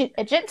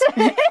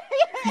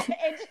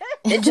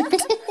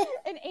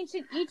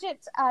ancient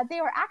Egypt,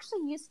 they were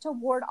actually used to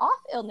ward off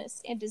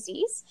illness and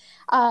disease.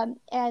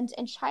 And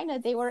in China,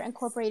 they were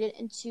incorporated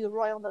into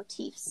royal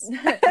motifs.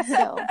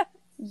 So,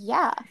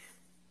 yeah,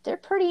 they're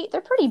pretty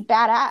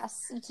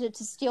badass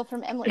to steal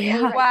from Emily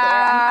A right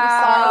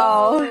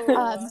Wow. there.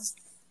 I'm sorry.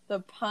 The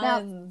Now,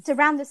 puns. to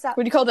round this up,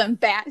 What do you call them?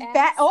 Bat.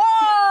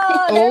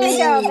 Oh, there we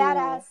go, Oh.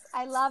 badass.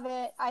 I love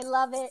it. All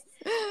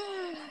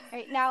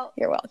right, now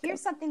You're welcome.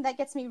 here's something that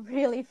gets me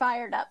really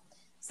fired up.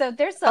 So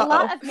there's a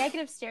lot of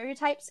negative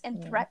stereotypes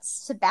and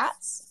threats to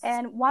bats,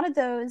 and one of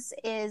those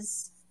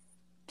is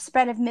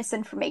spread of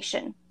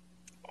misinformation.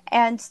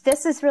 And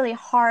this is really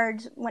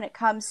hard when it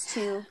comes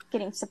to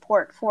getting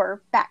support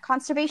for bat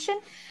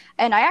conservation.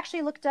 And I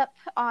actually looked up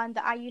on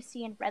the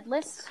IUCN Red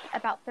List.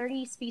 About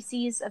 30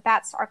 species of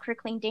bats are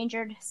critically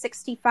endangered,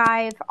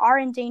 65 are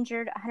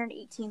endangered,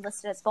 118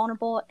 listed as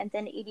vulnerable, and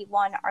then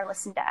 81 are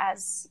listed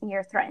as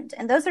near threatened.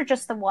 And those are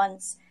just the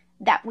ones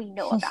that we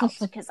know about.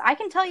 Because I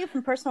can tell you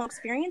from personal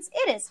experience,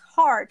 it is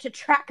hard to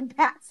track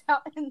bats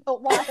out in the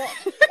wild.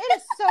 It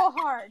is so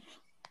hard.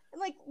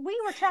 Like, we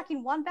were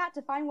tracking one bat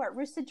to find where it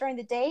roosted during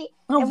the day,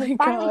 and we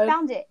finally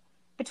found it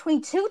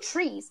between two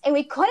trees, and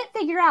we couldn't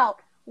figure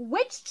out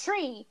which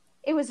tree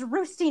it was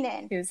roosting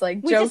in. He was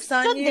like, We "Joke's just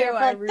on stood you." there for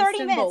I like 30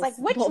 roosted minutes, both- like,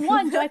 which both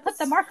one of do I them. put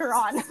the marker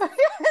on?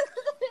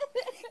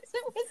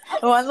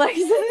 One leg's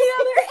in the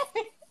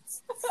other.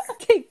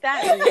 Take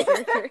that,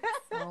 researcher.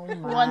 Oh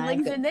my One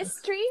leg's in goodness.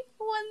 this tree,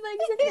 one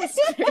leg's in this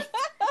tree.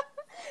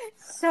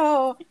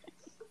 So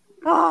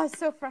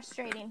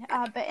frustrating.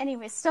 But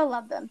anyway, still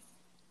love them.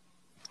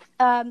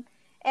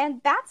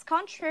 And bats,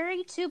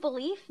 contrary to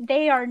belief,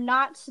 they are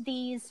not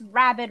these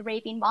rabid,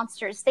 raving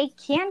monsters. They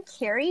can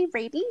carry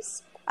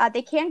rabies.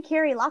 They can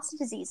carry lots of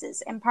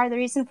diseases. And part of the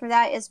reason for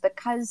that is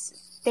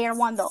because they are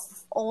one of the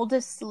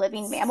oldest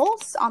living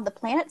mammals on the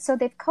planet. So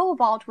they've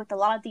co-evolved with a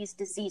lot of these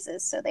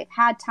diseases. So they've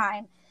had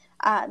time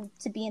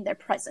to be in their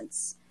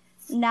presence.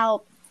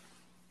 Now,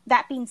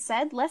 that being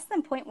said, less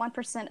than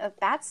 0.1% of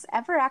bats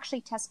ever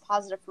actually test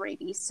positive for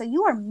rabies. So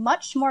you are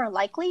much more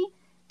likely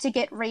to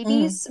get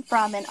rabies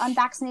from an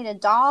unvaccinated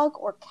dog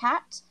or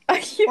cat,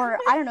 or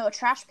I don't know, a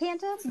trash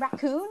panda,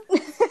 raccoon,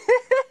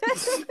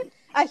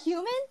 a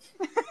human.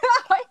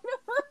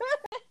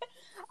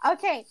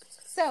 Okay,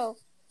 so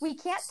we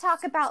can't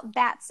talk about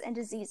bats and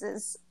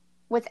diseases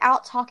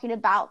without talking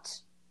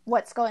about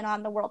what's going on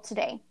in the world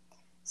today.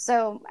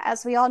 So,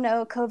 as we all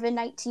know,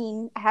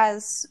 COVID-19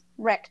 has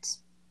wreaked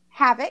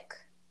havoc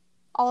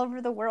all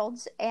over the world,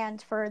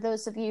 and for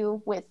those of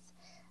you with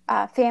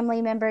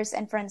family members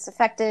and friends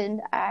affected,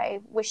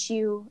 I wish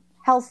you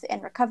health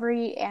and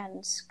recovery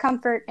and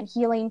comfort and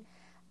healing.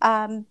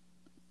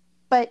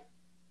 But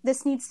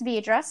this needs to be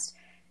addressed.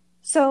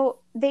 So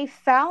they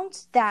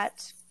found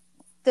that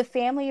the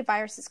family of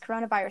viruses,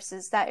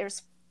 coronaviruses, that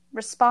is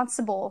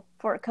responsible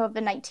for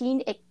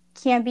COVID-19, it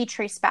can be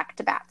traced back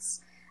to bats.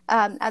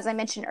 As I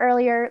mentioned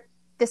earlier,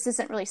 this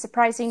isn't really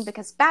surprising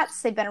because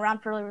bats, they've been around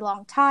for a really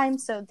long time,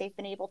 so they've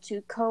been able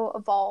to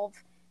co-evolve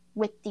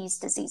with these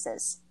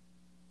diseases.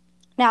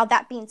 Now,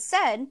 that being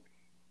said,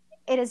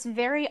 it is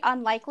very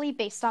unlikely,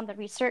 based on the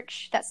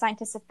research that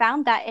scientists have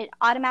found, that it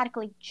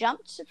automatically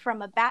jumped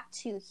from a bat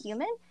to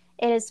human.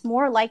 It is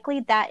more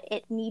likely that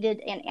it needed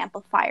an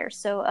amplifier,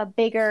 so a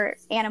bigger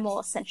animal,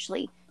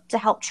 essentially, to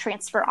help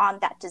transfer on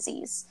that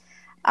disease.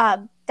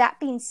 That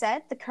being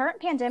said, the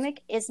current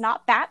pandemic is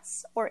not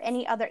bats or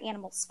any other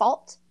animal's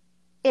fault.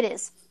 It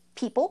is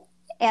people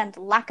and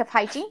lack of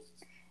hygiene,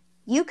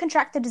 you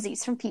contract the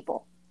disease from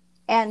people.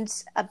 And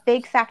a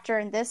big factor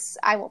in this,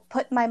 I will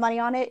put my money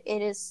on it,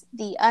 it is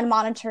the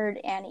unmonitored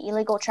and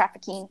illegal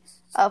trafficking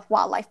of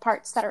wildlife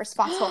parts that are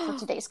responsible for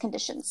today's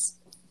conditions.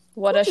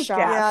 What a shock.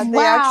 Yeah, they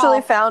Wow.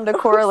 actually found a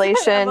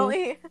correlation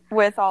Emily.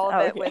 with all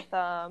of it Okay. with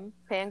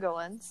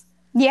pangolins.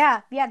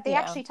 Yeah, they Yeah.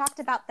 actually talked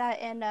about that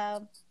in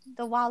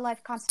the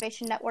Wildlife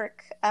Conservation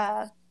Network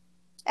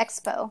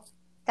expo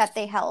that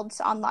they held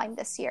online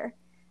this year,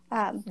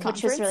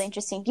 which was really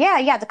interesting.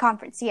 Yeah, the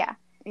conference, yeah.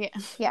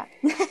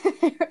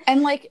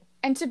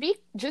 And to be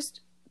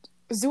just,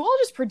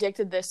 zoologists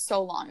predicted this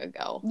so long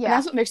ago. Yeah. And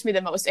that's what makes me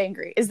the most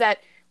angry, is that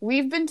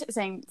we've been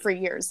saying for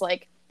years,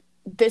 like,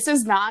 this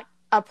is not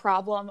a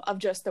problem of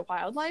just the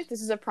wildlife.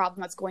 This is a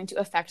problem that's going to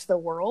affect the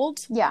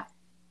world. Yeah.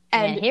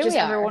 And Yeah, here just we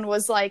are. everyone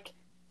was like,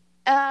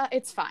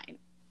 it's fine.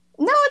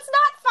 No, it's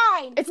not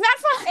fine. It's not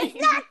fine.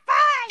 It's not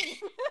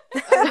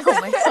fine.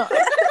 Oh my god.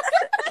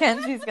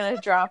 Kenzie's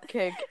gonna drop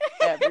kick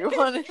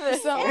everyone in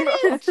this So- room.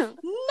 It is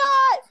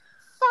not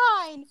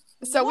fine.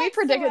 So we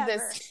predicted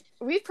whatsoever. this.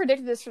 We've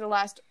predicted this for the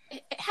last,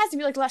 it has to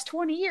be like the last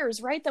 20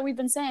 years, right? That we've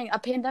been saying a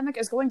pandemic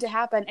is going to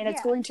happen, and it's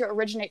Yeah. going to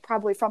originate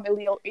probably from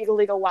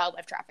illegal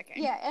wildlife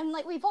trafficking. Yeah, and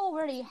like we've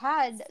already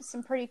had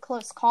some pretty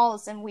close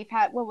calls, and we've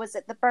had, what was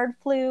it, the bird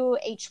flu,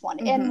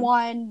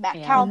 H1N1, mad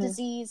Yeah. cow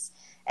disease.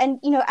 And,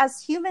 you know,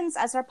 as humans,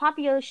 as our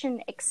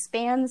population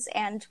expands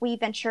and we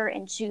venture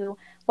into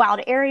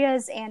wild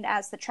areas, and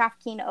as the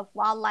trafficking of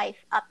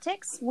wildlife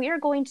upticks, we are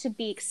going to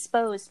be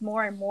exposed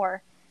more and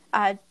more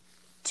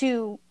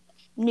to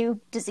new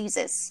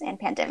diseases and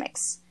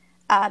pandemics.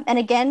 And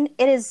again,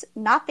 it is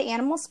not the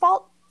animal's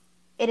fault.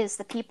 It is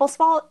the people's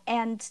fault.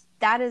 And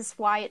that is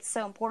why it's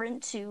so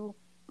important to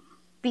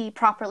be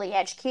properly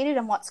educated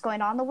on what's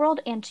going on in the world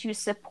and to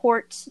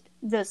support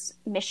those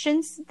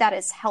missions that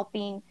is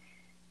helping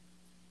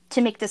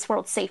to make this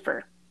world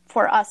safer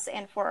for us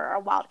and for our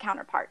wild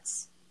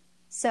counterparts.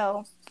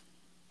 So,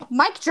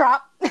 mic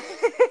drop.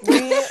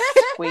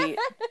 Sweet.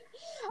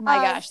 My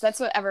gosh, that's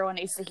what everyone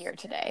needs to hear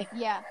today.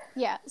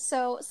 Yeah.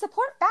 So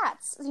support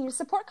bats. You know,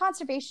 support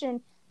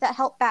conservation that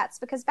help bats,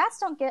 because bats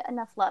don't get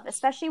enough love,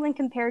 especially when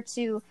compared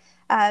to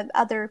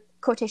other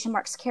quotation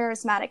marks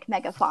charismatic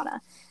megafauna.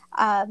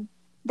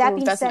 That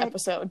being That's said, an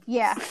episode.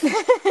 yeah.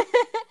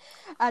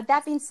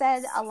 That being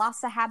said, a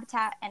loss of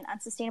habitat and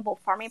unsustainable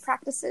farming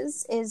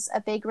practices is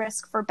a big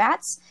risk for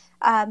bats.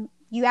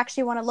 You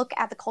actually want to look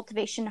at the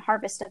cultivation and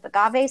harvest of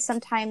agave.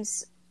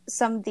 Sometimes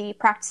some of the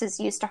practices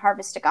used to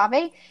harvest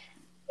agave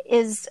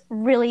is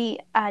really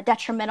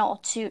detrimental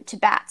to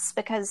bats,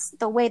 because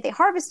the way they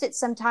harvest it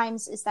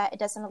sometimes is that it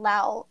doesn't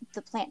allow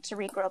the plant to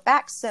regrow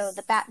back, so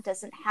the bat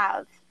doesn't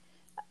have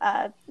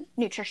a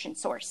nutrition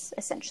source,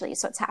 essentially,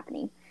 so it's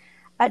happening.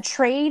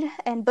 Trade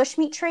and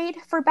bushmeat trade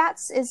for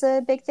bats is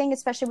a big thing,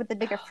 especially with the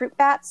bigger fruit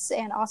bats,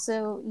 and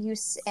also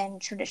use in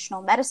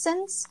traditional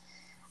medicines.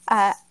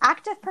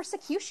 Active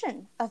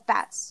persecution of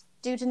bats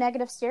due to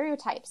negative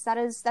stereotypes. That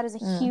is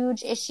a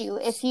huge issue.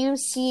 If you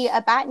see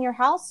a bat in your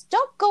house,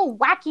 don't go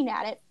whacking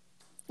at it.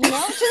 You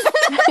know,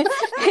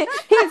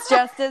 He's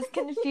just as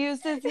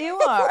confused as you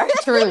are.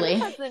 Truly.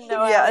 Doesn't know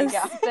how Yes. he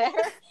got there.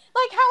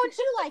 like, how would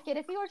you like it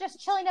if you were just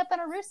chilling up in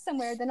a roost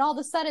somewhere, then all of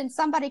a sudden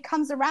somebody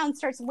comes around and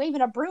starts waving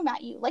a broom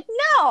at you? Like,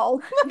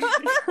 no.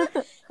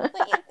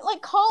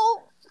 like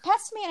call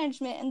pest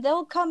management and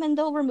they'll come and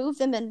they'll remove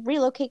them and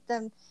relocate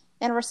them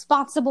in a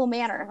responsible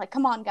manner. Like,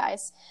 come on,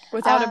 guys.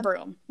 Without a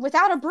broom.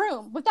 Without a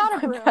broom.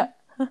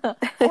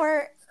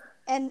 Or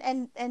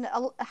and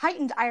a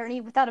heightened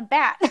irony, without a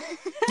bat.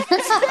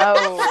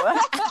 Oh.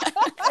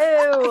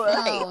 Ew.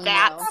 Oh,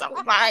 no.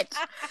 so much.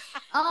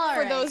 All For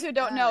right. those who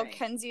don't know, All right.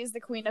 Kenzie is the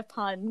queen of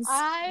puns.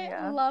 I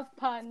Yeah. love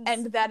puns.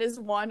 And that is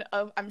one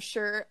of, I'm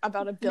sure,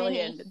 about a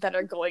billion Many. that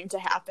are going to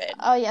happen.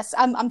 Oh yes,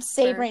 I'm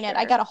savoring it.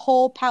 I sure. got a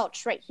whole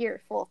pouch right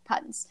here full of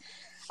puns.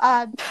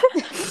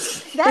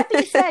 That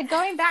being said,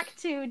 going back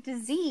to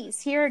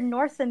disease, here in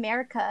North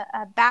America,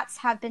 bats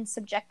have been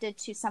subjected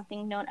to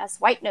something known as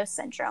white nose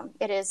syndrome.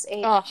 It is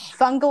a Ugh.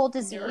 fungal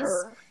disease.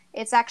 Grr.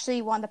 It's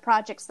actually one of the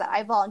projects that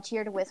I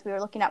volunteered with. We were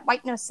looking at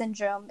white nose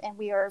syndrome, and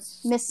we were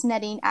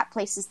misnetting at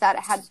places that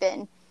had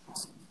been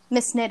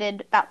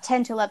misnetted about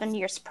 10 to 11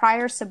 years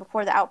prior, so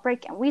before the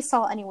outbreak, and we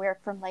saw anywhere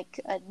from like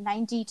a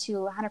 90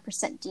 to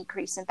 100%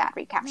 decrease in bat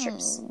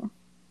recaptures.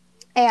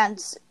 And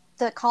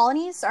the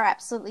colonies are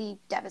absolutely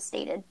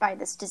devastated by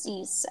this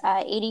disease.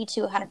 80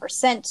 to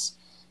 100%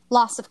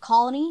 loss of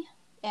colony,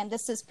 and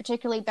this is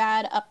particularly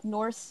bad up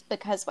north,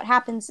 because what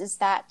happens is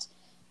that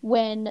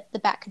when the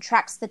bat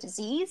contracts the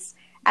disease,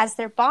 as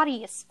their body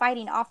is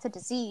fighting off the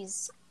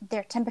disease,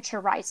 their temperature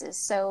rises.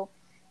 So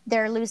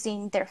they're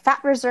losing their fat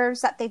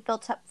reserves that they've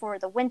built up for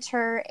the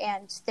winter,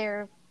 and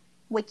they're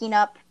waking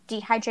up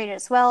dehydrated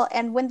as well.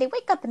 And when they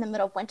wake up in the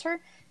middle of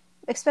winter,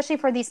 especially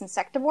for these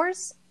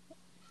insectivores,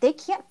 they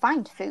can't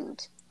find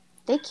food.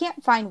 They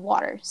can't find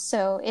water.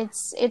 So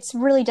it's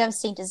really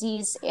devastating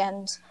disease.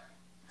 And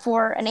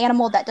for an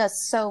animal that does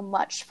so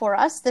much for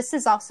us, this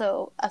is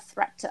also a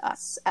threat to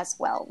us as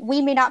well.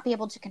 We may not be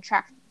able to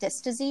contract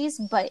this disease,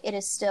 but it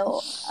is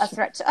still a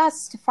threat to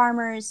us, to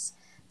farmers,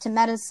 to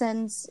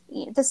medicines.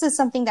 This is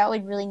something that we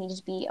really need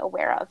to be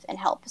aware of and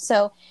help.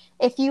 So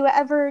if you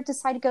ever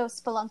decide to go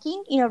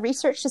spelunking,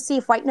 research to see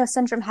if white nose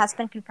syndrome has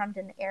been confirmed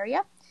in the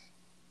area.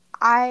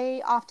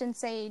 I often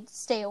say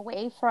stay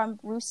away from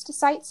roost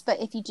sites,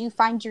 but if you do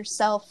find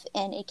yourself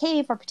in a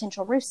cave or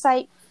potential roost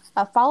site,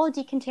 follow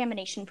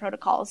decontamination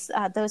protocols.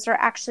 Those are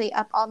actually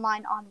up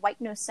online on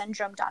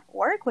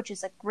whitenosesyndrome.org, which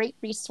is a great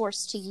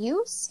resource to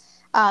use.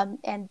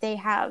 And they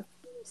have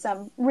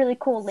some really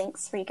cool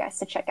links for you guys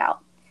to check out.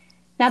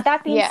 Now,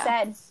 that being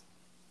said,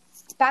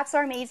 bats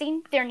are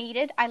amazing. They're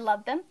needed. I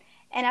love them.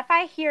 And if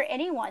I hear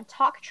anyone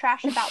talk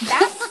trash about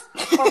bats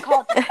or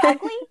call them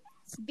ugly,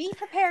 be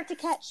prepared to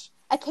catch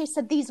a case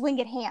of these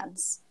winged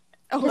hands.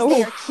 Because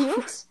they are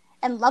cute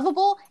and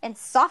lovable and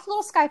soft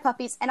little sky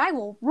puppies, and I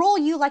will roll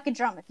you like a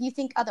drum if you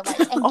think otherwise.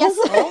 And guess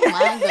what? Oh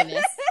my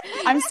goodness.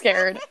 I'm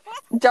scared.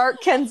 Dark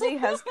Kenzie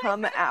has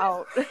come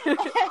out.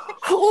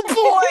 Oh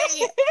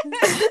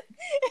boy!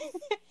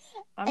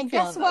 And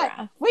guess what?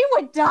 We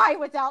would die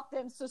without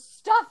them, so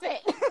stuff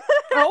it.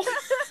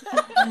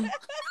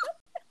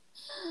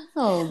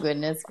 Oh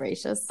goodness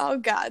gracious. Oh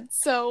god.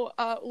 So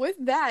with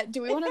that,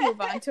 do we want to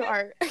move on to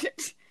our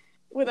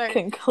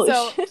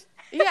conclusion?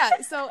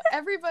 So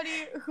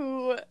everybody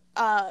who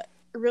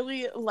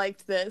really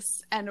liked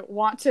this and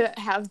want to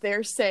have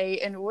their say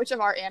in which of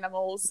our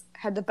animals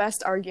had the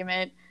best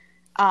argument,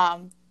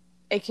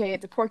 aka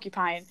the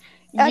porcupine,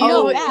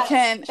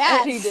 can.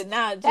 He did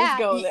not just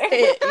go there.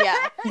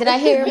 Did I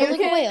hear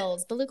beluga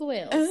whales? Beluga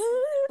whales.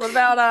 What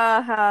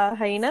about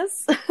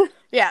hyenas?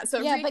 Yeah. So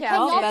Yeah, but recap.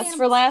 can y'all Best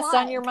for last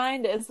on your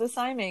mind is the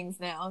Simings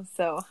now.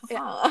 So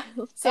So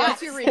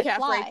that's your recap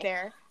fly. right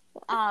there.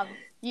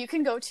 You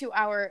can go to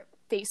our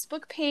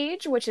Facebook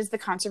page, which is the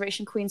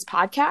Conservation Queens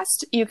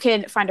Podcast. You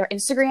can find our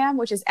Instagram,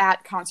 which is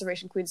at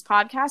Conservation Queens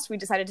Podcast. We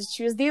decided to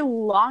choose the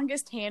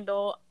longest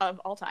handle of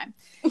all time.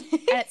 And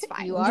it's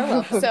fine. You are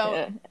welcome.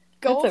 So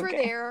go It's over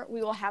okay. there.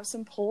 We will have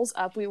some polls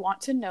up. We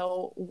want to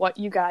know what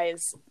you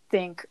guys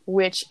think,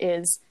 which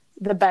is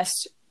the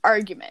best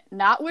argument.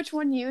 Not which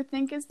one you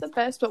think is the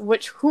best,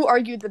 but who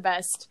argued the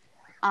best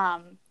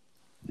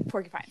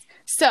porcupines.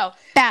 So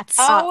Bats.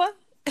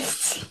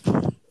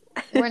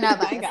 We're not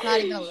biased, not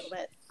even a little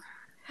bit.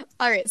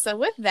 all right, so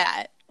with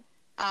that,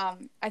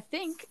 I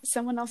think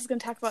someone else is going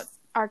to talk about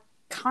our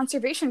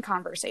conservation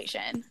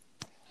conversation.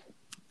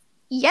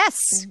 Yes,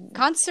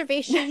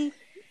 conservation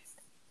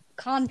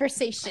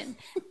conversation.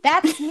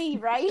 That's me,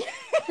 right?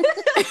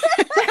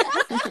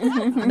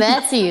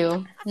 That's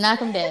you.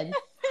 Knock 'em dead.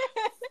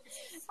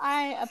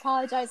 I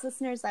apologize,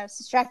 listeners. I was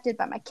distracted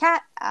by my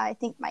cat. I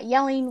think my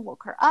yelling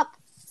woke her up.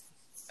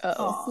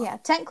 Uh-oh. Yeah,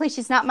 technically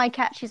she's not my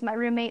cat. She's my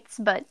roommate's,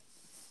 but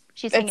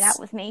she's hanging out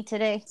with me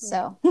today.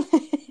 So,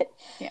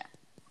 Yeah.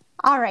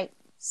 All right.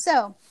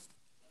 So,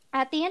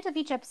 at the end of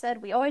each episode,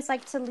 we always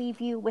like to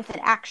leave you with an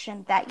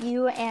action that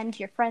you and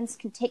your friends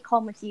can take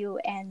home with you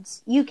and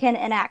you can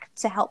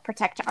enact to help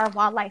protect our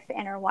wildlife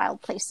and our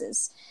wild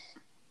places.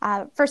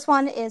 First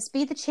one is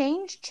be the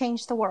change,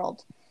 change the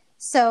world.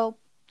 So,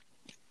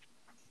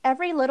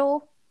 every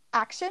little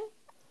action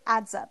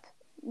adds up.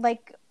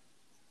 Like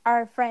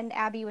our friend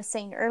Abby was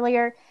saying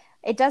earlier,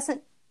 it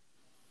doesn't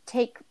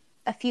take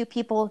a few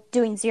people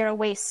doing zero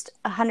waste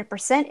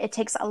 100%. It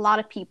takes a lot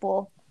of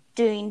people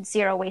doing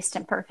zero waste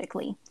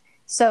imperfectly.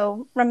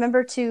 So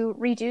remember to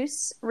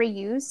reduce,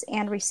 reuse,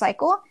 and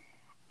recycle,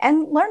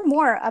 and learn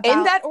more about...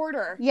 In that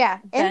order. Yeah,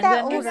 in Bend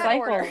that and order.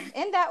 recycle.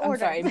 In that I'm order.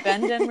 sorry,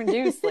 bend and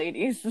reduce,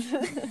 ladies.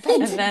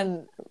 And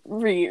then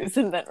reuse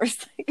and then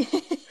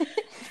recycle.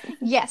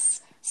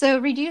 Yes. So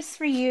reduce,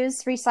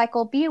 reuse,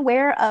 recycle. Be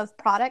aware of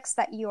products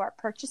that you are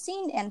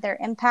purchasing and their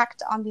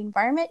impact on the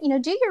environment.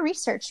 Do your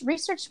research.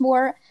 Research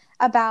more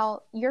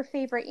about your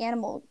favorite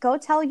animal. Go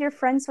tell your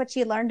friends what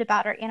you learned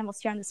about our animals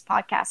here on this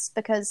podcast,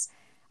 because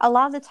a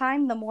lot of the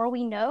time, the more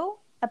we know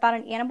about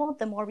an animal,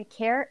 the more we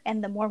care,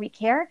 and the more we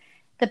care,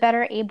 the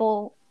better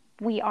able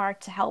we are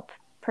to help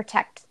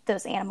protect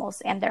those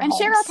animals and their And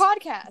homes. share our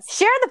podcast.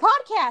 Share the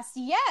podcast.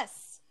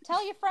 Yes.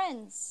 Tell your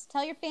friends.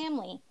 Tell your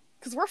family.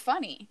 Because we're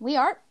funny. We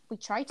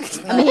try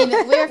to. I mean,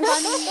 we're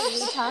funny.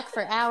 We talk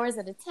for hours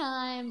at a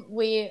time.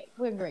 We're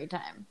a great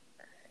time.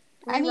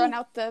 We run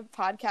out the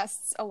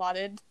podcast's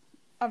allotted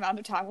amount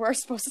of time we're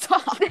supposed to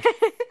talk.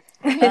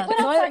 What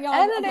else are y'all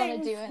editing going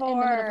to do in the middle of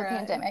a for,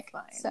 pandemic?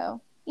 fine.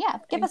 So, yeah,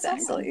 give us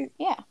Exactly. something.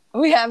 Yeah.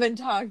 We haven't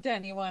talked to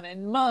anyone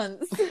in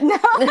months.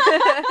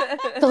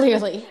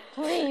 Clearly.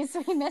 Please,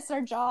 we miss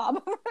our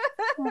job. Oh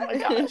my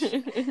gosh.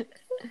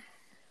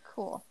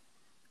 Cool.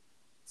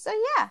 So,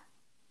 yeah.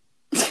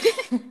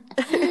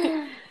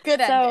 Good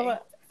ending. So,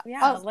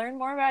 yeah, learn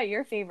more about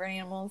your favorite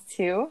animals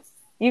too.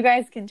 You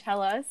guys can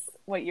tell us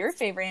what your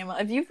favorite animal.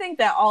 If you think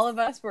that all of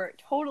us were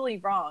totally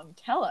wrong,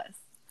 tell us.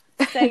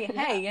 Say,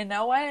 hey, you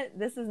know what?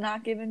 This is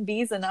not giving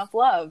bees enough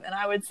love. And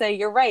I would say,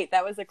 you're right.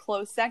 That was a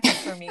close second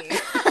for me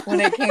when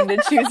it came to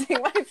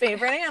choosing my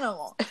favorite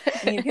animal.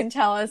 And you can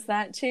tell us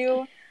that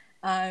too.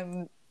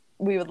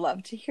 we would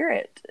love to hear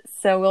it.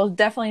 So we'll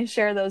definitely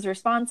share those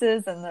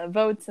responses and the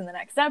votes in the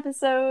next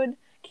episode.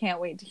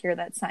 Can't wait to hear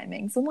that Cy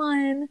Mings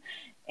won.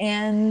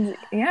 And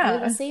yeah,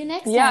 We will see you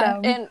next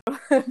time. Yeah,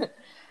 and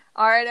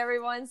all right,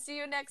 everyone. See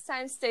you next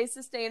time. Stay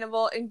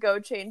sustainable and go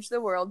change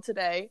the world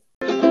today.